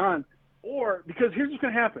that's going on, or because here's what's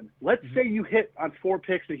going to happen. Let's say you hit on 4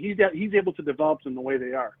 picks and he's able to develop them the way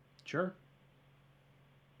they are. Sure.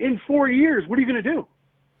 In 4 years, what are you going to do?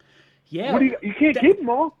 Yeah, you can't keep them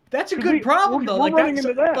all. That's a good problem, though. We're running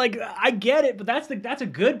into that. Like, I get it, but that's a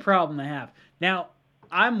good problem to have. Now,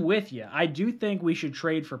 I'm with you. I do think we should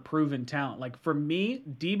trade for proven talent. Like, for me,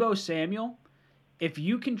 Deebo Samuel, if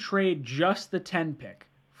you can trade just the 10 pick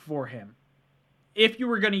for him, if you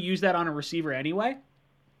were going to use that on a receiver anyway,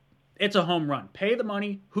 it's a home run. Pay the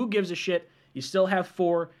money. Who gives a shit? You still have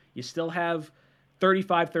 4. You still have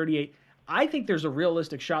 35, 38. I think there's a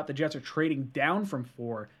realistic shot the Jets are trading down from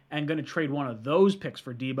 4 and going to trade one of those picks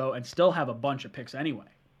for Deebo and still have a bunch of picks anyway.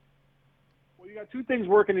 Well, you got 2 things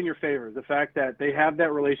working in your favor. The fact that they have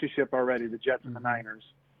that relationship already, the Jets and the Niners,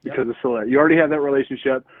 because of Saleh. You already have that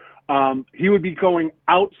relationship. He would be going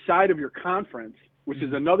outside of your conference, which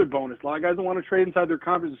is another bonus. A lot of guys don't want to trade inside their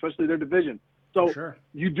conference, especially their division. So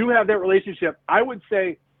you do have that relationship. I would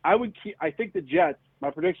say I think the Jets,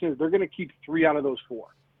 my prediction is they're going to keep 3 out of those 4.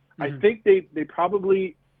 I think they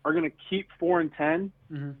probably are going to keep 4 and 10,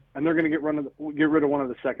 and they're going to get rid of one of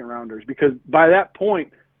the second rounders, because by that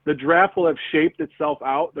point the draft will have shaped itself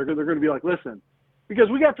out. They're going to be like, listen, because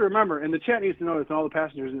we got to remember, and the chat needs to know this, and all the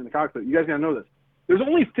passengers in the cockpit, you guys got to know this. There's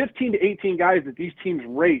only 15 to 18 guys that these teams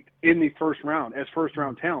rate in the first round as first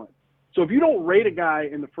round talent. So if you don't rate a guy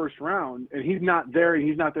in the first round and he's not there and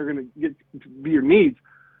he's not there going to be your needs,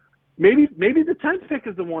 maybe the 10th pick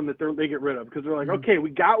is the one that they get rid of, because they're like, okay, we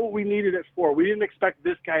got what we needed at 4. We didn't expect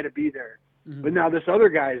this guy to be there, but now this other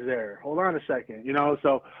guy's there. Hold on a second,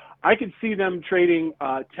 So I could see them trading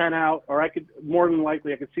 10 out, or more than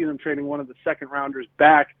likely I could see them trading one of the second rounders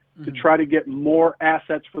back to try to get more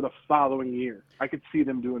assets for the following year. I could see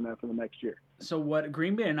them doing that for the next year. So what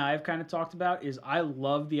Green Bay and I have kind of talked about is I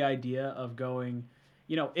love the idea of going,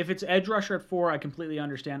 if it's edge rusher at 4, I completely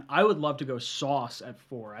understand. I would love to go Sauce at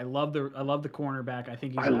 4. I love the cornerback. I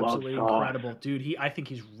think he's absolutely incredible. Dude, I think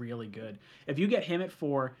he's really good. If you get him at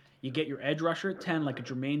 4, you get your edge rusher at 10, like a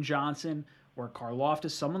Jermaine Johnson or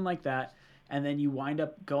Karlaftis, someone like that, and then you wind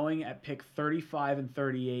up going at pick 35 and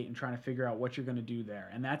 38 and trying to figure out what you're going to do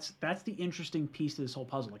there. And that's the interesting piece to this whole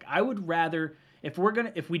puzzle. Like, I would rather, if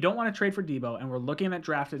we don't want to trade for Deebo and we're looking at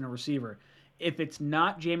drafting a receiver, if it's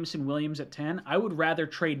not Jameson Williams at 10, I would rather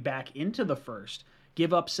trade back into the first,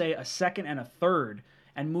 give up, say, a second and a third,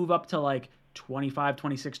 and move up to like 25,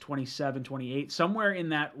 26, 27, 28, somewhere in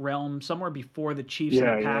that realm, somewhere before the Chiefs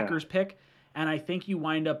and the Packers pick. And I think you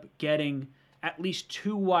wind up getting at least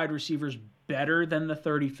 2 wide receivers better than the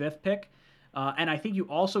 35th pick. And I think you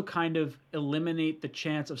also kind of eliminate the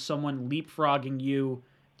chance of someone leapfrogging you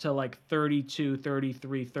to like 32,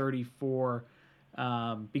 33, 34,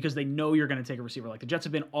 because they know you're going to take a receiver. Like, the Jets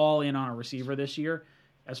have been all in on a receiver this year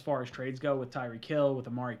as far as trades go, with Tyreek Hill, with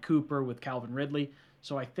Amari Cooper, with Calvin Ridley.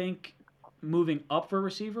 So I think moving up for a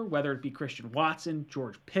receiver, whether it be Christian Watson,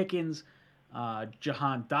 George Pickens,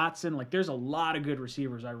 Jahan Dotson, like, there's a lot of good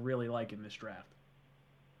receivers I really like in this draft.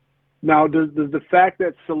 Now, does the fact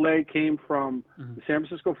that Saleh came from the San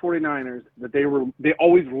Francisco 49ers, that they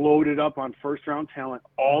always loaded up on first-round talent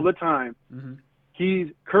all the time,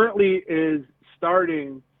 he currently is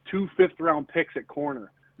starting 2 fifth-round picks at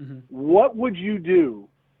corner. What would you do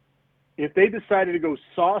if they decided to go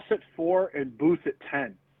Sauce at 4 and Booth at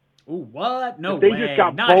 10? Ooh, what? No way. They just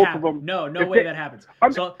got Not both happen. of them. No way that happens.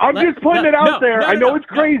 I'm just putting it out there. I know it's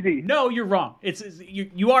crazy. No, you're wrong.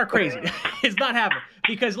 You are crazy. It's not happening.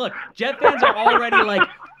 Because look, Jet fans are already like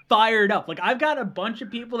fired up. Like, I've got a bunch of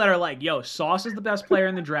people that are like, yo, Sauce is the best player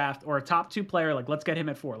in the draft, or a top 2 player. Like, let's get him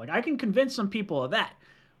at 4. Like, I can convince some people of that.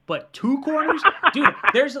 But 2 corners? Dude,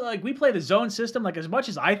 there's like, we play the zone system. Like, as much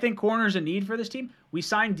as I think corners a need for this team, we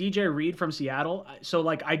signed DJ Reed from Seattle. So,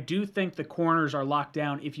 like, I do think the corners are locked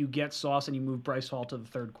down if you get Sauce and you move Bryce Hall to the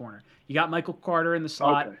 3rd corner. You got Michael Carter in the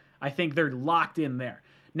slot. Okay. I think they're locked in there.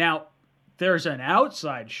 Now, there's an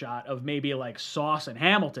outside shot of maybe like Sauce and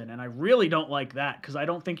Hamilton, and I really don't like that, because I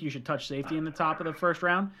don't think you should touch safety in the top of the first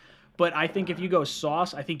round. But I think if you go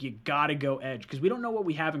Sauce, I think you got to go edge, because we don't know what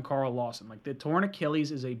we have in Carl Lawson. Like, the torn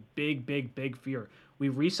Achilles is a big, big, big fear. We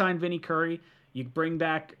re-signed Vinny Curry. You bring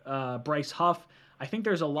back Bryce Huff. I think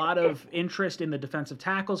there's a lot of interest in the defensive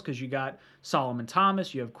tackles, because you got Solomon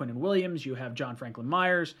Thomas, you have Quinnen Williams, you have John Franklin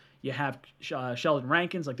Myers, you have Sheldon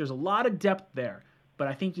Rankins. Like, there's a lot of depth there, but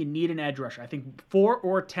I think you need an edge rusher. I think 4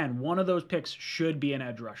 or 10, one of those picks should be an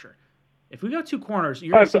edge rusher. If we go 2 corners,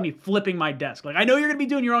 you're going to see me flipping my desk. Like, I know you're going to be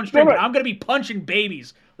doing your own stream, but I'm going to be punching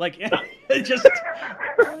babies. Like,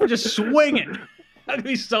 just swinging. I'm going to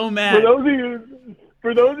be so mad.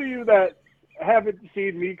 For those of you that haven't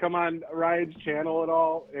seen me come on Ryan's channel at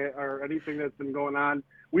all or anything that's been going on,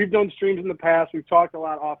 we've done streams in the past. We've talked a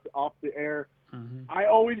lot off the air. Mm-hmm. I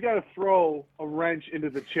always got to throw a wrench into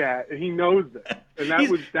the chat, and he knows that. And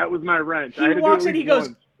that was my wrench. He walks in, he goes,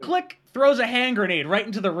 click, throws a hand grenade right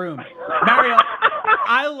into the room. Mario,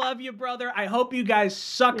 I love you, brother. I hope you guys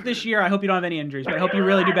suck this year. I hope you don't have any injuries, but I hope you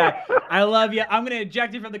really do bad. I love you. I'm going to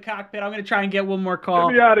eject you from the cockpit. I'm going to try and get one more call.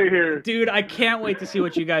 Get me out of here. Dude, I can't wait to see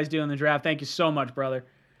what you guys do in the draft. Thank you so much, brother.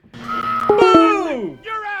 Boom!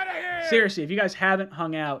 You're out of here! Seriously, if you guys haven't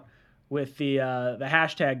hung out with the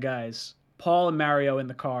hashtag guys, Paul and Mario in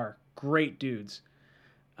the car, great dudes.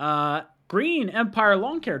 Green Empire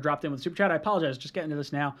Lawn Care dropped in with Super Chat. I apologize, just getting to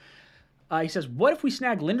this now. He says, what if we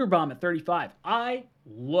snag Linderbaum at 35? I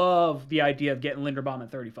love the idea of getting Linderbaum at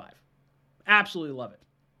 35. Absolutely love it.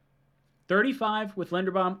 35 with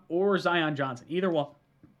Linderbaum or Zion Johnson. Either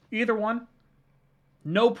one,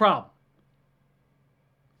 no problem.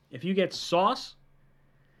 If you get Sauce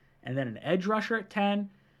and then an edge rusher at 10,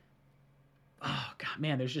 oh, God,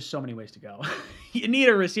 man, there's just so many ways to go. You need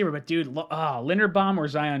a receiver, but, dude, Linderbaum or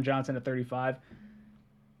Zion Johnson at 35,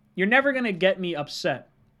 you're never going to get me upset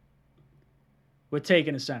with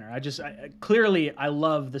taking a center. Clearly, I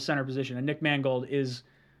love the center position, and Nick Mangold is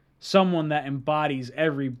someone that embodies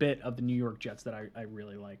every bit of the New York Jets that I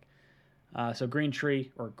really like. So Green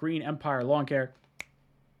Tree or Green Empire Lawn Care,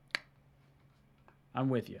 I'm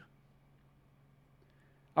with you.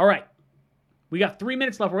 All right. We got 3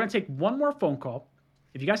 minutes left. We're going to take one more phone call.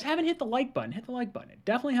 If you guys haven't hit the like button, hit the like button. It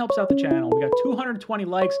definitely helps out the channel. We got 220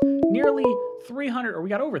 likes, nearly 300, or we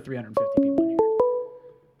got over 350 people in here.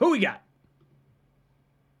 Who we got?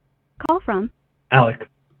 Call from Alec.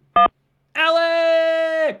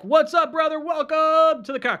 Alec! What's up, brother? Welcome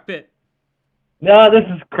to the cockpit. No, this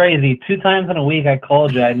is crazy. 2 times in a week I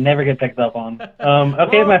called you. I never get picked up on.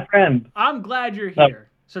 Okay, Well, my friend. I'm glad you're here.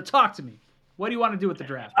 So talk to me. What do you want to do with the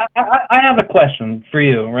draft? I have a question for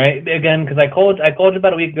you, right? Again, because I called you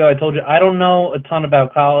about a week ago. I told you I don't know a ton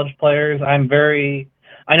about college players. I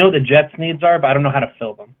know the Jets' needs are, but I don't know how to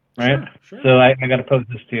fill them, right? Sure. So I got to pose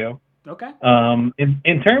this to you. Okay.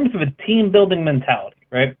 In terms of a team building mentality,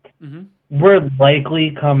 right? Mm-hmm. We're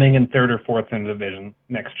likely coming in 3rd or 4th in the division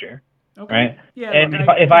next year, Okay. right? Yeah. And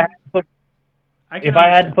look, if I had to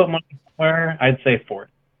understand. put money somewhere, I'd say 4th,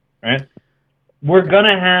 right? We're going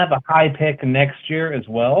to have a high pick next year as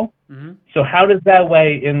well. Mm-hmm. So how does that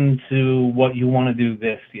weigh into what you want to do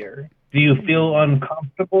this year? Do you feel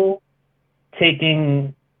uncomfortable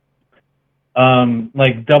taking,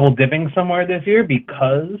 double dipping somewhere this year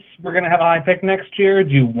because we're going to have a high pick next year? Do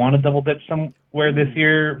you want to double dip somewhere this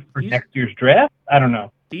year for next year's draft? I don't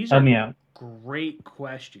know. Help me out. Great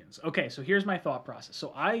questions. Okay, so here's my thought process.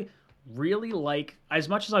 So I really like, as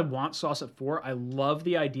much as I want Sauce at 4, I love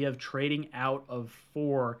the idea of trading out of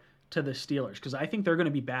 4 to the Steelers because I think they're going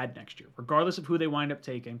to be bad next year. Regardless of who they wind up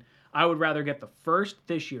taking, I would rather get the first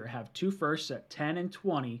this year, have 2 firsts at 10 and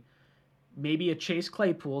 20, maybe a Chase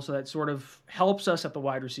Claypool, so that sort of helps us at the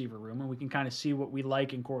wide receiver room, and we can kind of see what we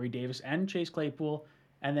like in Corey Davis and Chase Claypool,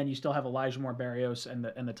 and then you still have Elijah Moore, Berrios, and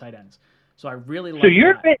the tight ends. So I really like. So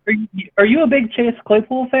are you a big Chase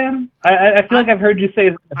Claypool fan? I feel like I've heard you say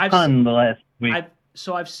a ton the last week.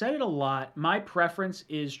 I've said it a lot. My preference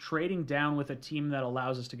is trading down with a team that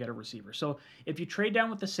allows us to get a receiver. So if you trade down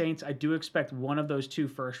with the Saints, I do expect one of those 2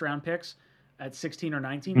 first-round picks at 16 or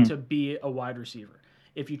 19 to be a wide receiver.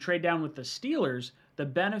 If you trade down with the Steelers, the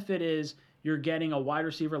benefit is you're getting a wide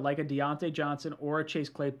receiver like a Deontay Johnson or a Chase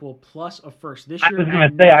Claypool plus a first this year. I was going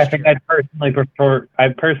to say, I think I personally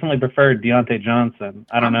prefer Deontay Johnson.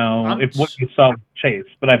 I don't know what you saw with Chase,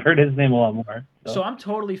 but I've heard his name a lot more. So I'm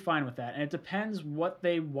totally fine with that. And it depends what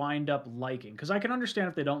they wind up liking. Because I can understand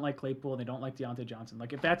if they don't like Claypool and they don't like Deontay Johnson.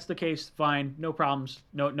 Like, if that's the case, fine. No problems.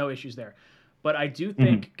 No issues there. But I do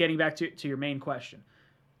think, getting back to your main question,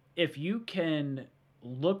 if you can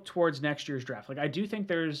look towards next year's draft, like I do think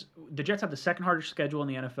the Jets have the 2nd hardest schedule in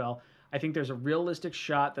the NFL. I think there's a realistic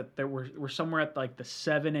shot that we're somewhere at like the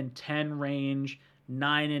 7 and 10 range,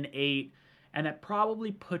 9 and 8, and that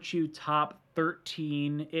probably puts you top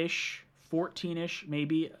 13-ish, 14-ish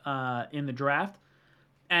maybe in the draft.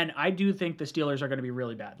 And I do think the Steelers are going to be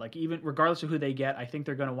really bad. Like, even regardless of who they get, I think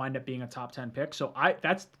they're going to wind up being a top 10 pick. So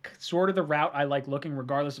that's sort of the route I like looking,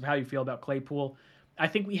 regardless of how you feel about Claypool. I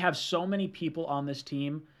think we have so many people on this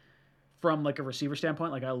team from like a receiver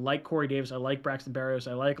standpoint. Like, I like Corey Davis. I like Braxton Berrios.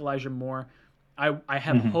 I like Elijah Moore. I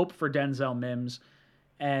have hope for Denzel Mims.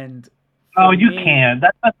 And Oh, you me, can't.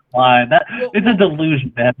 That's a lie. It's a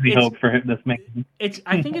delusion to have the it's- hope for this man.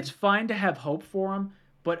 I think it's fine to have hope for him,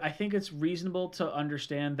 but I think it's reasonable to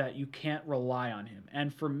understand that you can't rely on him.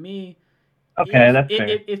 And for me, Okay, that's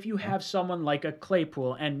fair. if you have someone like a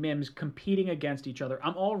Claypool and Mims competing against each other,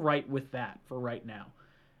 I'm all right with that for right now.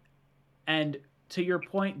 And to your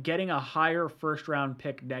point, getting a higher first-round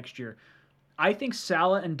pick next year, I think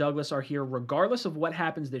Salah and Douglas are here regardless of what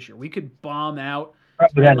happens this year. We could bomb out.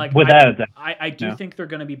 Without a doubt. I do Yeah. think they're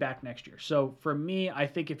going to be back next year. So for me, I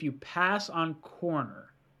think if you pass on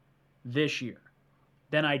corner this year,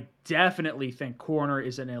 then I definitely think corner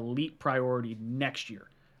is an elite priority next year,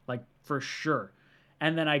 like for sure.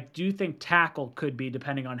 And then I do think tackle could be,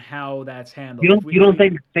 depending on how that's handled. You don't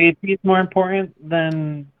think safety is more important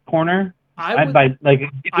than corner? I would-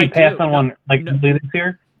 If you pass on one completely this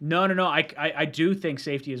year? No. I do think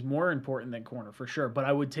safety is more important than corner for sure, but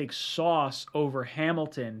I would take Sauce over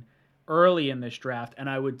Hamilton early in this draft, and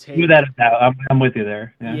I would take Without a doubt. I'm with you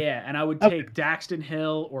there. Yeah, and I would take Daxton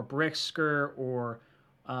Hill or Brisker or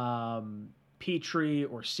Petrie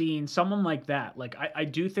or Seen, someone like that. Like I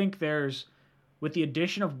do think there's, with the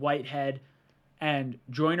addition of Whitehead and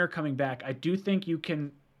Joyner coming back, I do think you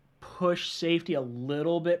can push safety a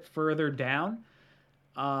little bit further down.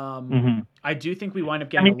 I do think we wind up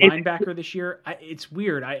getting a linebacker this year. It's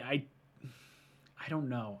weird. I don't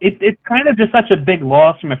know. It's kind of just such a big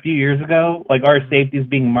loss from a few years ago. Like our safeties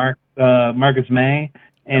being Marcus May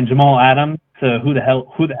and Jamal Adams. So who the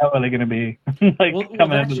hell are they going to be? Well,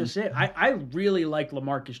 that's just it. I really like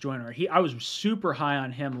LaMarcus Joyner. I was super high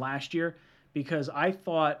on him last year because I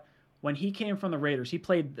thought when he came from the Raiders, he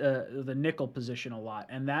played the nickel position a lot,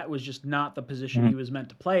 and that was just not the position he was meant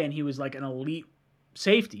to play, and he was like an elite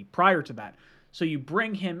safety prior to that. So you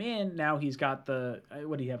bring him in, now he's got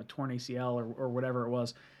what do you have, a torn ACL or whatever it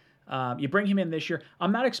was. You bring him in this year.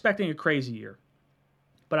 I'm not expecting a crazy year,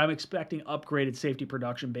 but I'm expecting upgraded safety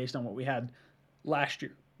production based on what we had last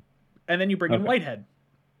year. And then you bring in Whitehead.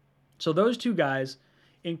 So those two guys,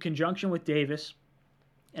 in conjunction with Davis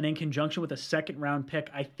and in conjunction with a second-round pick,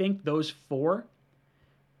 I think those four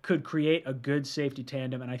could create a good safety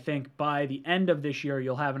tandem. And I think by the end of this year,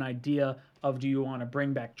 you'll have an idea of, do you want to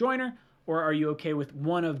bring back Joyner, or are you okay with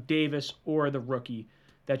one of Davis or the rookie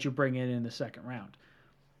that you bring in the second round?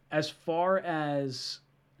 As far as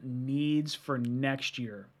needs for next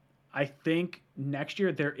year, I think next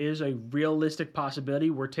year there is a realistic possibility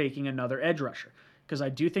we're taking another edge rusher, because I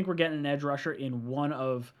do think we're getting an edge rusher in one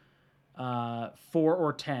of 4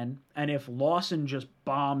 or 10. And if Lawson just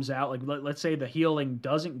bombs out, like let's say the healing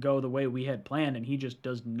doesn't go the way we had planned and he just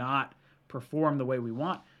does not perform the way we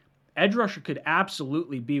want, edge rusher could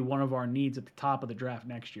absolutely be one of our needs at the top of the draft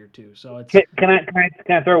next year too. So it's Can I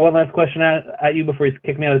throw one last question at you before you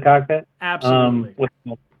kick me out of the cockpit? Absolutely.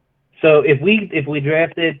 So if we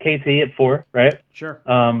drafted KT at 4, right? Sure.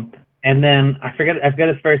 And then I forget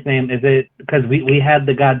his first name. Is it because we had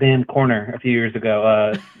the goddamn corner a few years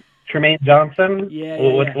ago? Tremaine Johnson.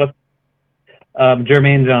 What's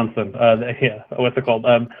Jermaine Johnson? What's it called?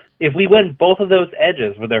 If we went both of those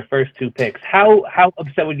edges with our first 2 picks, how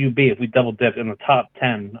upset would you be if we double dipped in the top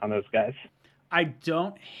 10 on those guys? I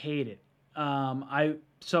don't hate it.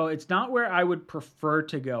 So it's not where I would prefer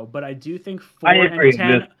to go, but I do think 4 and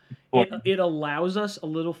 10, it allows us a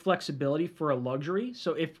little flexibility for a luxury.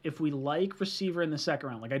 So if we like receiver in the second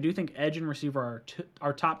round, like I do think edge and receiver are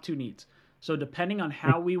our top 2 needs. So depending on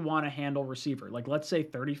how we want to handle receiver, like let's say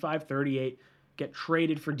 35, 38, get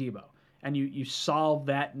traded for Debo, and you solve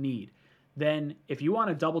that need. Then if you want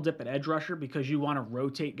to double dip at edge rusher because you want to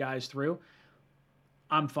rotate guys through,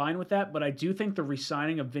 I'm fine with that. But I do think the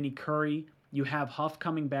re-signing of Vinny Curry, you have Huff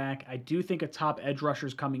coming back. I do think a top edge rusher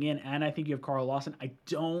is coming in, and I think you have Carl Lawson. I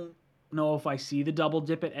don't know if I see the double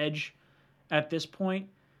dip at edge at this point,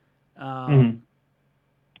 but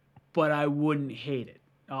I wouldn't hate it.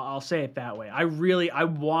 I'll say it that way. I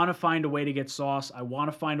want to find a way to get Sauce. I want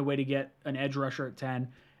to find a way to get an edge rusher at 10,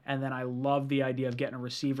 and then I love the idea of getting a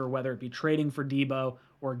receiver, whether it be trading for Debo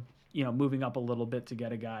or moving up a little bit to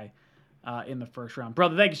get a guy in the first round.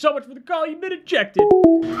 Brother, thank you so much for the call. You've been ejected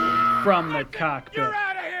from the cockpit. You're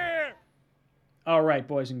out of here! All right,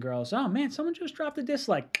 boys and girls. Oh, man, someone just dropped a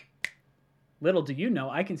dislike. Little do you know,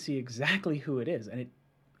 I can see exactly who it is, and it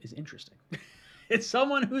is interesting. It's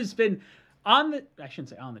someone who's been I shouldn't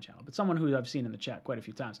say on the channel, but someone who I've seen in the chat quite a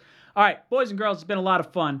few times. All right, boys and girls, it's been a lot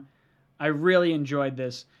of fun. I really enjoyed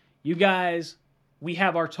this. You guys, we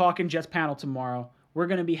have our Talking Jets panel tomorrow. We're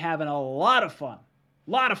going to be having a lot of fun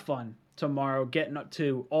tomorrow, getting up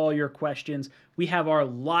to all your questions. We have our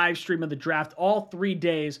live stream of the draft all 3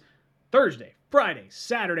 days, Thursday, Friday,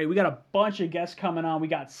 Saturday, we got a bunch of guests coming on. We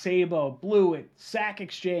got Sabo, Blewett, Sack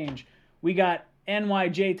Exchange. We got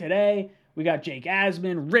NYJ Today. We got Jake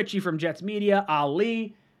Asman, Richie from Jets Media,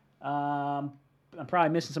 Ali. I'm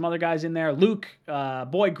probably missing some other guys in there. Luke,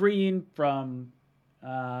 Boy Green from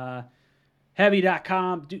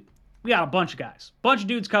Heavy.com. Dude, we got a bunch of guys. Bunch of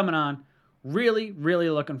dudes coming on. Really, really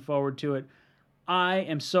looking forward to it. I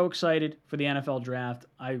am so excited for the NFL draft.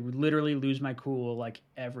 I literally lose my cool like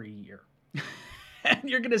every year. And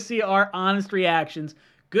you're going to see our honest reactions,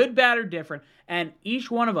 good, bad, or different. And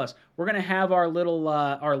each one of us, we're going to have our little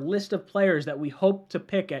our list of players that we hope to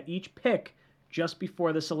pick at each pick just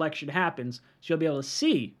before the selection happens. So you'll be able to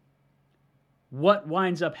see what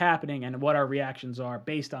winds up happening and what our reactions are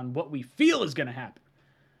based on what we feel is going to happen.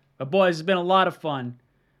 But boys, it's been a lot of fun.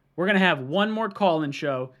 We're going to have one more call-in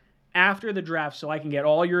show after the draft so I can get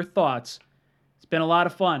all your thoughts. It's been a lot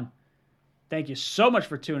of fun. Thank you so much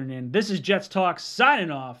for tuning in. This is Jets Talk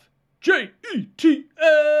signing off. JETS!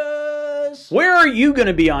 Where are you going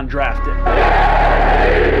to be on draft day?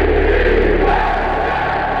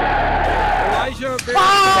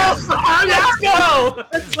 Let's go!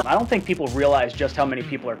 I don't think people realize just how many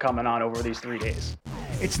people are coming on over these 3 days.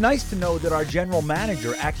 It's nice to know that our general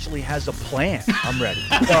manager actually has a plan. I'm ready.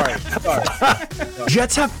 Sorry.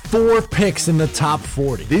 Jets have 4 picks in the top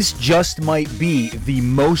 40. This just might be the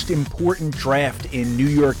most important draft in New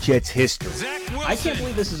York Jets history. I can't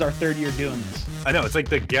believe this is our 3rd year doing this. I know, it's like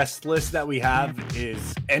the guest list that we have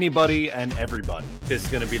is anybody and everybody. This is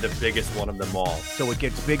going to be the biggest one of them all. So it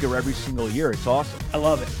gets bigger every single year. It's awesome. I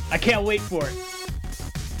love it. I can't wait for it.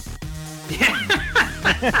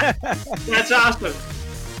 That's awesome.